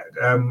into that.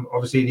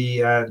 Obviously,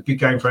 the big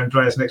game for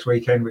Andreas next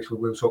weekend, which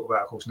we'll talk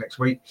about, of course, next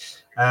week.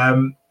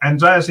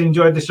 Andreas,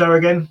 enjoyed the show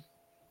again?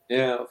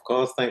 Yeah, of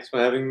course. Thanks for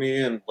having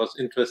me, and it was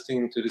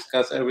interesting to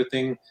discuss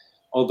everything.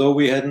 Although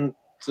we hadn't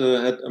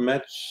had a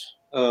match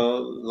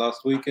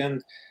last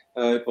weekend,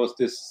 it was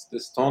this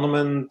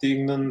tournament, the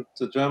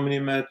England-Germany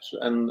match,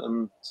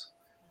 and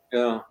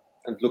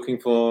looking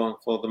for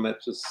the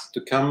matches to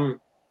come.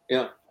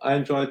 Yeah, I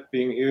enjoyed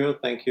being here.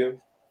 Thank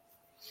you.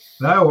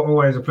 No,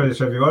 always a pleasure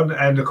to everyone.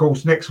 And of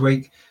course, next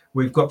week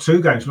we've got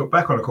two games to look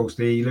back on. Of course,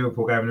 the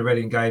Liverpool game and the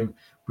Reading game.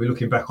 We're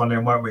looking back on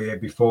them, won't we?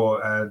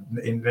 Before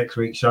in next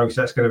week's show,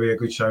 so that's going to be a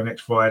good show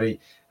next Friday.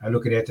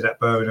 Looking ahead to that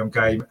Birmingham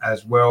game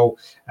as well.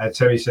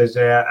 Terry says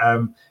there,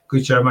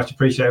 good show, much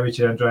appreciated,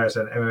 Richard, Andreas,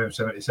 and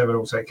MM77.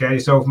 All take care of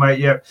yourself, mate.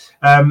 Yep.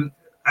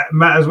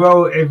 Matt as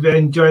well. If you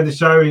enjoyed the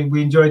show,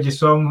 we enjoyed your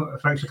song.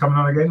 Thanks for coming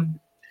on again.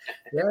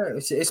 Yeah,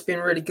 it's been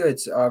really good.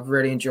 I've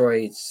really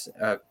enjoyed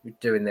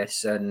doing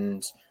this,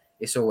 and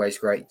it's always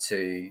great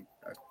to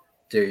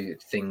do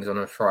things on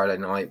a Friday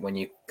night when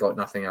you've got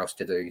nothing else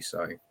to do.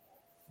 So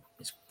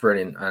it's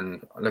brilliant,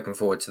 and I'm looking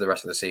forward to the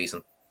rest of the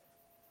season.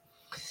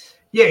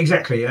 Yeah,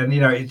 exactly. And,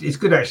 you know, it's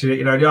good, actually.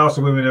 You know, the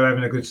Arsenal women are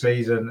having a good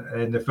season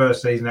in the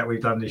first season that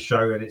we've done this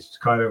show, and it's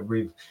kind of,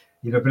 we've,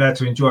 you know, been able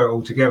to enjoy it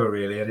all together,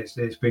 really, and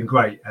it's been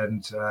great.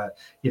 And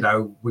you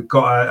know, we've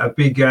got a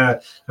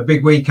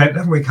big weekend,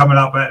 and we're coming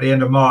up at the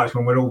end of March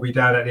when we'll all be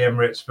down at the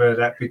Emirates for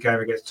that big game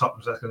against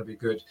Tottenham. So that's going to be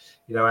good.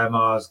 You know,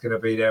 Amar's going to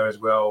be there as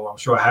well. I'm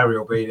sure Harry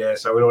will be there,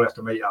 so we'll all have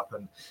to meet up.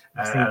 And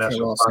I think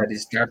Amar said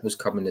his dad was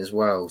coming as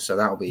well, so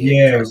that'll be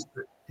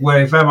interesting. Well,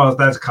 if Amar's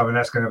dad's coming,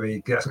 that's going to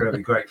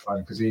be great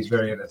fun because he's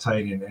very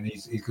entertaining and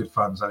he's good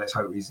fun. So let's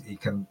hope he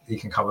can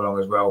come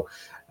along as well.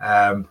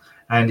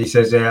 And he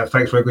says,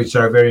 thanks for a good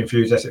show. Very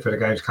enthusiastic for the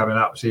games coming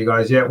up. So you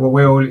guys, yeah, well,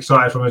 we're all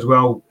excited for them as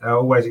well.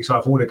 Always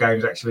excited for all the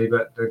games, actually.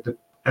 But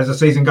as the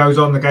season goes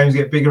on, the games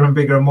get bigger and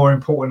bigger and more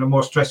important and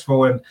more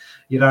stressful. And,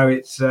 you know,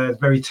 it's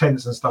very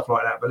tense and stuff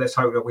like that. But let's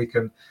hope that we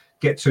can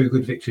get two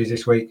good victories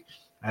this week.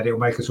 And it'll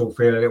make us all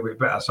feel a little bit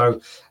better. So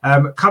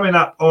coming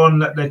up on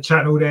the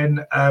channel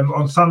then,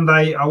 on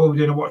Sunday, I will be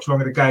doing a watch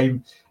along of the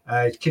game.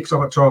 It kicks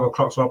off at 12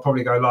 o'clock, so I'll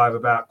probably go live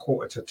about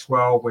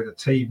 11:45 with a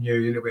team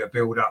news, a little bit of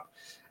build-up.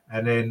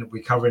 And then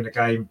we're covering the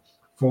game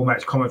full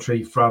match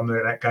commentary from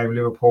that game,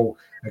 Liverpool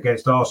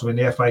against Arsenal in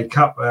the FA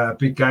Cup.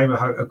 Big game,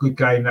 a good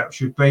game that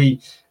should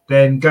be.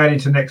 Then going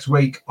into next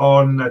week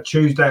on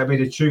Tuesday, it'll be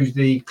the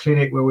Tuesday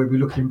clinic where we'll be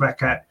looking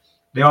back at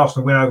the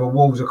Arsenal win over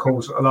Wolves, of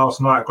course,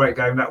 last night. A great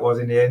game that was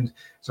in the end.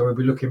 So we'll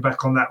be looking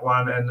back on that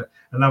one, and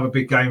another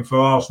big game for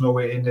Arsenal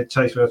in the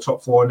chase for the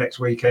top 4 next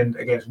weekend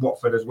against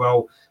Watford as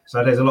well.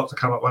 So there's a lot to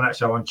come up on that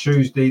show on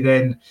Tuesday.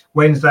 Then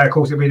Wednesday, of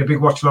course, it'll be the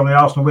big watch along the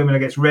Arsenal women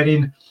against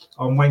Reading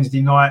on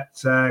Wednesday night.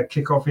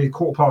 Kickoff is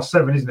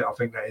 7:15, isn't it? I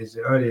think that is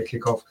the earlier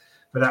kickoff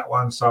for that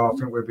one. So I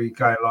think we'll be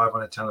going live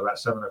on the channel about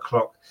 7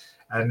 o'clock.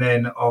 And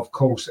then, of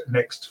course,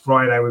 next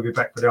Friday, we'll be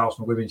back for the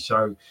Arsenal Women's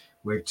Show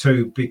with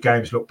 2 big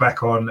games to look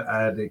back on,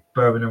 the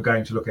Birmingham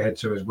game to look ahead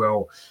to as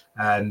well,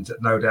 and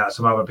no doubt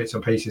some other bits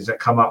and pieces that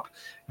come up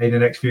in the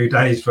next few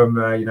days from,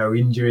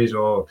 injuries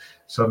or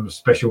some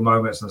special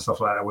moments and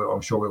stuff like that.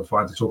 I'm sure we'll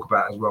find to talk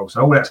about as well.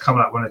 So all that's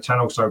coming up on the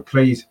channel. So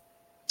please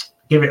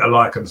give it a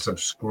like and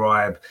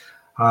subscribe.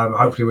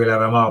 Hopefully we'll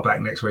have Amal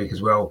back next week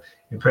as well.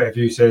 Imperative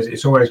View says,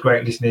 it's always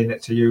great listening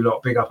to you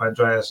lot. Big up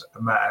Andreas,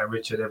 Matt and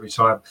Richard every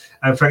time.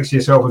 And thanks to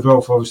yourself as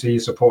well for obviously your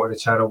support of the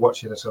channel,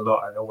 watching us a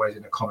lot and always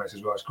in the comments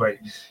as well. It's great.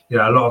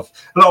 A lot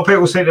of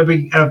people seem to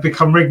be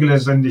become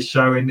regulars in this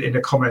show in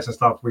the comments and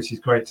stuff, which is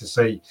great to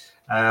see.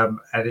 And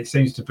it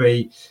seems to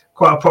be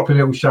quite a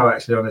popular little show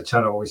actually on the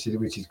channel, which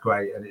is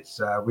great. And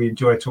it's we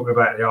enjoy talking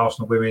about the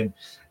Arsenal women.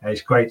 And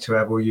it's great to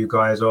have all you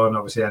guys on.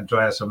 Obviously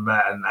Andreas and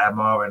Matt and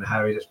Amar and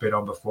Harry that's been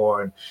on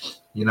before. And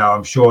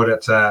I'm sure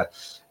that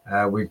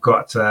we've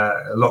got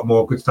a lot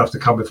more good stuff to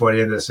come before the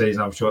end of the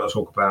season. I'm sure I'll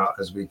talk about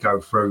as we go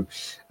through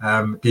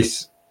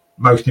this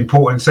most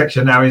important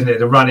section now, isn't it?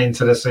 The run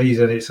into the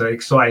season. It's an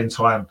exciting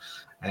time,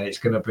 and it's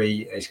going to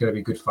be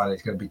good fun.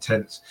 It's going to be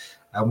tense,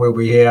 and we'll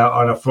be here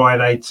on a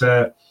Friday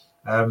to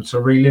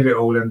relive it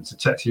all and to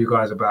chat to you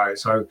guys about it.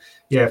 So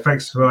yeah,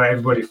 thanks for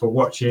everybody for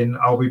watching.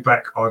 I'll be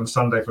back on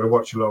Sunday for the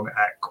watch along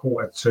at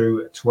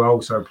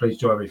 11:45. So please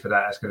join me for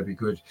that. That's going to be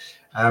good.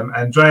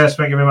 Andreas,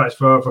 thank you very much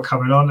for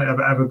coming on.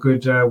 Have a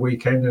good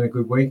weekend and a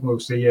good week. We'll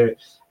see you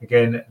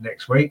again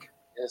next week.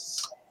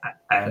 Yes.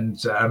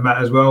 And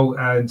Matt as well.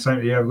 And same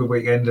to you. Have a good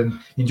weekend and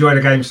enjoy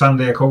the game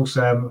Sunday, of course.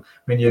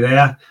 When you're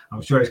there,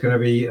 I'm sure it's going to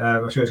be.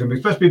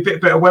 Supposed to be a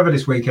bit better weather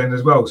this weekend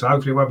as well. So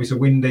hopefully it won't be so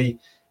windy.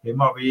 It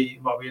might be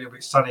a little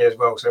bit sunny as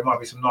well. So it might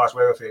be some nice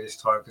weather for you this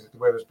time because the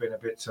weather's been a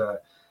bit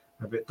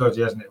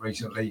dodgy, hasn't it,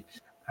 recently?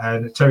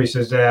 And Terry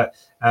says there.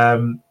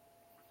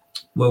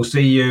 We'll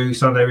see you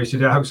Sunday,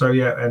 Richard. I hope so,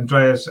 yeah.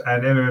 Andreas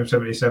and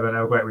MMM77,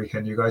 have a great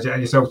weekend, you guys. Yeah,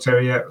 and yourself,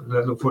 Terry. Yeah,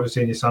 look forward to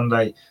seeing you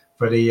Sunday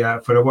for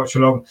the watch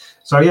along.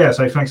 So yeah,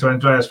 so thanks to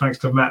Andreas, thanks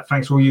to Matt,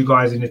 thanks to all you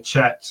guys in the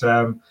chat,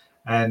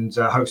 and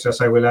hopefully I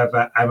say we'll have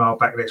Amal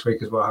back next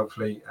week as well,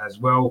 hopefully as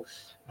well.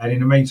 And in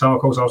the meantime,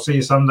 of course, I'll see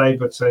you Sunday.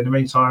 But in the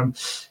meantime,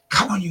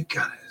 come on, you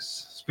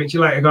Gunners. Speak to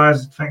you later,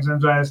 guys. Thanks,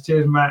 Andreas.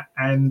 Cheers, Matt,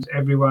 and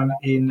everyone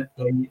in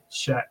the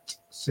chat.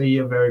 See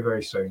you very,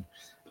 very soon,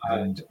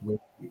 and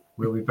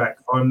we'll be back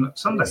on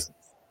Sunday. Yes.